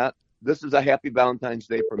would not. This is a happy Valentine's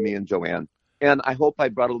Day for me and Joanne, and I hope I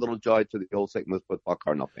brought a little joy to the old St. Louis football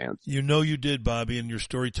Cardinal fans. You know you did, Bobby, and your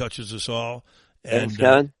story touches us all. And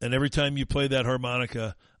and every time you play that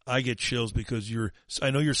harmonica, I get chills because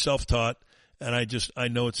I know you're self-taught, and I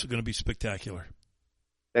know it's going to be spectacular.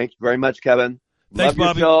 Thank you very much, Kevin. Thanks, Love your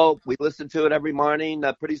Bobby. show. We listen to it every morning.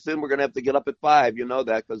 Pretty soon we're going to have to get up at 5. You know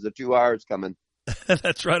that because the 2 hours coming.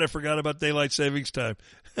 That's right. I forgot about daylight savings time.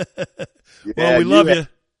 Yeah, well, we love you.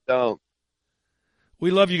 Don't.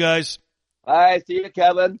 We love you guys. All right. See you,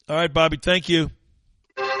 Kevin. All right, Bobby. Thank you.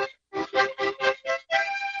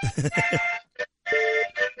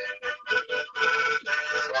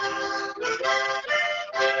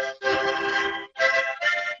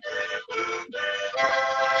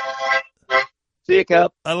 See you, Kev.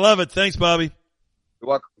 I love it. Thanks, Bobby. You're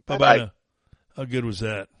welcome. Bye-bye now. How good was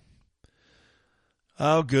that?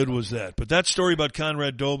 How good was that? But that story about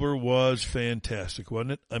Conrad Dobler was fantastic,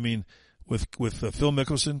 wasn't it? I mean, with Phil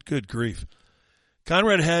Mickelson, good grief.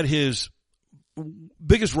 Conrad had his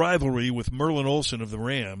biggest rivalry with Merlin Olsen of the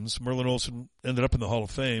Rams. Merlin Olsen ended up in the Hall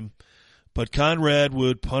of Fame, but Conrad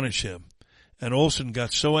would punish him. And Olsen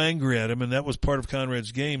got so angry at him, and that was part of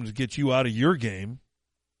Conrad's game to get you out of your game.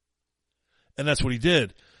 And that's what he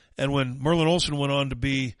did. And when Merlin Olsen went on to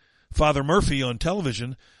be Father Murphy on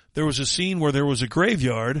television, there was a scene where there was a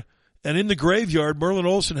graveyard, and in the graveyard, Merlin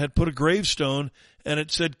Olsen had put a gravestone, and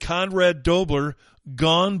it said, Conrad Dobler,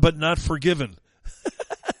 gone but not forgiven.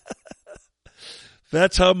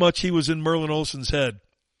 That's how much he was in Merlin Olsen's head.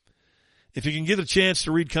 If you can get a chance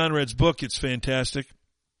to read Conrad's book, it's fantastic,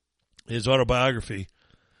 his autobiography.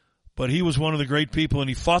 But he was one of the great people, and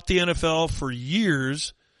he fought the NFL for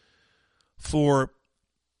years for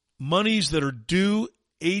monies that are due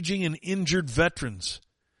aging and injured veterans.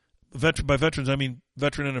 By veterans, I mean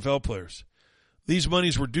veteran NFL players. These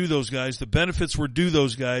monies were due those guys. The benefits were due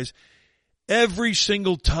those guys. Every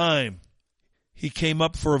single time he came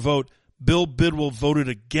up for a vote, Bill Bidwell voted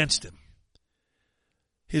against him.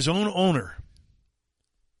 His own owner.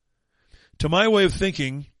 To my way of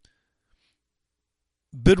thinking,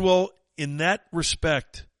 Bidwell, in that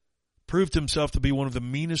respect, proved himself to be one of the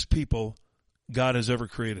meanest people God has ever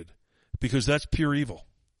created, because that's pure evil.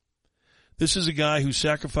 This is a guy who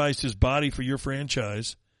sacrificed his body for your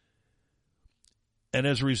franchise, and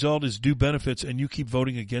as a result is due benefits, and you keep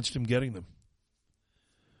voting against him getting them.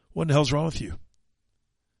 What in the hell's wrong with you?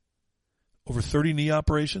 Over 30 knee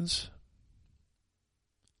operations?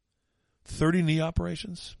 30 knee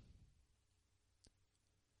operations?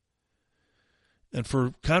 And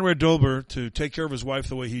for Conrad Dobler to take care of his wife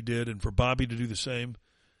the way he did, and for Bobby to do the same,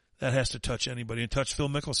 that has to touch anybody, and touch Phil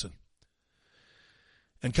Mickelson.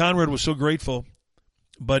 And Conrad was so grateful,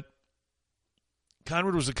 but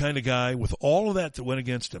Conrad was the kind of guy, with all of that went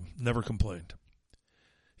against him, never complained.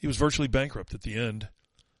 He was virtually bankrupt at the end.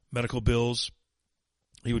 Medical bills.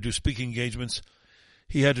 He would do speaking engagements.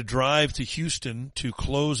 He had to drive to Houston to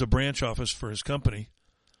close a branch office for his company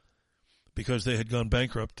because they had gone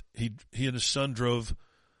bankrupt. He and his son drove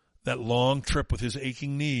that long trip with his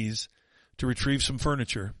aching knees to retrieve some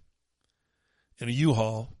furniture in a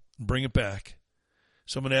U-Haul and bring it back.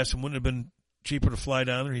 Someone asked him, wouldn't it have been cheaper to fly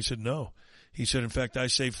down there? He said, no. He said, in fact, I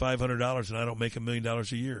saved $500 and I don't make $1 million a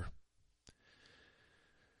year.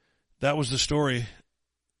 That was the story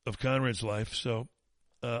of Conrad's life. So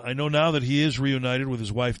I know now that he is reunited with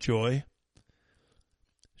his wife, Joy.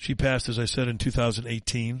 She passed, as I said, in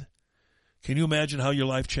 2018. Can you imagine how your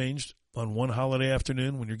life changed on one holiday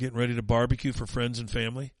afternoon when you're getting ready to barbecue for friends and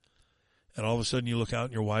family, and all of a sudden you look out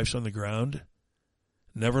and your wife's on the ground,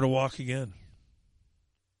 never to walk again?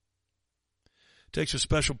 It takes a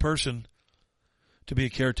special person to be a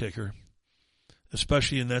caretaker,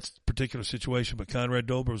 especially in that particular situation, but Conrad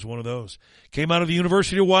Dobler was one of those. Came out of the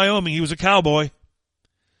University of Wyoming. He was a cowboy.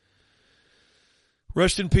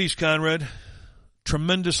 Rest in peace, Conrad.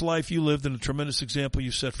 Tremendous life you lived and a tremendous example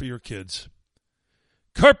you set for your kids.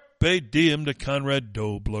 Carpe diem to Conrad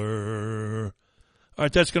Dobler. All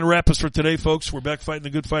right, that's going to wrap us for today, folks. We're back fighting the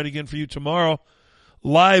good fight again for you tomorrow.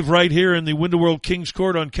 Live right here in the Window World Kings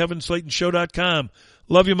Court on KevinSlatenShow.com.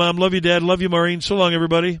 Love you, Mom. Love you, Dad. Love you, Maureen. So long,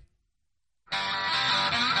 everybody.